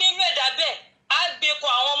 Ọlọ́run á gbé irú ẹ̀dá bẹ́ẹ̀, á gbé ko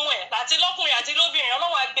àwọn ọmọ ẹ̀ àti lọ́kùnrin àti lóbìnrin,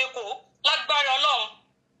 Ọlọ́run á gbé ko lágbára Ọlọ́run.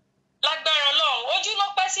 Lágbára Ọlọ́run. Ojú ló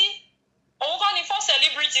pẹ́ sí. Òun kọ́ ni first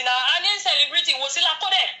celebrity náà, a ní celebrity Wasila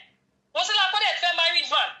Coded. Wasila Coded fẹ́ married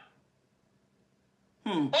man.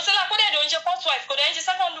 Wasila Coded ò ń ṣe first wife, kò dẹ̀ ń ṣe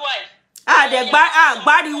second wife.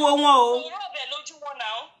 Àgbáriwo wọn o. Òun rọ̀bẹ̀ lójú wọn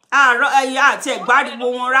náà. Àti ẹ̀gbáriwo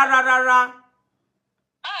wọn rárá.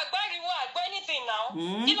 Àgbáriwo àgbọ́ anything now.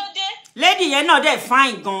 Kí ló dé? Lady yẹn náà dẹ̀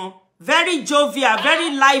fine gan. Very jovial, very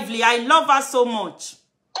lively. I love her so much.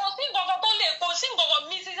 Kò sí nǹkan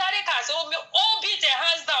Mrs. Adekas ó beat her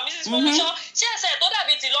hands down. Mrs. Fọlọ́ṣọ́ ṣé ẹsẹ̀ tó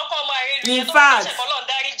dàbí ti lọ́kọ́ ọmọ àrẹ rẹ̀ tó bá ṣẹ̀kọ́ lọ́n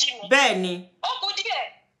dárí jì mí. Bẹ́ẹ̀ni. Ó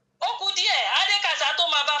kù díẹ̀ Adekas tó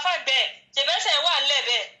máa bá fàgbẹ́ ṣèbẹ́sẹ̀ wà ńlẹ̀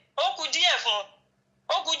bẹ́ẹ̀ ó kù díẹ̀ fún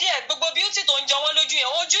gbogbo beauty tó ń jọ wọ́n lójú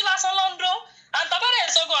yẹn ojú lásán ló ń dó àtàbárẹ̀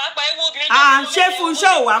sọ́gun àgbà ewu obìnrin. Ṣé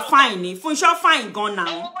Fúnṣọ́ ò wá fine ni? Fúnṣọ́ fine gan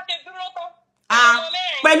náà.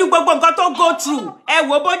 Pẹ̀lú gbogbo nǹkan tó go through ẹ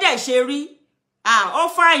wo bó dẹ̀ ṣe rí. Ó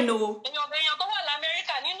fine o. Èèyàn tó wà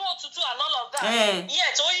l'Amẹ́ríkà nínú òtútù àná lọ́gà. Iye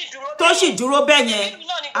tó sì dúró bẹ́ẹ̀ yẹn.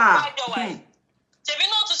 Ṣèbí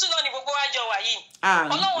náà òtútù náà ni gbogbo wa jọ wà yìí.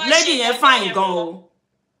 Lady yẹn fine gan o.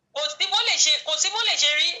 Kò sí bó lè ṣe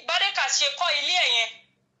rí Bádékà ṣe kọ́ ilé ẹ̀ yẹn.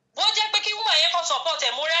 Bó jẹ́ pé kí woman yẹn kọ́ support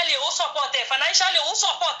ẹ̀ morally ó support ẹ̀ financially ó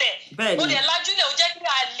support ẹ̀. Ó dẹ̀ lájúlẹ̀ ó jẹ́ kí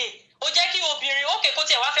àlè ó jẹ́ kí obìnrin ó kèkó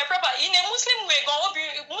tiẹ̀ wá fẹ́ proper in a Muslim way gan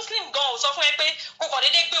obìnrin Muslim gan ò sọ fún ẹ pé kò kàn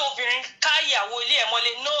déédéé gbé obìnrin ká ìyàwó ilé ẹ̀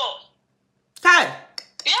mọ́lẹ̀ no. Káì.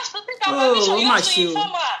 You have to take her permission, you have to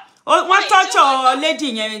inform her. Wọ́n torture lady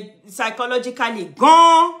yẹn psychologically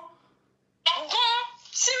gan.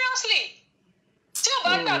 Seriously. Tí o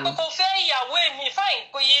bá gbà pé kò fẹ́ ìyàwó èmi fine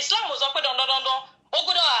kò yẹ Islam ò sọ pé dandan ó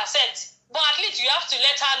gbọ́dọ̀ accept but at least you have to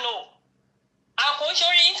let her know. Àkó ń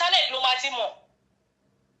ṣorí internet ló máa ti mọ̀.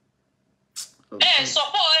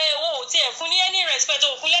 Support o ti ẹ̀ fún ní any respect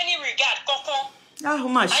o fún any regard kankan. Ó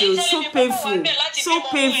mà ṣe o so painful so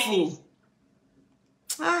painful.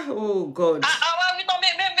 Oh God. Àwa wí tán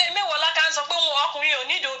mẹ́wọ̀ọ́ lákà ń sọ pé ọkùnrin ò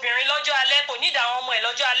nídìí obìnrin lọ́jọ́ alẹ́ kò nídìí àwọn ọmọ ẹ̀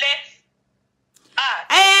lọ́jọ́ alẹ́.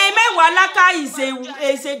 Wahala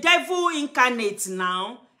is a devil incarnate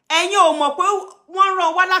now. Ẹ̀yin ò mọ̀ pé wọ́n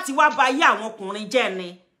rán wá láti wá ba ayé àwọn ọkùnrin jẹ́ ni.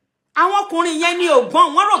 Àwọn ọkùnrin yẹn ní ògbọ́n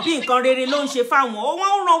wọ́n rò bí nǹkan rere ló ń ṣe fáwọn.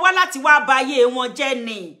 Wọ́n rán wá láti wá ba ayé wọn jẹ́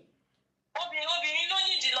ni. Obìnrin ló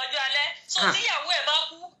nídìí lọ́jọ́ alẹ́. So tíyàwó ẹ̀ bá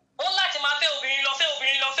kú, ó láti máa fẹ́ obìnrin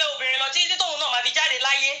lọ títí tóun náà máa fi jáde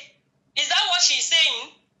láyé. Is that what she is saying?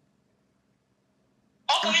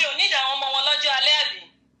 Ọkùnrin ò nídìí àwọn ọmọ wọn lọ́jọ́ alẹ́ àbí?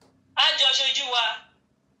 Àjọ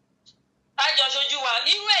ṣojú wa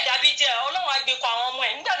irú ẹ̀dá bíi tiẹ̀ Ọlọ́run àgbékọ̀ àwọn ọmọ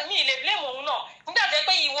ẹ̀ nígbà tí mi ì lè blame òun náà nígbà tí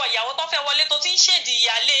pé ìwọ ìyàwó tó fẹ́ wọlé tó ti ń ṣèdí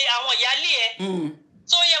àwọn ìyálé ẹ̀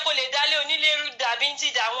tó yẹ kó lè dálé onílérú dàbí ń ti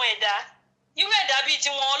dà àwọn ẹ̀dá irú ẹ̀dá bíi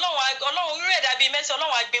tiwọn Ọlọ́run irú ẹ̀dá bíi Mercy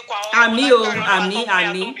Ọlọ́run àgbékọ̀ àwọn ọmọ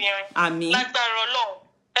àmín lágbára Ọlọ́run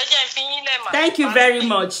ẹ jẹ́ fi yín lẹ́mà. Thank you very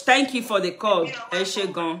much. Thank you for the call. Ẹ ṣé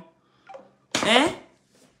gan.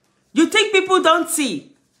 You think people don't see?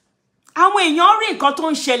 Àwọn èèyàn rí nǹkan tó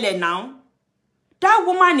ń ṣẹlẹ̀ now. That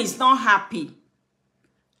woman is not happy.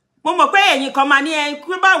 Mo mọ̀ pé ẹ̀yin kan máa ní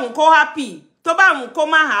kí bá òun kó happy, tó bá òun kó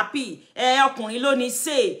má happy. Ọkùnrin ló ní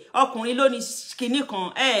say, ọkùnrin ló ní kinní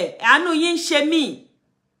kan. Àánú yín ṣe mí.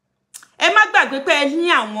 Ẹ má gbàgbé pé ẹ ní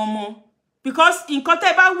àwọn ọmọ because nǹkan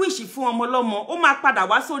tẹ́ bá wish fún ọmọ lọ́mọ, ó máa padà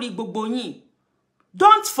wá sórí gbogbo yín.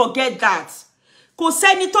 Don't forget that. Kò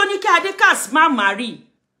sẹ́ni tó ní kí Adekas má marry.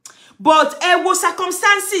 But ẹ wo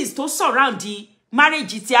circumstances tó surround the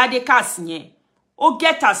marriage ti Adekas yẹn. Ó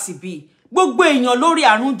get us bí. Gbogbo èèyàn lórí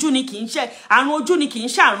àrùn ojú ni kì í ṣe àrùn ojú ni kì í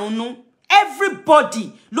ṣe àrùn nú.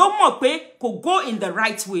 Everybody ló mọ̀ pé kò go in the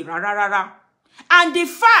right way rárá. And the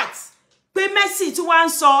fact pé Mercy tí wọ́n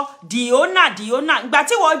sọ Diona ìgbà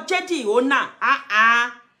tí wọ́n jẹ́ Diona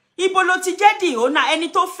ibo ló ti jẹ́ Diona ẹni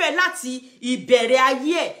tó fẹ́ láti ìbẹ̀rẹ̀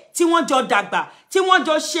ayé ẹ̀ tí wọ́n jọ dàgbà tí wọ́n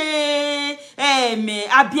jọ ṣe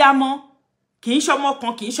abiyamọ kì í ṣọmọ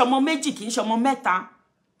kan kì í ṣọmọ méjì kì í ṣọmọ mẹ́ta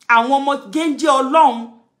àwọn ọmọ géńdé Ọlọ́run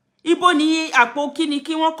ibo ni àpò kíni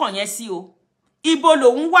kí wọ́n kàn yẹn sí o ibo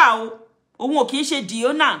lòun wà o òun ò kì í ṣe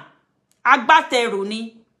Diona agbátẹrù ni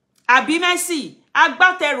àbí Mercy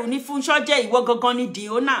agbátẹrù ni Fúnṣọ́ jẹ́ ìwọ gangan ni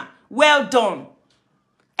Diona well done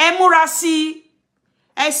ẹ múra sí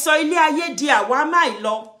ẹ sọ ilé ayé di àwa máì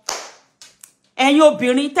lọ ẹ̀yin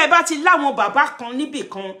obìnrin tẹ́ bá ti láwọn bàbá kan níbì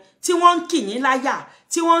kan tí wọ́n ń kì yín láyà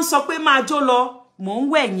tí wọ́n ń sọ pé máa jó lọ mò ń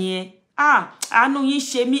wẹ̀yìn ẹ àánú yín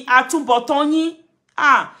ṣe mí, àtúbọ̀tán yín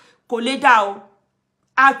kò lè dá o,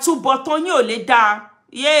 àtúbọ̀tán yín ò lè dá.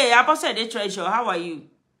 Yeah, Abosede Treasure, how are you?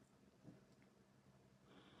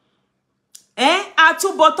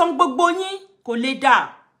 Àtúbọ̀tán gbogbo yín kò lè dá.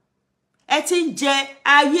 Ẹ ti ń jẹ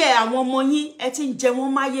ayé àwọn ọmọ yín, ẹ ti ń jẹ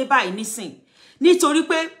wọ́n máyé báyìí nísìn. Nítorí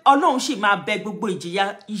pé Ọlọ́run sì máa bẹ gbogbo ìjìyà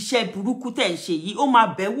iṣẹ́ burúkú tẹ́ ń ṣe yìí, ó máa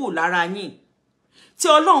bẹ̀ wò lára yín. Tí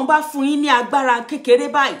Ọlọ́run bá fún yín ní agbára kékeré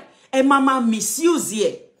báyìí, ẹ máa misuse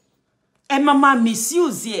ẹ̀. Ẹ máa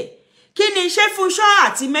misuse ẹ̀. Kí ni iṣẹ́ Fúnṣọ́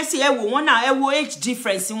àti Mercy, ẹ wò wọ́n náà, ẹ wo age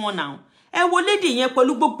difference wọn náà. Ẹ wo lady yẹn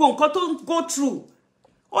pẹ̀lú gbogbo nǹkan tó ń go through.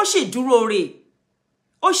 Ó sì dúró re.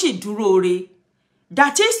 Ó sì dúró re.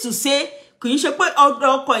 That is to say, kì í ṣe pé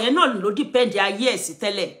ọkọ yẹn náà ló depend ayé ẹ̀ sí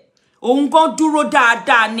tẹ́lẹ̀. Òun gan dúró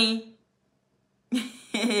dáadáa ni.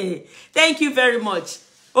 Thank you very much.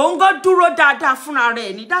 Òun gan dúró dáadáa fúnra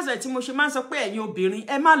rẹ̀ ni. That's why tí mo ṣe máa ń sọ pé ẹ̀yin obìnrin,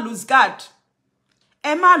 ẹ má lose guard.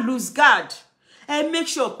 Ẹ má lose guard. Ẹ make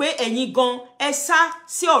sure pé ẹ̀yin gan ẹ sá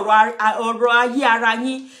sí ọ̀rọ̀ ayé ara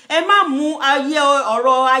yín. Ẹ má mú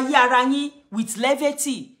ọ̀rọ̀ ayé ara yín with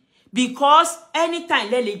levity, because anytime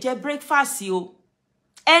lẹ lè jẹ breakfast o.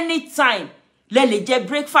 Anytime lẹ lè jẹ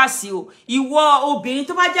breakfast o. Ìwọ obìnrin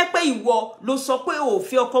tó bá jẹ́ pé ìwọ ló sọ pé o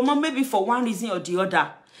fẹ́ ọkọ mọ́, maybe for one reason or the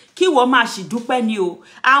other, kí ìwọ máa sì dúpẹ́ ni o.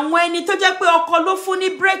 Àwọn ẹni tó jẹ́ pé ọkọ ló fún ní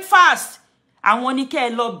breakfast, àwọn ni kẹ́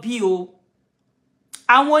ẹ lọ bí o.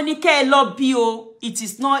 Àwọn ni kẹ́ ẹ lọ bí o. It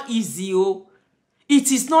is not easy o.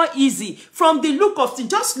 It is not easy. From the look of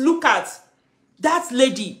things, just look at that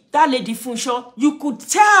lady Funsho. You could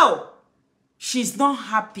tell she's not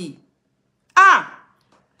happy.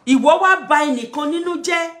 Ìwọ wá bà ẹnìkan nínú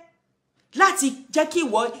jẹ́ láti jẹ́ kí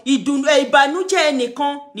ìwọ ìbànújẹ́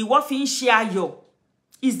ẹnìkan ni wọ́n fi ń ṣe ayọ̀.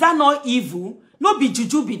 Is that not evil? No be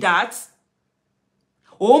juju be that.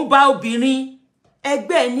 Ó ń bà obìnrin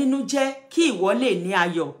ẹgbẹ́ nínú jẹ́ kí ìwọ lè ní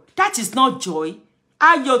ayọ̀. That is not joy.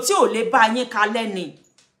 Ayọ̀ tí ò lè bá yín kalẹ̀ ni.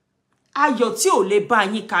 Ayọ̀ tí ò lè bá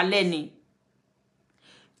yín kalẹ̀ ni.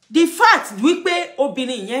 The fact wípé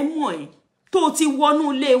obìnrin yẹn mọ̀ ẹ́ tó ti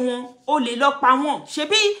wọnú ilé wọn, ó lè lọ pa wọ́n.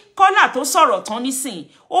 Ṣebí Kọ́lá tó sọ̀rọ̀ tán nísìn,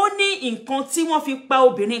 ó ní nǹkan tí wọ́n fi pa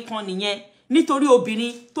obìnrin kan nìyẹn. Nítorí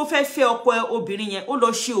obìnrin tó fẹ́ fẹ́ ọkọ obìnrin yẹn, ó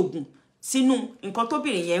lọ ṣe ògùn sínú nǹkan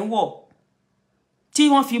tóbìnrin yẹn wọ̀, tí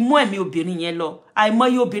wọ́n fi mú ẹ̀mí obìnrin yẹn lọ.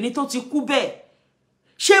 Àìmọye obìnrin tó ti kú bẹ́ẹ̀.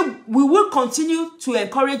 Ṣé we will continue to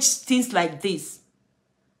encourage things like this?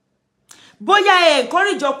 Bóyá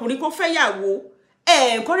encourage ọkùnrin kó fẹ́ yàwó,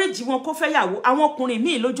 encourage wọn kó fẹ́ yàwó. Àwọn ọkùnrin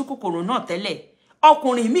míì lójú kòkòrò náà tẹ́lẹ̀.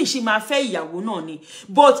 Ọkùnrin míì sì máa fẹ́ ìyàwó náà ni.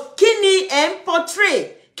 But kí ni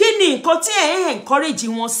portray? Kí ni nǹkan tí encourage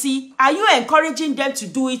wọn sí? Are you encouraging them to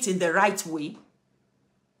do it in the right way?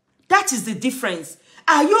 That is the difference.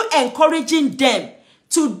 Are you encouraging them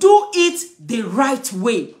to do it the right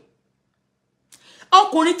way?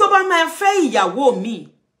 Ọkùnrin tó bá máa fẹ́ ìyàwó mi,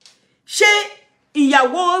 ṣé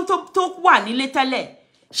ìyàwó tó wà nílé tẹ́lẹ̀,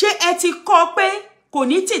 ṣé ẹ ti kọ́ pé kò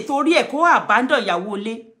ní tì torí ẹ̀ kó abandon ìyàwó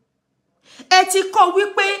lé? Ẹ ti kọ́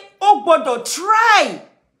wípé ó gbọ́dọ̀ try,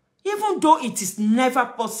 even though it is never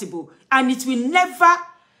possible, and it will never,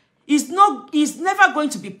 it's never going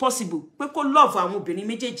to be possible pé kó love àwọn obìnrin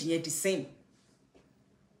méjèèjì yẹn the same.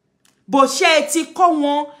 But ṣé ẹ ti kọ́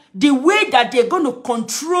wọn the way that they're going to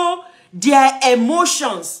control their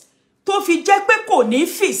emotions, tó fi jẹ́ pé kò ní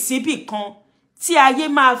fì síbì kan tí ayé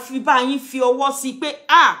máa fi bá yín fi ọwọ́ sí pé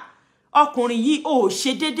ọkùnrin yìí ò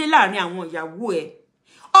ṣe déédéé láàrin àwọn ìyàwó ẹ̀.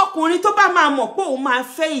 Ọkùnrin tó bá máa mọ̀ pé òun máa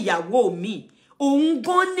fẹ́ ìyàwó mi, òun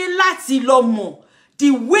gan ní láti lọ mọ̀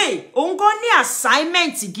the way, òun gan ní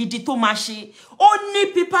assignment gidi tó máa ṣe, ó ní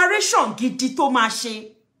preparation gidi tó máa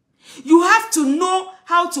ṣe. You have to know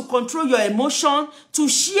how to control your emotion, to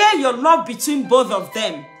share your love between both of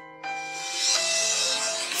them.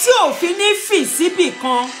 Tí ò fi ní fì síbì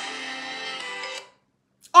kan.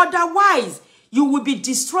 Otherwise, you will be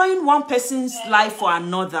destroying one person's life for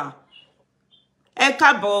another. Ẹ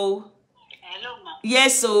káàbọ̀. Hello, ma.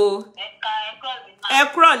 Yes, o. Ẹ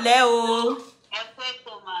kúrọ̀lẹ́ o.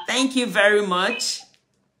 Thank you very much.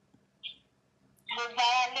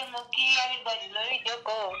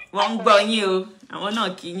 Wọ́n ń gbọ́ yín o. Àwọn náà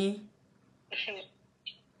kí yín. Ṣé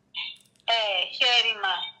ẹ rí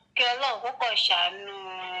ma, kí Ọlọ́run kó kọ̀ ṣàánú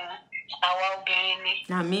àwa obìnrin ni.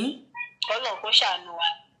 Àmín. Ọlọ́run kó ṣàánú wa.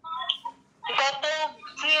 Nǹkan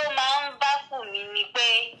tí ó máa ń bá fún mi ni pé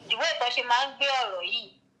ìwé ìtọ́ ṣe máa ń gbé ọ̀rọ̀ yìí.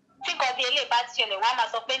 Tí nǹkan bí eléyìí bá ti ṣẹlẹ̀, wọ́n á máa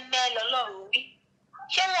sọ pé mẹ́ẹ̀ lọ́lọ́run wí.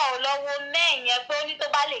 Ṣé wọn ò lọ wo mẹ́ẹ̀ yẹn pé ó ní tó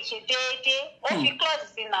bá lè ṣe déédéé? Ó fi clause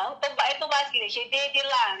sí náà tó bá ti lè ṣe déédéé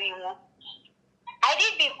láàrin wọn.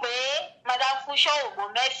 Àìdíbì pé Madam Funsho ò mọ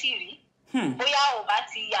Mercy rí. Bóyá ò bá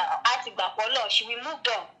ti gbà pọ̀ lọ, she will move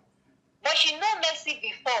on. but she know Mercy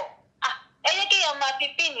before. Ẹ jẹ́ kí èèyàn máa fi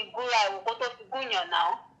píìnì gúnra ẹ̀wò kó tó fi gúnyàn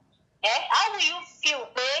náà. How will you feel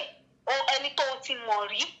pé ẹni tó ti mọ̀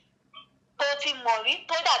rí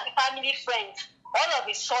tó dàbí family friend all of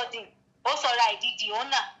a sudden ó sọra ìdídì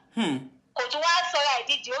owner. Kò tún wá sọra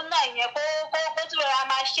ìdídì owner yẹn kó tún rọra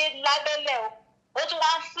máa ṣe lábẹ́lẹ̀ o. Ó tún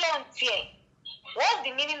wá flaunt ẹ̀. What's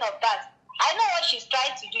the meaning of that? I know what she's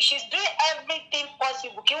trying to do. She's doing everything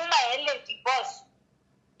possible. Kí woman yẹn lè divorce.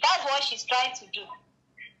 That's what she's trying to do.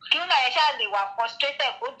 Kí woman yẹn ṣáà lè wà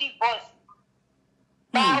frustrated kó divorce.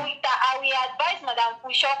 But I will advise Madam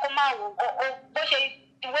Fusho kó máa wò bó ṣe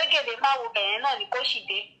wégèdè máa wo bẹ̀rẹ̀ náà ni kó sì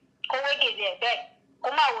dé. Kó wégèdè ẹ̀ bẹ́ẹ̀.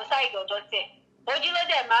 Kó máa wo sáì dọ̀dọ̀ tẹ̀. Ojú ló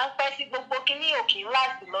dẹ̀ máa ń pẹ́ sí gbogbo kíní òkè ńlá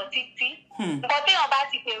sí lọ títí. Nǹkan téèyàn bá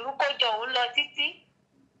ti pèrú kó jọ òun lọ títí.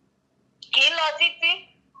 Kì í lọ títí.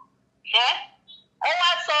 Ó wá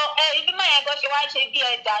sọ ibi máa yẹn gan ṣe wá ṣe bí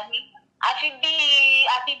ẹja ni àfi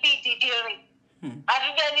bí dìdìrìn àfi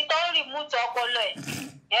bí ẹni tó ń rìmúùtù ọpọlọ ẹ̀.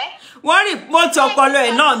 Wọ́n rìmúùtù ọpọlọ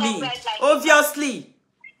ẹ̀ náà ni obviously.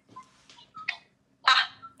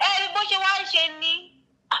 Bó ṣe wá ń ṣe ni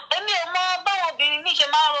èmi ò mọ báwọn obìnrin mi ṣe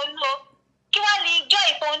máa ń ronú o kí wàá lè jọ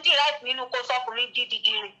ìfowóndì right nínú kó sọkùnrin di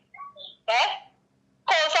dìdìrìn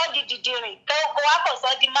kó sọ di dìdìrìn kó wá kò sọ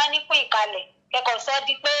di mánípù ìkàlẹ̀ kẹkọọ sọ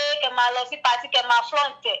di pé kẹ máa lọ sí pàtí kẹ máa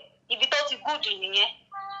flaunt ẹ ibi tó ti gùdù nìyẹn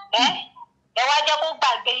ẹ wá jẹ́ kó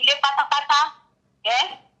gbàgbé ilé pátápátá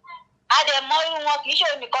àdèmọ irú wọn kì í ṣe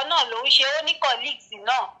onìkan náà ló ń ṣe ó ní colleagues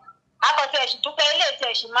náà akọsí ẹ̀sìn dúpẹ́ ilé ìtẹ̀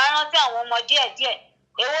ẹ̀sìn máa rántí àwọn ọmọ díẹ̀díẹ̀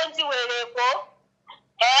èwo ń ti wèrè èkó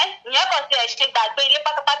ìyẹn kò tiẹ̀ ṣe gbàgbé ilé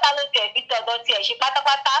pátápátá ló tiẹ̀ fi tọ̀dọ̀ tiẹ̀ ṣe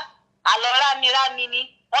pátápátá àlọ́ rámirámi ni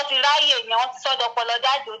wọ́n ti ráyè yẹn wọ́n ti sọ́dọ̀ ọpọlọ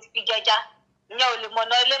jáde ó ti fi jẹja ìyẹn ò lè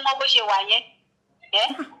mọ̀nà ilé mọ́ bó ṣe wà yẹn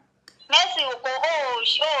Mercy òkò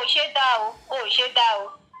ó ṣe dá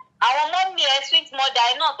o àwọn mọ́mí ẹ̀ sweet mother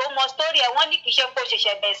ẹ̀ náà tó mọ story ẹ̀ wọ́n ní kì í ṣe kó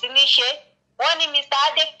ṣẹ̀ṣẹ̀ bẹ̀ sí ní ṣe wọ́n ní Mr.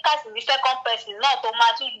 Adekas ní second person náà tó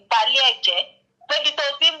máa tún gbalẹ̀ ẹ̀ jẹ́ pébi tó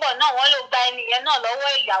ti ń bọ̀ náà wọ́n ló gba ẹnìyẹn náà lọ́wọ́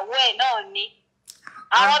ìyàwó ẹ̀ náà ni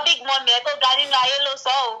àwọn big mommy ẹ̀ tó ga nínú ayé ló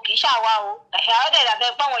sọ ọ́ kì í ṣàwa o ọ̀dẹ̀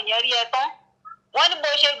dàbẹ̀ pàwọn yẹn rí ẹ tán wọ́n ní bó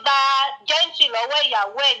ṣe gba gentry lọ́wọ́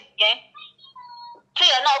ìyàwó ẹ̀ nìyẹn tí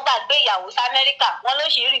ẹ̀ náà gbàgbé ìyàwó sí Amẹ́ríkà wọ́n ló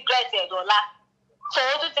ṣì regret ẹ̀ dọ́là so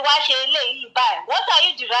ó tún ti wá ṣe eléyìí báyìí what are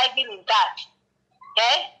you deriving in that?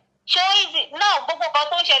 ṣé easy náà gbogbo kan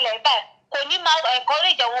tó ń ṣẹlẹ̀ báyìí kò ní máa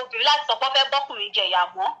encourage àwọn obìnrin láti sọ pé wọ́n fẹ́ bọ́kùnrin jẹ̀yà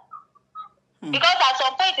mọ́ because at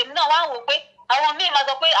some point èmi náà wá wò pé àwọn míì máa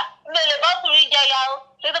sọ pé mi ò lè bọ́kùnrin jẹ̀yà o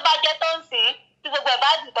tí tó bá jẹ́ tó ń sìn tí gbogbo ẹ̀ bá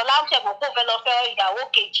dùn tán láwùjọ kó fẹ́ lọ fẹ́ ìyàwó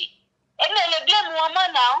kejì èmi ò lè blame wọn mọ́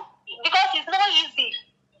náà because it's not easy.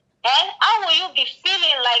 How will you be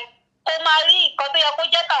feeling like kó máa rí nǹkan tó yẹ kó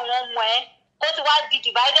jẹ́ káwọn ọmọ ẹ kó ti wá di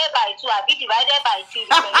divided by 2 àbí divided by 3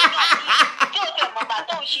 pẹ̀lú tí o tẹ̀ mọ̀gbà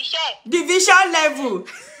tó ń ṣiṣẹ́. Division level.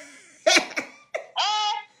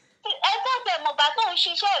 Ẹ tó tẹ̀ mọ̀gbà tó ń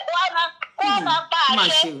ṣiṣẹ́ kó wá máa pa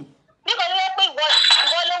àṣẹ nítorí pé ìwọ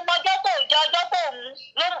ló mọ ọjọ́ tó jẹ́ ọjọ́ tó mú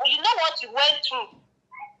you know what you went through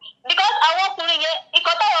because àwọn ọkùnrin yẹn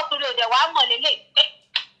ikọ̀ táwọn ọkùnrin ò dẹ̀ wá mọ̀ lélẹ̀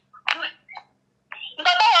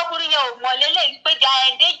nǹkan táwọn ọkùnrin yẹn ò mọ̀ lélẹ̀ pé they are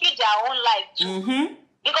engaged their own life too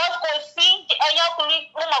because kò sí ẹ̀yin ọkùnrin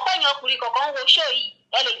mo mọ̀ pé ẹ̀yin ọkùnrin kọ̀ọ̀kan wo show yìí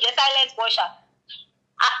ẹ lè jẹ́ silent watcher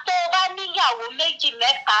tó o bá níyàwó 2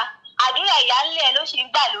 mẹ́ta àdúrà ìyáálé ẹ ló ṣì ń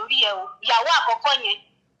gbà lórí ẹ o ìyàwó àkọ́kọ́ yẹn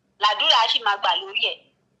làdúrà á sì máa gbà lórí ẹ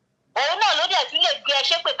òun náà ló dẹ̀ tún lè gbé ẹ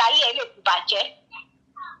ṣépè táyé ẹ lè kú bàjẹ́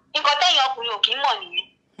nǹkan tẹ́yin ọkùnrin ò kì í mọ̀ nìyẹn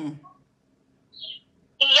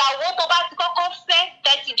ìyàwó tó bá ti kọ́kọ́ fẹ́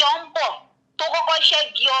tẹ́tijọ́ ń bọ̀ tó kọ́kọ́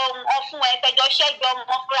ṣẹ́gi ọmọ fún ẹ tẹjọ́ ṣẹ́gi ọmọ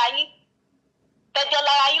fúnra yín tẹjọ́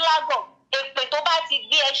lára yín lágbọ̀n èpè tó bá ti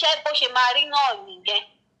gbé ẹṣẹ́ bó ṣe máa rí náà nìyẹn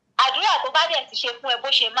àdúrà tó bá dẹ̀ ti ṣe fún ẹ bó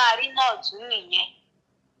ṣe máa rí náà tún nìyẹn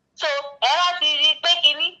so ẹ wá ti rí i pé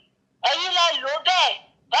kínní ẹ̀yin lẹ lò bẹ́ẹ̀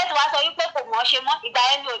ẹ ti wá sọ wípé kò mọ̀ ṣe mọ́ ìgbà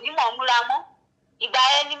yẹn ni ò ní mọ̀ múra mọ́ ìgbà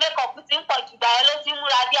yẹn ni mékọ̀pù ti ń pọ̀ jù ìgbà yẹn ló ti ń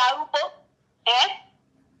múra bí arúgbó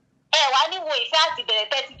ẹ wá níwò ìfẹ́ àti bẹ̀rẹ̀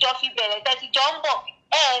tẹ́tijọ́ fi bẹ̀rẹ̀ tẹ́tijọ́ ń bọ̀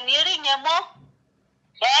ẹ ní rí yẹn mọ́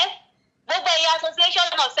gbogbo ẹ̀yà association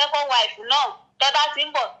of second wife náà tẹ́ bá ti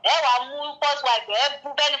ń bọ̀ ẹ wàá mú first wife ẹ bú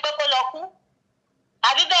bẹ́ni pé kó lọ kú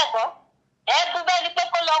àbí bẹ́ẹ̀ kọ́ ẹ bú bẹ́ni pé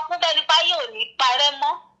kó lọ kú bẹ́ni páyé ò ní parẹ́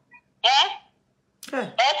mọ́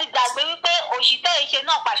ẹ ti gbàgbé wípé òṣìṣẹ́ ìṣe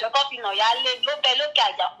náà pàṣẹ tó fi nà yá lé ló bẹ lókè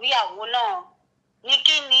àjà fún ìyàwó náà ní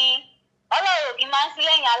kí ni ọlọ́run òkè máa ń sí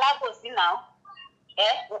lẹ́yìn alábòsí náà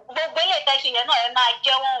gbogbo ilé ìtẹ́sí yẹn náà ẹ máa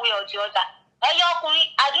jẹ́ one way or the other ẹyọ ọkùnrin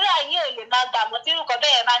àdúrà yìí ò lè máa gbà mọ́ tí nǹkan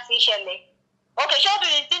bẹ́ẹ̀ máa ti ń ṣẹlẹ̀ òkè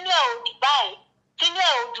ṣọ́bìnrin tínú ẹ̀ òdù báyìí tínú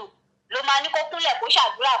ẹ̀ òdù ló máa ní kó kúnlẹ̀ kó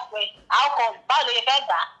ṣàdúrà fún ẹ outcome báwo ló yẹ fẹ́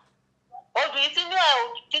gbà á obìnrin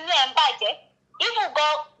tínú ẹ̀ ń bàjẹ́ ìfún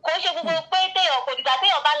gan kò ṣe gbogbo pé téèyàn kò dìgbà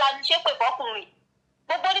téèyàn bá lanu ṣépè fọkùnrin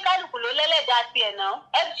gbogbo oníkálukú ló lẹ́lẹ́dàá tiẹ̀ náà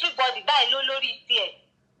everybody báyìí ló lórí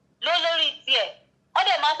tiẹ̀ wọ́n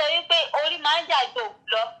dẹ̀ máa sọ wípé orí máa ń jà jò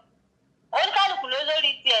lọ oníkálukú ló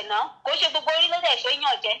lórí tiẹ̀ náà kò ṣe gbogbo orí ló dẹ̀ ṣe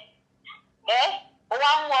yàn jẹ́ ó wá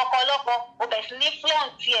mú ọkọ ọlọ́kọ ó bẹ̀ sí ní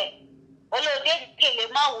flaunt tiẹ̀ olóòdé gèlè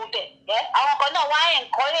má wò bẹ̀ àwọn kan náà wá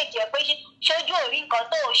encourage ẹ pé ṣojú òrí nǹkan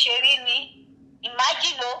tó ò ṣe rí ni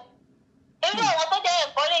imagine o irú àwọn tó jẹ́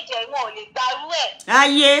encourage ẹ̀ wọn ò lè gbarú ẹ̀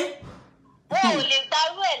ayé wọn ò lè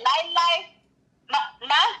gbarú ẹ̀ láíláí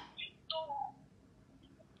má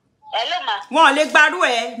ẹ ló má. wọn ò lè gbarú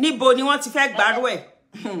ẹ̀ níbo ni wọ́n ti fẹ́ gbarú ẹ̀.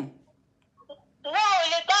 wọn ò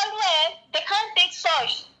lè gbarú ẹ̀ they can't take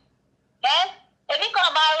such. Èmi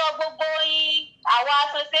kan máa rọ gbogbo àwọn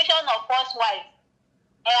association of first wives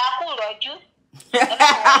akúrọ̀jú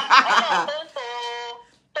ọlọ́run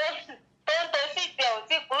tó ń to síìtì ẹ̀ ò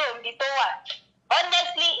tí kúrò níbi tó wà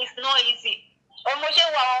honestly it's not easy mo ṣe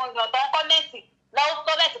wo àwọn èèyàn tó ń kọ́mẹ̀tì lọ́wọ́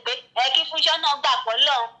kọ́mẹ̀tì pé kí fúnṣọ́ náà gbà pọ̀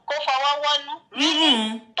lọ́hùn kó fọwọ́ wọ́nú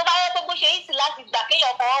tó bá yẹ pé bó ṣe easy láti gbà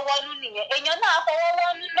kéèyàn fọwọ́ wọ́nú nìyẹn èèyàn náà fọwọ́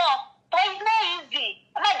wọ́nú náà but it's not easy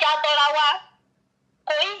ẹ má jà tọra wa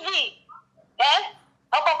kò easy.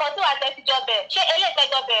 Ọkọ̀ọ̀kan tí wàá tẹ́síjọ bẹ̀rẹ̀ ṣé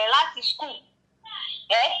eléyìítẹ́jọ bẹ̀rẹ̀ láti school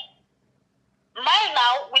mine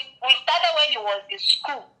now we started when he was in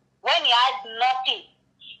school when he had nothing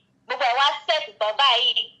gbogbo ẹ̀ wá set tán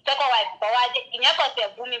báyìí second wife tán wá dé ìyẹn kàn tẹ̀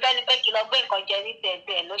bú mi bẹ́ẹ̀ ni pé kí lọ gbé nǹkan jẹ ní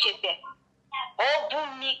tẹ̀ ló ṣe tẹ̀ ó bú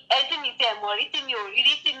mi ẹtí mi tẹ̀ mọ̀ rí tí mi ò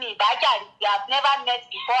rí tí mi ìbájà rí I have never met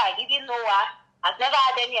before I didn't know her I have never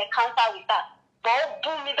had any encounter with her but ó bú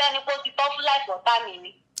mi bẹ́ẹ̀ ni pé ó ti tọ́ fún life ọ̀tá mi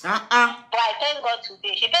ni. But I thank God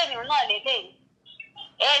today. Ṣé bẹ́ẹ̀ ni òun náà lélẹ́yìí?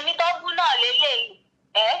 Èmi tó bú náà lélẹ́yìí.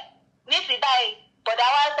 Nísìnyí báyìí, bọ̀dá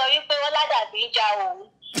wa sọ wípé wọ́n ládàbí ń ja òun.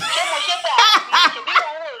 Ṣé mo ṣépè àdàbí? Ṣèbí mo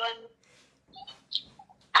ń wòran ni.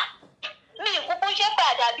 Mi ìkúkú ṣépè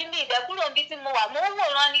àdàbí mi ìdẹ́kúrò níbi tí mo wà. Mo ń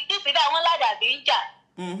wòran ni nísìnyí báyìí wọ́n ládàbí ń jà.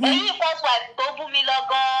 Èyí first wife tó bú mi lọ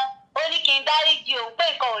gan-an. Ó ní kí n dáríjì òun pé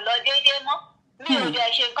nǹkan ò lọ déédéé mọ́. Mi ò dẹ̀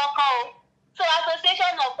ṣe nǹkan kan o. So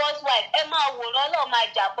association of first wife ẹ máa wò lọ́lọ́ máa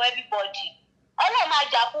jà fún everybody ọlọ́ máa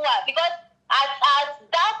jà fún wa because at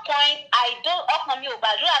that point ọkàn mi ò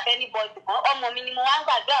gbàdúrà fún anybody kan ọmọ mi ni mo wá ń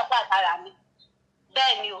gbàdúrà fún àtàrà mi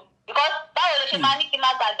bẹ́ẹ̀ ni o because báwo ló ṣe máa ní kí n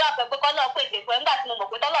máa gbàdúrà fún ẹ pé kọ́lọ́ pèsè fún ẹ nígbà tí mo mọ̀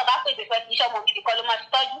pé tọ́lọ́ bá pèsè fún ẹ kì í ṣe ọmọ mi nìkan ló máa fi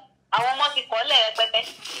tọ́jú àwọn ọmọ ti kọ́ lẹ̀ rẹpẹtẹ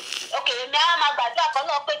òkèèrè mi á máa gbàdúrà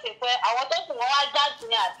kọ́lọ́ pèsè fún ẹ àwọn tó kù wọ́n wá gbádùn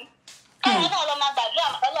ní àbí káwọn náà lọ máa gbàdúrà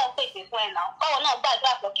kọ́lọ́ pèsè fún ẹ náà káwọn náà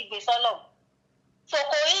gbàdúrà fún kígbe sọ́lọ́ so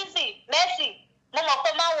kò easy mercy mo mọ̀ pé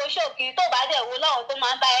máa ń wo ṣòkiri tó bá dẹ̀ wo lọ́wọ́ tó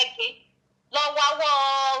máa ń bá ẹ gé lọ wáwọ́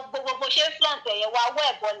gbogbo ṣé flaunt ẹ̀yẹ wáwọ́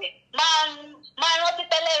ẹ̀ bọ̀lẹ̀ máa rántí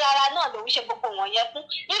tẹ́lẹ̀ rárá náà lòún ṣe gbogbo wọ̀nyẹn fún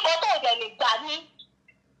nǹkan tó dẹ̀ lè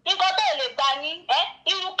gbà ní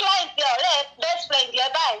irú client ọ̀rẹ́ best friend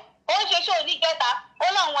yẹn báyìí ó ń ṣe ṣó oníjẹta ó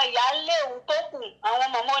láwọn ìyá lé òun tó kù àwọn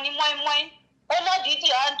mọ̀mọ́ ní mọ́ínmọ́ín ó náà dídì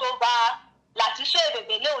hand over láti ṣó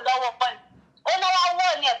èbèbè léwu lọ́wọ́ pọ́n ó náà wá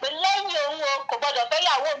wọ́ ni ẹ̀ pé lẹ́yìn òun o kò gbọ́dọ̀ fẹ́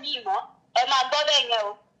yàwó mi mọ́ ẹ máa gbọ́ bẹ́ẹ̀ yẹn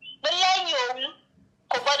o pé lẹ́yìn òun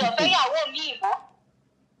kò gbọ́dọ̀ fẹ́ yàwó mi mọ́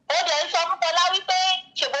ó dẹ̀ ń sọ fún Tọ́lá wípé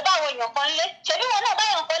ṣèbó báwọn èèyàn kan lé ṣèbí wọn náà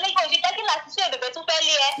báyọ̀ kan lé kò ṣe jẹ́ kí láti ṣó èbèbè tún fẹ́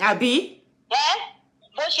lé ẹ. àbí.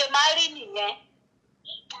 Bó ṣe máa rí nìyẹn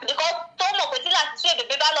because tó mọ̀ pé tí láti ṣó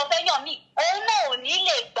èbèbè bá lọ fẹ́ yàn mí òun náà ò ní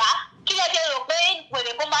lè gbà kí lè ṣe rò pé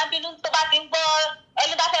wèrè kó máa ń bínú tó bá ti ń gbọ́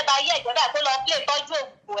ẹni bá fẹ́ bá yé ẹ̀jẹ̀ báyìí kó lọ plé tọ́jú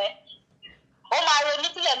òògùn ẹ̀ ó máa ronú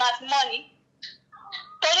sílẹ̀ máa fi mọ́ ni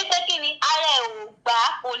torí pé kí ni ara ẹ̀ ò gbà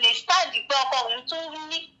ò lè stand pé ọkọ òun tún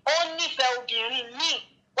ní ó nífẹ̀ẹ́ obìnrin míì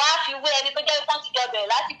wá fi wé ẹni tó jẹ́ pọ́n ti jọ bẹ̀rẹ̀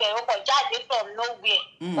láti bẹ̀rẹ̀ ó kọ̀ jáde from nowhere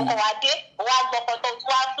ó kọ̀ wá dé ó wá gbọ́kọ̀ tó tún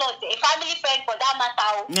wá flaunt a family friend for that matter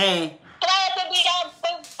o tó bá yẹ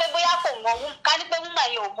pé bóyá kò mọ̀ ká ní pé woman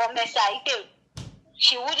yẹn ò mọ mẹ́sà ìdè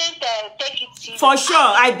she wouldn't take it serious. For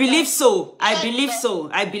sure, I believe so. I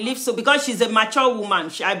believe so because she's a mature woman.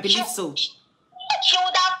 I believe so. She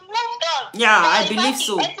would have moved on. Yeah, I believe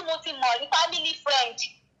so. Family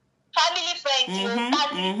friend.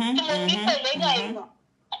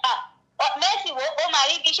 Mercy, oh my,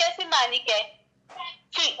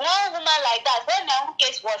 see, one woman like that, when my own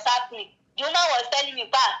case was happening, the woman was telling me,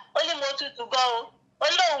 "Pa, only more to go.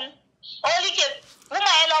 Alone, only case. Woman,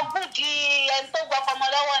 I love booty and so go from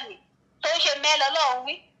another one. So she made alone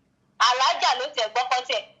with. Alájà ló tẹ̀ gbọ́kọ́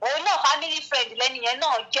tẹ̀. Òun náà family friend lẹ́nu yẹn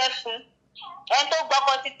náà jẹ́ fún. Ẹni tó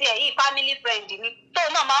gbọ́kọ́ títí ẹ̀ yìí family friend ni.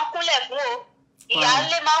 Tóun náà máa ń kúnlẹ̀ fún o.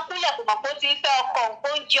 Ìyáálé máa ń kúnlẹ̀ kò mọ̀ pé ó ti ń fẹ́ ọkọ òun kó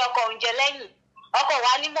ń jí ọkọ òun jẹ lẹ́yìn. Ọkọ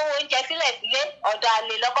wa ní mówó oúnjẹ sílẹ̀ sílé. Ọ̀dọ̀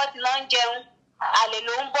àlè lọ́kọ ti lọ ń jẹun. Àlè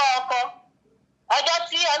ló ń bọ́ ọkọ. ọjọ́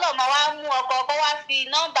tí ọlọ́mọ wa mú ọkọ wá fi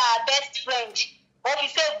nọ́mbà best friend ó fi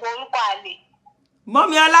ṣègbè orúkọ àlè.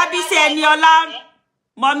 Mọ́mí Ọlábísí Ẹniọlá,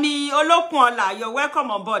 Mọ́mí Olókun Ọlá, you're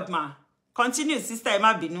welcome on board, ma. Continue, sister, ẹ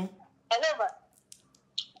má bínú.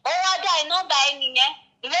 Ó wá dá nọ́mbà ẹni yẹn.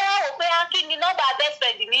 Ìyẹn wá wò pé kí ni nọ́mbà best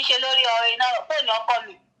friend mi ṣe lórí fóònù ọkọ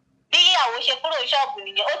mi. Bí ìyàwó ṣe kúrò ṣọ́ọ̀bù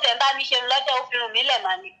nìyẹn, ó tẹ̀ ń bá mi ṣe lọ́jọ́ ó fi rùn mí lẹ̀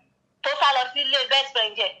mà ní. Tó sá lọ sí ilé best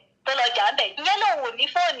friend yẹn tó lọ jà ń bẹ̀. Ìyẹn lòun ò ní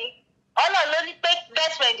fóònù. Ọlọ́run ló ní pé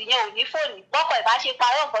best friend yẹn ò ní fóònù. Bọ́kọ̀ ìbá ṣe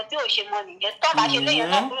parọ́ nǹkan tí ò ṣe mọ nìyẹn. Tọ́ bá ṣe léyìn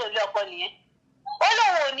náà kúrò lé ọkọ nìyẹn. Ó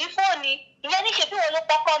lóun ò ní fóònù. Ìyẹn ní ṣe bí wọn ló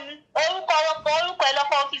kọ́kọ́ mu. Orúkọ ẹ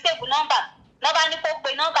lọ́kọ́ fi ṣègùn nọ́mbà. Nọ́mbà ní kó pe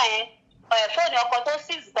nọ́mbà yẹn. Fóònù ọkọ tó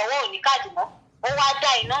sì tọwọ́ ò ní káàdì mọ́. Ó wá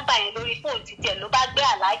dá nọ́mbà yẹn lórí fóònù títí ẹ̀ ló bá gbé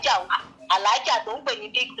alájà tó ń pè ní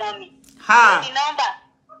big mommy. Ó ní nọ́mbà.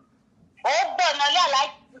 Ó gbọ́ ọ̀nà lé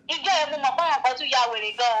alájà. Ìjọ ẹ̀ mo mọ̀ pé àwọn kan tún ya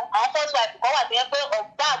wèrè gan-an. Àwọn first wife kọ́ wà tó yẹ pé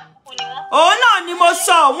ọ̀gbá àbùkù ni wọ́n. Òun náà ni mo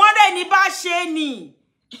sọ, wọ́n rẹ̀ ní bá ṣe ni.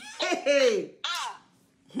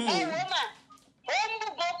 Ẹ wò mà, ó ń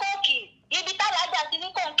gbogbo kóòkì. Ibi tálájà ti ní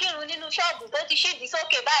kò ń kírun nínú ṣọ́ọ̀bù tó ti ṣídìí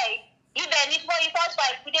sókè báyìí. Ibẹ̀ ni first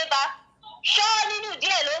wife dé bá. Ṣọ́ nínú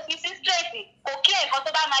díẹ̀ ló fi sí straight, kò kí ẹ̀kan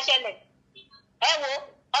tó bá máa ṣẹlẹ̀. Ẹ wo,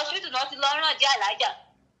 hospital náà ti lọ rán jẹ́ alájà.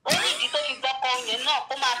 Ó ní ìdí tó fi gbọ́kọ yẹn náà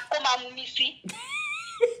kó máa mú mi sí.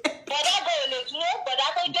 Bọ̀dá bò lè dúró, bọ̀dá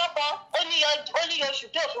tó jọ́kọ, ó ní oṣù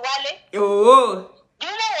tó fi wálé.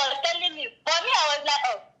 You know what was telling me? For me, I was like,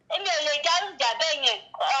 èmi ò lè járùjà bẹ́ẹ̀ yẹn.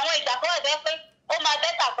 Àwọn ìjà kan wà bẹ́ẹ̀ pé ó máa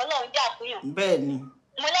bẹ́tà kọ́ lọ́hún jà fún yàn. Bẹ́ẹ̀ni.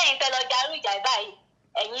 Mo lẹ́yìn tẹ́ lọ járùjà báyìí.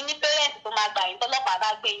 Ẹ̀yin ní parent tó máa gbà yín tọ́lọ́pàá bá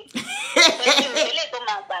gbé yín. Ilé tó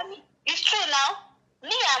máa gbà mí. It's true now.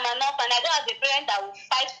 Me, I'm an orphan. I don't have a parent that will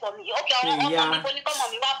fight for me. Okay, ọmọ mi kò ní kọ́mọ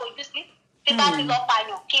mi wá fojú sí. Tí bá ti lọ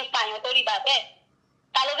pààyàn, kí n pààyàn torí bàbá ẹ̀.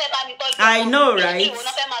 Ta ló fẹ́ bá mi tọ́jú? I know, right? Ìwọ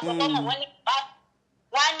náà fẹ́ máa sọ fọ́mọ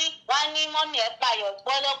wọ́n ní mọ́mí ẹ̀ pààyàn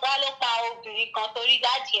gbọ́lọ́gbọ́ ló pa obìnrin kan torí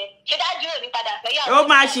dáàdì ẹ̀. Ṣé dáàdì ò ní padà fẹ́ yàwó? Ó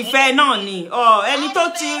máa ṣì fẹ́ náà ni. Ẹni tó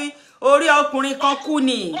ti orí ọkùnrin kan kú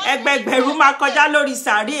ni. Ẹgbẹgbẹ̀rún máa kọjá lórí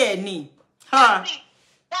sàárè ẹ̀ ni. Wọ́n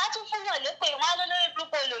á tún fún yàn lépè, wọ́n á lọ lórí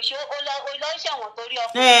group olóṣè olóṣèwọ̀n torí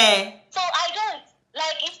ọkùnrin. So I don't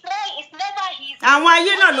like it's never easy. Àwọn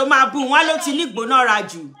ayé náà ló máa bú wọn ló ti ní gbónára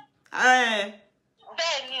jù.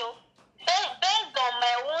 Bẹ́ẹ̀ ni o, based on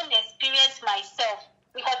my own experience myself,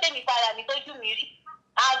 nǹkan tẹ́mi padà mi tójú mi rí.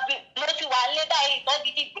 Mo ti wà lé báyìí tó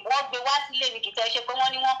dídì wọ́n gbé wá sílé mi kìí tẹ́ ṣe pé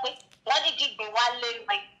wọ́n ní wọ́n pé wọ́n dídì gbé wá lé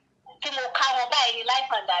mi tí mo ká wọn báyìí ní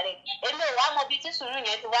life and direct. Èmi ò wá mọ bí tí sùúrù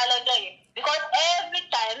yẹn ti wá lọ́jọ́ yẹn because every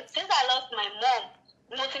time since I lost my mom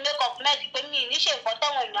mo ti make up mind pé mi ní ṣe nǹkan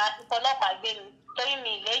tọ́wọ̀n èèyàn àti ọlọ́pàá gbé mi torí mi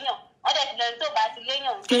ìléyàn wọ́n dẹ̀ ti lẹ́nu tó bá ti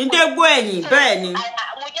léyàn. Kì í dégbò ẹ̀yìn bẹ́ẹ̀ ni.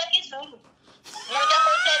 Mo jẹ́ kí sùúrù mo jẹ́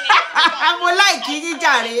kó tẹ́ mi. Mo láìkí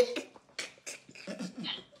jíjàre.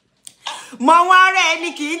 Mọ wọn ara ẹni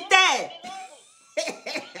kì í tẹ̀.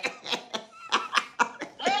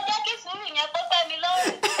 Mo jẹ́ kí sùúrù yẹn kó tẹ́ mi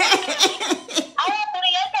lọ́rùn. Àwọn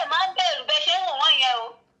ọkùnrin yẹn tẹ̀ máa ń bẹ̀rù bẹ́ẹ̀ ṣe ń wò wọ́n yẹn o.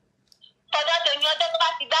 Tọ́jọ́ tèmi ọjọ́ tó bá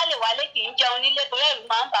ti dálé wálé kì í jẹun nílé torí ẹ̀rù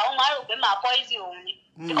máa ń bà wọ́n máa rò pé máa pọ́ìsì òun ni.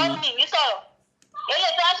 Because mi ní sọ̀rọ̀.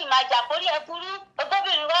 Eléyìí tí wọ́n sì máa jà kórí ẹ burú.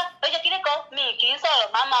 Ọgọ́bìnrin wá ó ṣe kíní kan mi kì í sọ̀rọ̀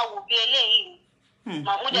máa wò bí eléyìí.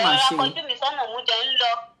 Mo jẹ́ rọra kọjú mi sọ́nà mo jẹ́ ń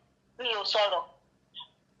lọ mi ò sọ̀rọ̀.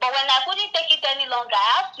 But when I couldn't take it any longer,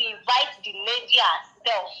 I have to invite the lady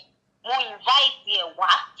herself. Mo invite ẹ̀ wá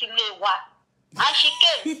sílé wa. And she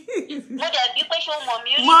came. Mo dẹ̀ bí pé ṣé o mọ̀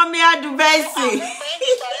mí rí. Mọ́mí Adúbẹ́sì.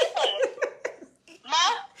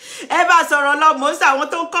 Ẹ bá sọ̀rọ̀ lọ, mo ń sọ àwọn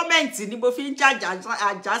tó ń kọ́mẹ̀ǹtì ni mo fi ń jà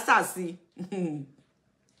àjàsà sí.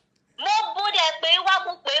 Mo búdẹ̀ pé wá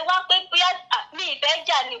pé bóyá mi ìfẹ́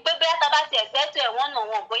jà ní pé bóyá tá bá ti ẹ̀sẹ̀ tó ẹ̀wọ̀n náà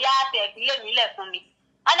wọ̀n bóyá àti ẹ̀fílẹ̀ mi lẹ̀ fún mi.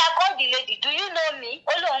 And I called the lady, do you know me?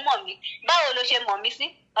 Ó lóun mọ̀ mí. Báwo ló ṣe mọ̀ mí sí?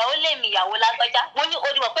 Ó lé mi ìyàwó lágbájá. Mo ní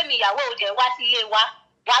odìwọ̀ pé mi ìyàwó ò dẹ̀ wá sílé wa.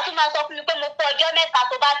 Wàá tún máa sọ fún mi pé mo pọ̀ ọjọ́ mẹ́ta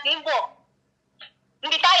tó bá ti ń bọ̀.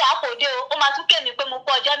 Níbi táyà kò dé o, ó máa tún kémi pé mo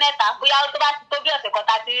pọ̀ ọjọ́ mẹ́ta. Bóyá tó bá ti tó bí ọ̀sẹ̀ kan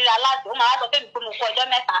ta ti ríra láti, ó máa wá sọ fún mi pé mo pọ̀ ọjọ́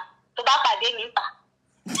mẹ́ta tó bá pàdé mi ń tà.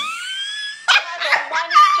 Mo ń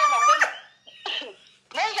ṣe mọ̀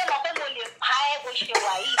pé mo lè pa ẹ́ bó ṣe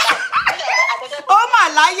wà yìí. Ó mà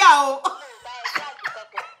láyà o.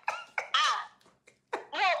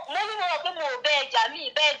 Mo ní mo rò pé mo ò bẹ ẹja mi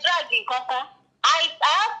ìbẹ́ drag kankan. I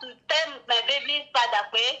have to tell my baby father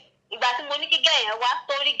pé ìgbà tí mo ní kí gẹ̀yẹn wá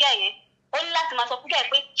tó rí gẹ̀yẹn ó ní láti máa sọ fún gẹ̀yẹn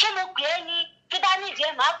pé ṣé mo pè é ní tí bá nídìí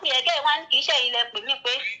ẹ̀ máa pè é gẹ̀yẹn wá ní kì í ṣe ilẹ̀ pè mí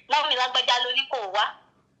pé wọ́n mi lágbájá lórí kò wá.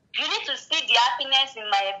 You need to see the happiness in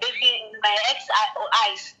my baby in my ex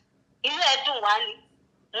eyes. Inú ẹ̀ dùn wá ni.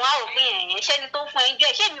 Wọ́n á rò pé ẹ̀yẹn ṣé ni tó fún ẹjọ́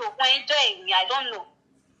ẹ̀ ṣé mi ò fún ẹjọ́ ẹ̀ ni I don't know.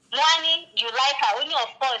 Wọ́n á ní you like her ó ní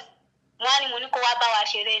of course. Wọ́n á ní mo ní kó wá bá wa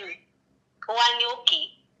ṣeré ni. ó wá ní òkè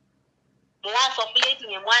mo wá sọ fún lady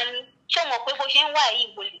yẹn mo wá ní ṣé o mọ̀ pé bó ṣe ń wá yìí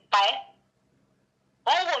mo lè pa ẹ́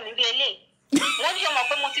wọ́n wò mí bí eléyìí wọ́n ní ṣe mọ̀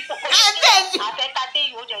pé mo ti fòkó àfẹ́ká dé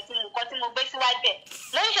ìwò jẹ̀ tí mo kọ́ tí mo gbé síwájú ẹ̀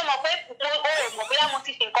wọ́n ní ṣe mọ̀ pé o mọ̀ bóyá mo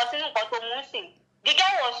ti fi nǹkan sínú nǹkan tó mú sìn. The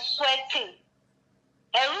girl was sweating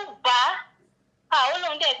ẹ̀rù bà á ó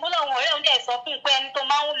lóun dẹ̀ gbọ́dọ̀ wọn ọ̀rẹ́ òun dẹ̀ sọ fún un pé ẹni tó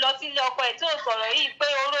máa ń lọ sílé ọkọ ẹ̀ tí ò sọ̀rọ̀ yìí pé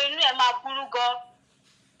oró inú ẹ̀ máa burú gan.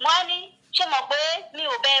 wọ́n á ní ṣé mọ̀ pé mi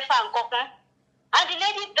ò bẹ́ẹ̀ fa nǹkan kan and the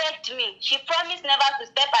lady begged me she promised never to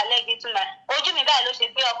step her leg into my ojú mi báyìí ló ṣe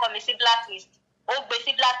gbé ọkọ mi sí blacklist ó gbé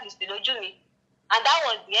sí blacklist lójú mi and that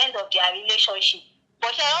was the end of their relationship.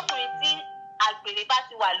 bọ̀ṣẹ́ ọkùnrin tí àgbèrè bá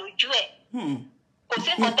ti wà lójú ẹ̀ kò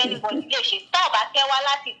sí nǹkan tẹ́nibọ̀dì lè ṣe tá ò bá tẹ́ wá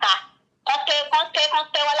láti ta kán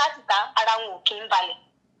tẹ́ wá láti ta ara wọn ò kí ń balẹ̀.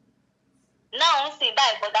 náà ń sìn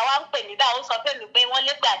báyìí bọ̀dá wa ń pè mí báyìí ó sọ fún mi pé wọ́n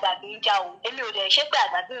lé pé àgbàdo ń já o èmi ò dẹ̀ ṣe pé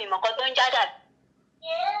àgbàdo mi mọ̀kọ́ tó ń já dàbí.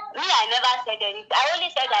 Me, I never said anything. I only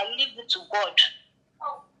said I leave it to God.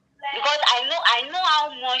 Because I know how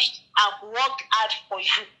much I've worked hard for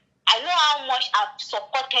you. I know how much I've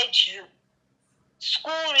supported you.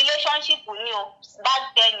 School relationship with you back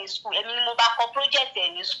then in school. I mean, mo bá kọ project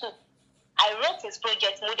in school. I wrote his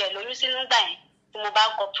project. Mo dẹ̀ lóyún sínú gbà yẹn tí mo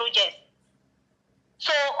bá kọ project.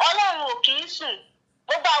 So Ọlọ́run ò kì í sùn.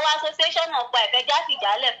 Gbogbo àwọn association ọ̀pọ̀ ẹ̀fẹ́ jáde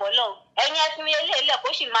ìjálẹ̀ fọlọ́run. Ẹ̀yin ẹ̀sìn mi eléyìí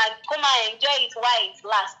kó máa enjoy it while it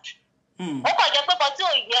lasts. Ó kàn jẹ́ pé kan tí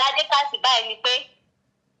òye Adékàsí báyìí ni pé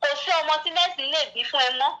kò sí ọmọ tí mẹ́sìn lè bí fún ẹ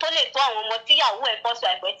mọ́ tó lè tó àwọn ọmọ tíyàwó ẹ̀ fọ́sọ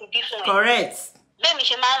àìpẹ́ ti bí fún ẹ. Correct. Bẹ́ẹ̀mi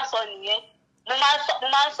ṣe máa ń sọ nìyẹn. Mo máa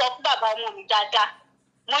ń sọ fún bàbá ọmọ mi dáadáa.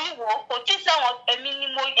 Mo ní wò ó kò tí sẹ́wọ̀n èmi ni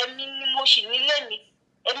mo ṣì nílé mi.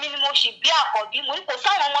 Èmi ni mo ṣì bí àkọ́bí. Mo ní kò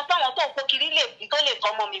sáwọn ọmọ táwọn tó ń kó kiri lè bí tó lè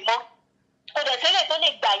tọ́mọ mi mọ́. Kò dẹ̀ sẹ́lẹ̀ tó lè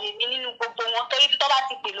gbàyè mi nínú gbogbo wọn torí bí tó bá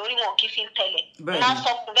ti pè lórí wọn kì í fi ń tẹ̀lẹ̀. Máa ń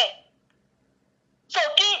sọ fún bẹ́ẹ̀. So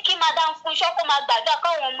kí madam Fúnṣọ́ kó máa gbàdúrà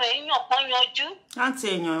káwọn ọmọ ẹ̀ yàn kan yanjú. Láti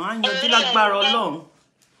èèyàn á yanjú lágbára Ọlọ́run.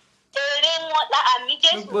 Èrè wọn àmì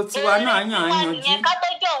Jésù. Gbogbo tiwa náà á yanjú. Ìyẹn ká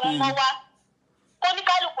tọ́jú àwọn ọmọ wa. Kó ní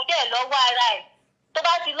kálukú dẹ̀ lọ́wọ́ ara ẹ̀. Tó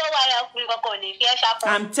bá ti lọ́wọ́ ara ọkùnrin kankan ò lè fi ẹ́ ṣakọ.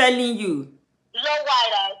 I'm telling you. Lọ́wọ́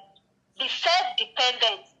ara ẹ̀. Be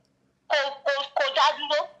self-dependent. Kò dá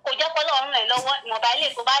dúró. Kò jẹ́ kọ́ lọ́rùn ẹ̀ lọ́wọ́. Ìwọ̀nba ilé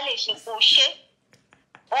tó bá lè ṣe kò ṣe.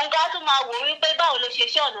 Òun gá tún máa wò wípé báwo ló ṣe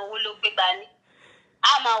ọ̀nà wo ló gbé gbà ní.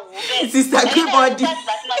 A máa wò bẹ́ẹ̀. Sister Gbébọ̀dì.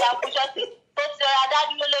 Tó ti rọra dá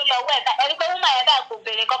dúró lórí ọwọ́ ẹ̀ bá ẹni pé wúmọ̀ ẹ̀ bá kò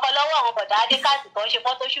béèrè kọ́kọ́ lọ́wọ́ àwọn bọ̀dá Adékàsí tó ń ṣe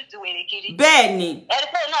photoshoot wèrè kiri. Bẹ́ẹ̀ni. Ẹni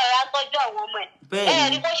pé òun náà rárá tọ́jú àwọn ọmọ ẹ̀. Bẹ́ẹ̀ni.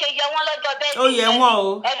 Ẹni bó ṣe yẹ wọ́n lọ́jọ́ bẹ́ẹ̀ Ó yẹ wọ́n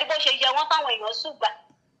o. Ẹni bó ṣe yẹ wọ́n táwọn èèyàn ṣùgbà.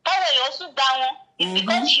 Táwọn èèyàn ṣùgbà wọn is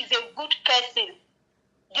because she's a good person.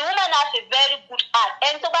 The woman has a very good heart.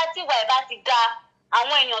 Ẹni tó bá ti wà ẹ̀ bá ti dáa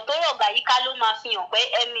àwọn èèyàn tó rọ̀gbà yíká ló máa fi hàn pé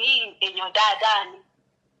ẹni yìí èèyàn dáadáa ni.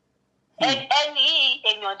 Ẹni yìí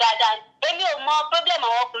èèyàn dáadáa ni. Èmi ò mọ problem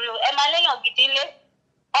àwọn ọkùnrin o ẹ máa léèyàn gidi lé.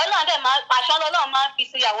 Ọlọ́run dẹ̀ máa pàṣọ lọ́lọ́run máa ń fi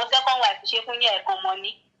sí ìyàwó second wife ṣe fún yẹn ẹ̀kan mọ́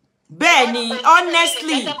ni. Bẹ́ẹ̀ni,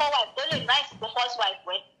 honestly. Second wife tó lè nice tó first wife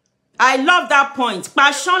wẹ̀. I love that point.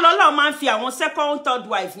 Pàṣán lọ́lọ́run máa ń fi àwọn second third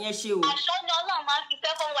wife yẹn ṣe o. Pàṣọ ni Ọlọ́run máa ń fi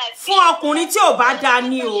second wife. Fún ọkùnrin tí ò bá dáa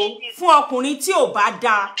ni o. Fún ọkùnrin tí ò bá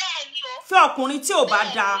dáa. Bẹ́ẹ̀ni o. Fún ọkùnrin tí ò bá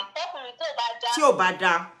dáa. Ọkùnrin tó bá dáa. Tí ò bá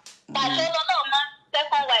dáa. Pàṣọ lọ́lọ́run máa ń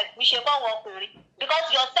second wife ṣe fọ́wọ́ ọkùnrin. Because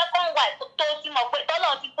your second wife tó ti mọ̀ pé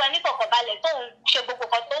tọ́lọ́run ti fún ẹ ní kọ̀kọ̀balẹ̀ tó ń ṣe gbogbo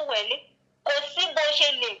kan tó wù ẹ́ lé. Kò sí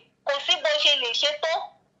bó ṣe lè ṣe tó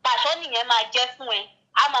pàṣọ nìyẹn máa jẹ́ fún ẹ.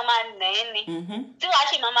 A máa nà ẹ́ ni. Tí wàá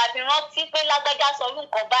sì máa fi rántí pé lágbájá sọ orú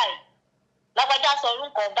nǹkan báyìí. Lágbájá sọ orú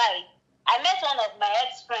nǹkan báyìí. I met one of my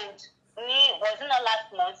ex-friends was it not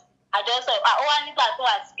last month? Àjọsọ ó wá nígbà tó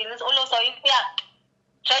wà sí kìíní ó ló sọ yìí pé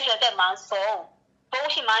treasure dẹ̀ máa ń sọ ọ́. Pé ó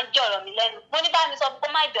sì máa ń jọ̀rọ̀ mi lẹ́nu. Mo ní bá mi sọ pé kó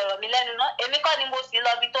má jọ̀rọ̀ mi lẹ́nu náà. Èmi kọ́ ni mo sì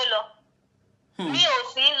lọ bí tó lọ. Mi ò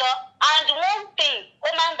sí lọ. And one thing ó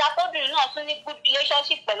máa ń da kóbìnrin náà tún ní good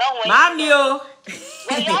relationship pẹ̀lú àwọn ẹ̀yìn. Màámi o.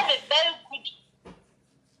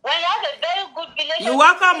 When you have a very good relationship. You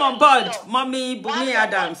welcome on board, Mommy Bumi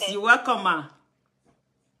Adams. You welcome her.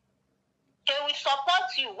 They will support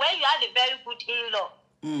you when you have a very good in-law.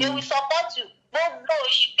 They will support you. Gbogbo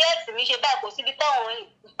ìṣẹ́ẹ̀sì mi ṣe báyìí kò síbi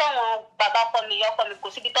tọ́wọ́n bàbá ọkọ mi ọkọ mi kò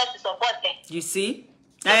síbi tọ́ ti support ẹ̀. You see?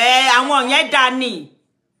 Àwọn yẹn dá ní.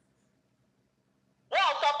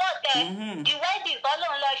 Wọ́n support ẹ̀. The wedding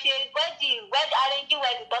tọ́lọ́ lọ ṣe arranging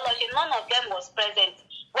wedding tọ́lọ́ ṣe none of them was present.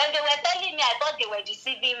 When they were telling me, I thought they were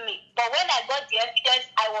deceiving me. But when I got the evidence,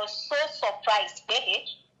 I was so surprised.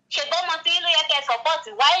 Ṣègbọ́n mo ti ló yẹ kẹ́ support,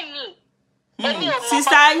 why me?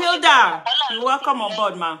 Sister Hilda, you welcome on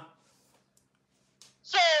board, ma.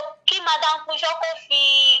 So, kí Madam Fúnṣọ́ kó fi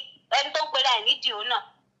ẹni tó ń pera ẹ̀ ní Diona,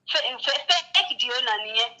 fake Diona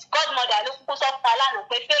nìyẹn. Godmother ló kúkú sọ fún alánà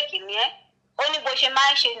pé fake ni ẹ́. ṣe máa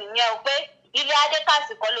ń ṣe nìyẹn o pé ilé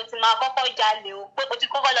adékàsì kan ló ti máa kọ́kọ́ jalè o pé o ti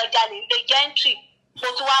kọ́kọ́ lọ jalè ilé gentry tó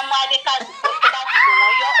tún wá mú adékàsì pé tó bá ti lò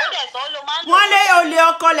wọ́n yọ ó dẹ̀ sọ ó ló máa ń lò. wọ́n lé olè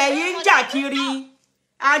ọkọ lẹ́yìn ń jà kiri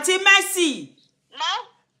àǹtí Mercy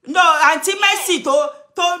no àǹtí Mercy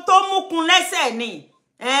tó múkun lẹ́sẹ̀ ni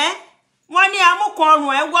wọ́n ní amúkan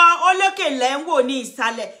ọrùn ẹ̀ wọ́ ó lókè lẹ́ ń wò ní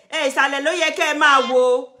ìsàlẹ̀ ìsàlẹ̀ ló yẹ kẹ́ ẹ máa wo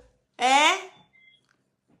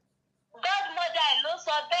godmother ló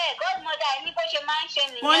sọ bẹ́ẹ̀ godmother ní bó ṣe máa ń ṣe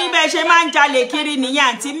nìyẹn. wọ́n ní bẹ́ẹ̀ ṣe máa ń jalè kiri nìyẹn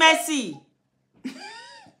àǹtí Mercy.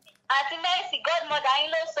 àǹtí Mercy godmother yín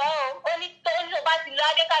ló sọ ó ní tó bá ti lọ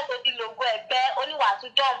adékàtó ti lògùn ẹgbẹ́ oníwàásù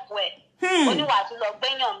jọ̀ǹpù ẹ̀ oníwàásù lọ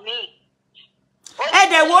gbẹ́yàn míì.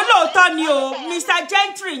 ẹ̀dẹ̀ wo lóòótọ́ ni o Mr.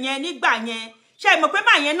 Gentry yẹn nígbà yẹn ṣe mọ̀ pé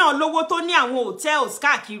màyẹn náà lówó tó ní àwọn hotels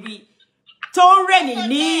káàkiri tó ń rẹ̀nì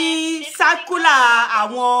ní sákúlà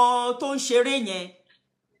àwọn tó ń ṣeré yẹn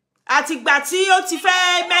àtìgbà tí ó ti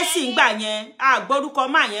fẹ́ Mercy gbà yẹn àgbórúkọ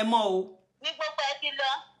màyẹn mọ́ o. ní gbogbo ẹ ti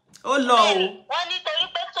lọ. ó lọ o. wọ́n ní torí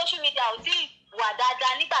pé social media ò tí wà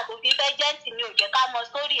dáadáa nígbà tó fi fẹ́ jẹ́ǹtì ni ò jẹ́ ká mọ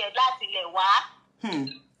sórí ẹ̀ láti lẹ̀ wá.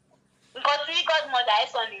 nǹkan tí godmother ẹ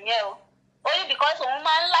sọ nìyẹn o. only because òun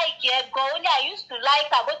máa ń like ẹ gan ó ní I used to like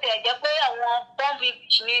her bó tilẹ̀ jẹ́ pé àwọn bọ́ǹbì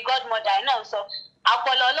ni godmother ẹ náà sọ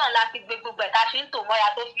àpọ̀lọ́ Ọlọ́run la fi gbé gbogbo ẹ̀ ká fi ń tò mọ́ra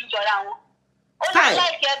tó fi ń jọra wọn. ó ní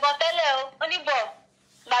like ẹ gan tẹ́lẹ̀ o ó ní bọ̀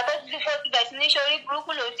gbà tó ti fó ti bẹ̀ sí ní sórí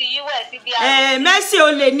burúkú ló ti yíwọ́ ẹ̀ síbi àwọn. Mercy ó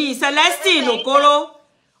lè ní Celestine Okoro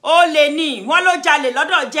ó lè ní wọ́n ló jalè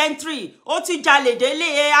lọ́dọ̀ Gentry ó ti jalè délé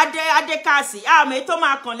adékàsì àmì tó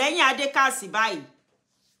máa kàn lẹ́yìn adékàsì báyìí.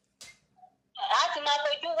 a ti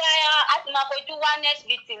máa fojú wá next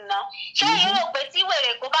victim náà ṣé yìí rò pé tí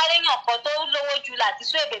wèrè kó bá léèyàn kan tó lówó ju láti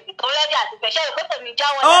sún èbèbè tó rẹ́dí àti fẹ́ ṣé rò pé kò ní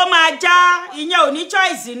jáwọ́. ó máa já ìyẹn ò ní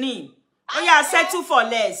choice ni ó yá settle for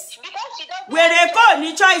less wèrè kò ní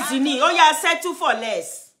choice ni ó yá settle for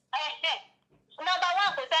less. number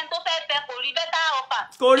one kò sẹ́ni tó fẹ́ kò rí better offer.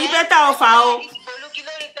 kò rí better offer o. ìgbòlugi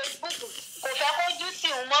lórí Facebook kò fẹ́ kójú sí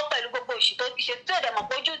òun mọ́ pẹ̀lú gbogbo òṣì tó ti ṣe tí ò dẹ̀ mọ̀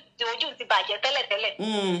kójú ojú ti bàjẹ́ tẹ́lẹ̀tẹ́lẹ̀.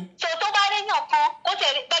 so tó bá réyàn kan kó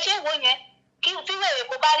tẹ̀ bẹ́ ṣé wo yẹn kí tí wèrè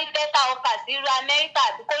kó bá rí better offer sí irú Amẹ́ríkà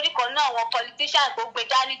àti kórìkọ náà àwọn politicians tó gbé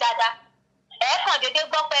dání dáadáa ẹ̀ẹ́kàn déédéé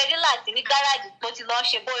gbọ́ pé rí láti ní gáràjì tó ti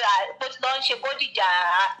lọ́ọ́ ṣe bódìjà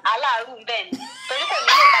aláàrú bẹ́ẹ̀ ni torí kò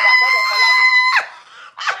nílò padà sọ́dọ̀ Fọlámi.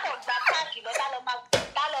 a kò gba páàkì lọ tá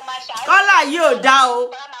lọ máa ṣàárẹ̀. kọ́là yóò dá o.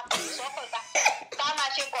 ká máa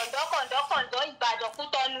ṣe kọ̀ǹdọ́ Ìbàdàn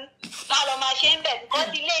Kútọ́nù ká lọ máa ṣe ń bẹ̀ kọ́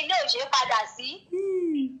ti ilé ò ṣe é padà sí.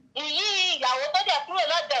 ìyí ìyàwó tó dẹ̀ kúrò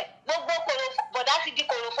lọ́dẹ̀ gbogbo bọ̀dá ti di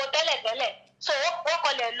kòròfo tẹ́lẹ̀tẹ́lẹ̀ so wọ́n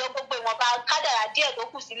kọlẹ̀ lọ gbogbo ìwọ̀nba kádàrá díẹ̀ tó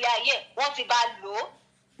kù sílé ayé wọ́n ti bá lò ó.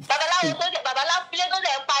 babalábílé tó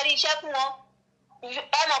dẹ̀ ń parí iṣẹ́ fún wọn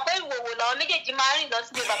ẹ mọ̀ pé ìwòwò làwọn méjèèjì máa ń rìn lọ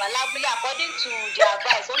síbi babalábílé according to the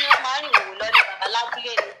advice ó ní wọ́n máa ń rìn ìwòwò lọ ní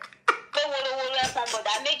babalábílé ni pé worowóró ẹ̀fọn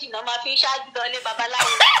bọ̀dá méjì náà máa fi ń ṣáájú lọ ní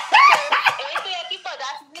babaláwo. èyí tó yẹ kí bọ̀dá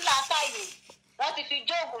ti ní làákàyè wọ́n ti fi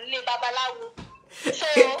jóògùn nílé babaláwo so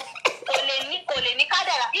kò lè ní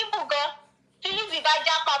kádàrá ibù gan tí Lizzy bá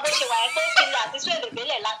jápa bó ṣe wà yẹn tó ti lọ àti sún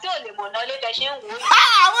èlòbélẹ̀ láti ò lè mọ̀nà lé bẹ ṣe ń wò ó yìí.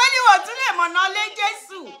 àwọn oníwọ̀ tún lè mọ̀nà lé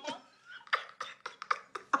Jésù.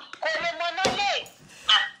 kò lè mọ̀nà lé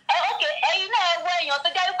ok ẹ̀yin náà ẹ wo èèyàn tó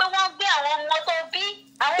jẹ́ wípé wọ́n gbé àwọn ọmọ tó bí.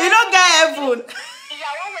 you no get heaven.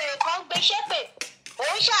 ìyàwó wèrè kan gbé ṣépè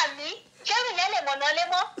òun ṣàmì ṣé ìyẹn lè mọ̀nà lé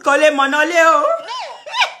mọ́. kò lè mọ̀nà lé o.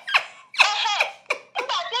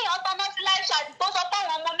 nígbà tí èèyàn tọ́ná sí live chat tó sọ pé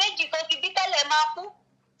àwọn ọmọ méjì tó ti bí tẹ́lẹ̀ máa kú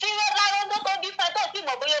tí lárọ́ndó tó bí fẹ́ tó sì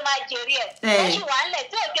mọ̀ bóyá máa jèrè ẹ̀ ó sì wà ńlẹ̀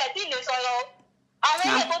tí òjò ẹ̀ tí ì lè sọ̀rọ̀ àwọn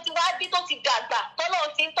ilé tó ti wá bí tó ti dàgbà tọ́lọ́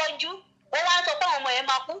ti ń tọ́jú ó wá ń sọ pé àwọn ọmọ yẹn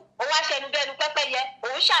máa kú ó wá ṣẹnu bẹ́ẹ̀nu pẹ́pẹ́yẹ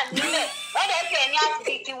òun ṣànílẹ̀ wọ́n dẹ̀ tiẹ̀ ní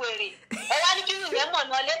àtìbí ti wèrè ẹ wá ní kí ìyẹn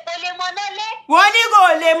mọ̀nà lé tó lé mọ̀nà lé. wọ́n ní kò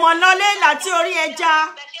lè mọ̀nà lé láti orí ẹja.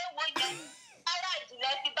 ara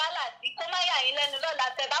ìjìnlẹ̀ ti bá láti kó má yà yín lẹ́nu lọ́la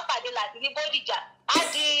tẹ bá pàdé láti ní Bódìjà á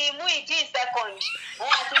di Muyideen second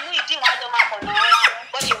òun àti Muyideen wọn jọ máa kọ̀nà ara wọn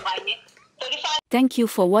bó ṣe wà yẹn. Thank you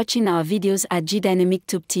for watching our videos at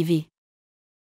Gdynamictube TV.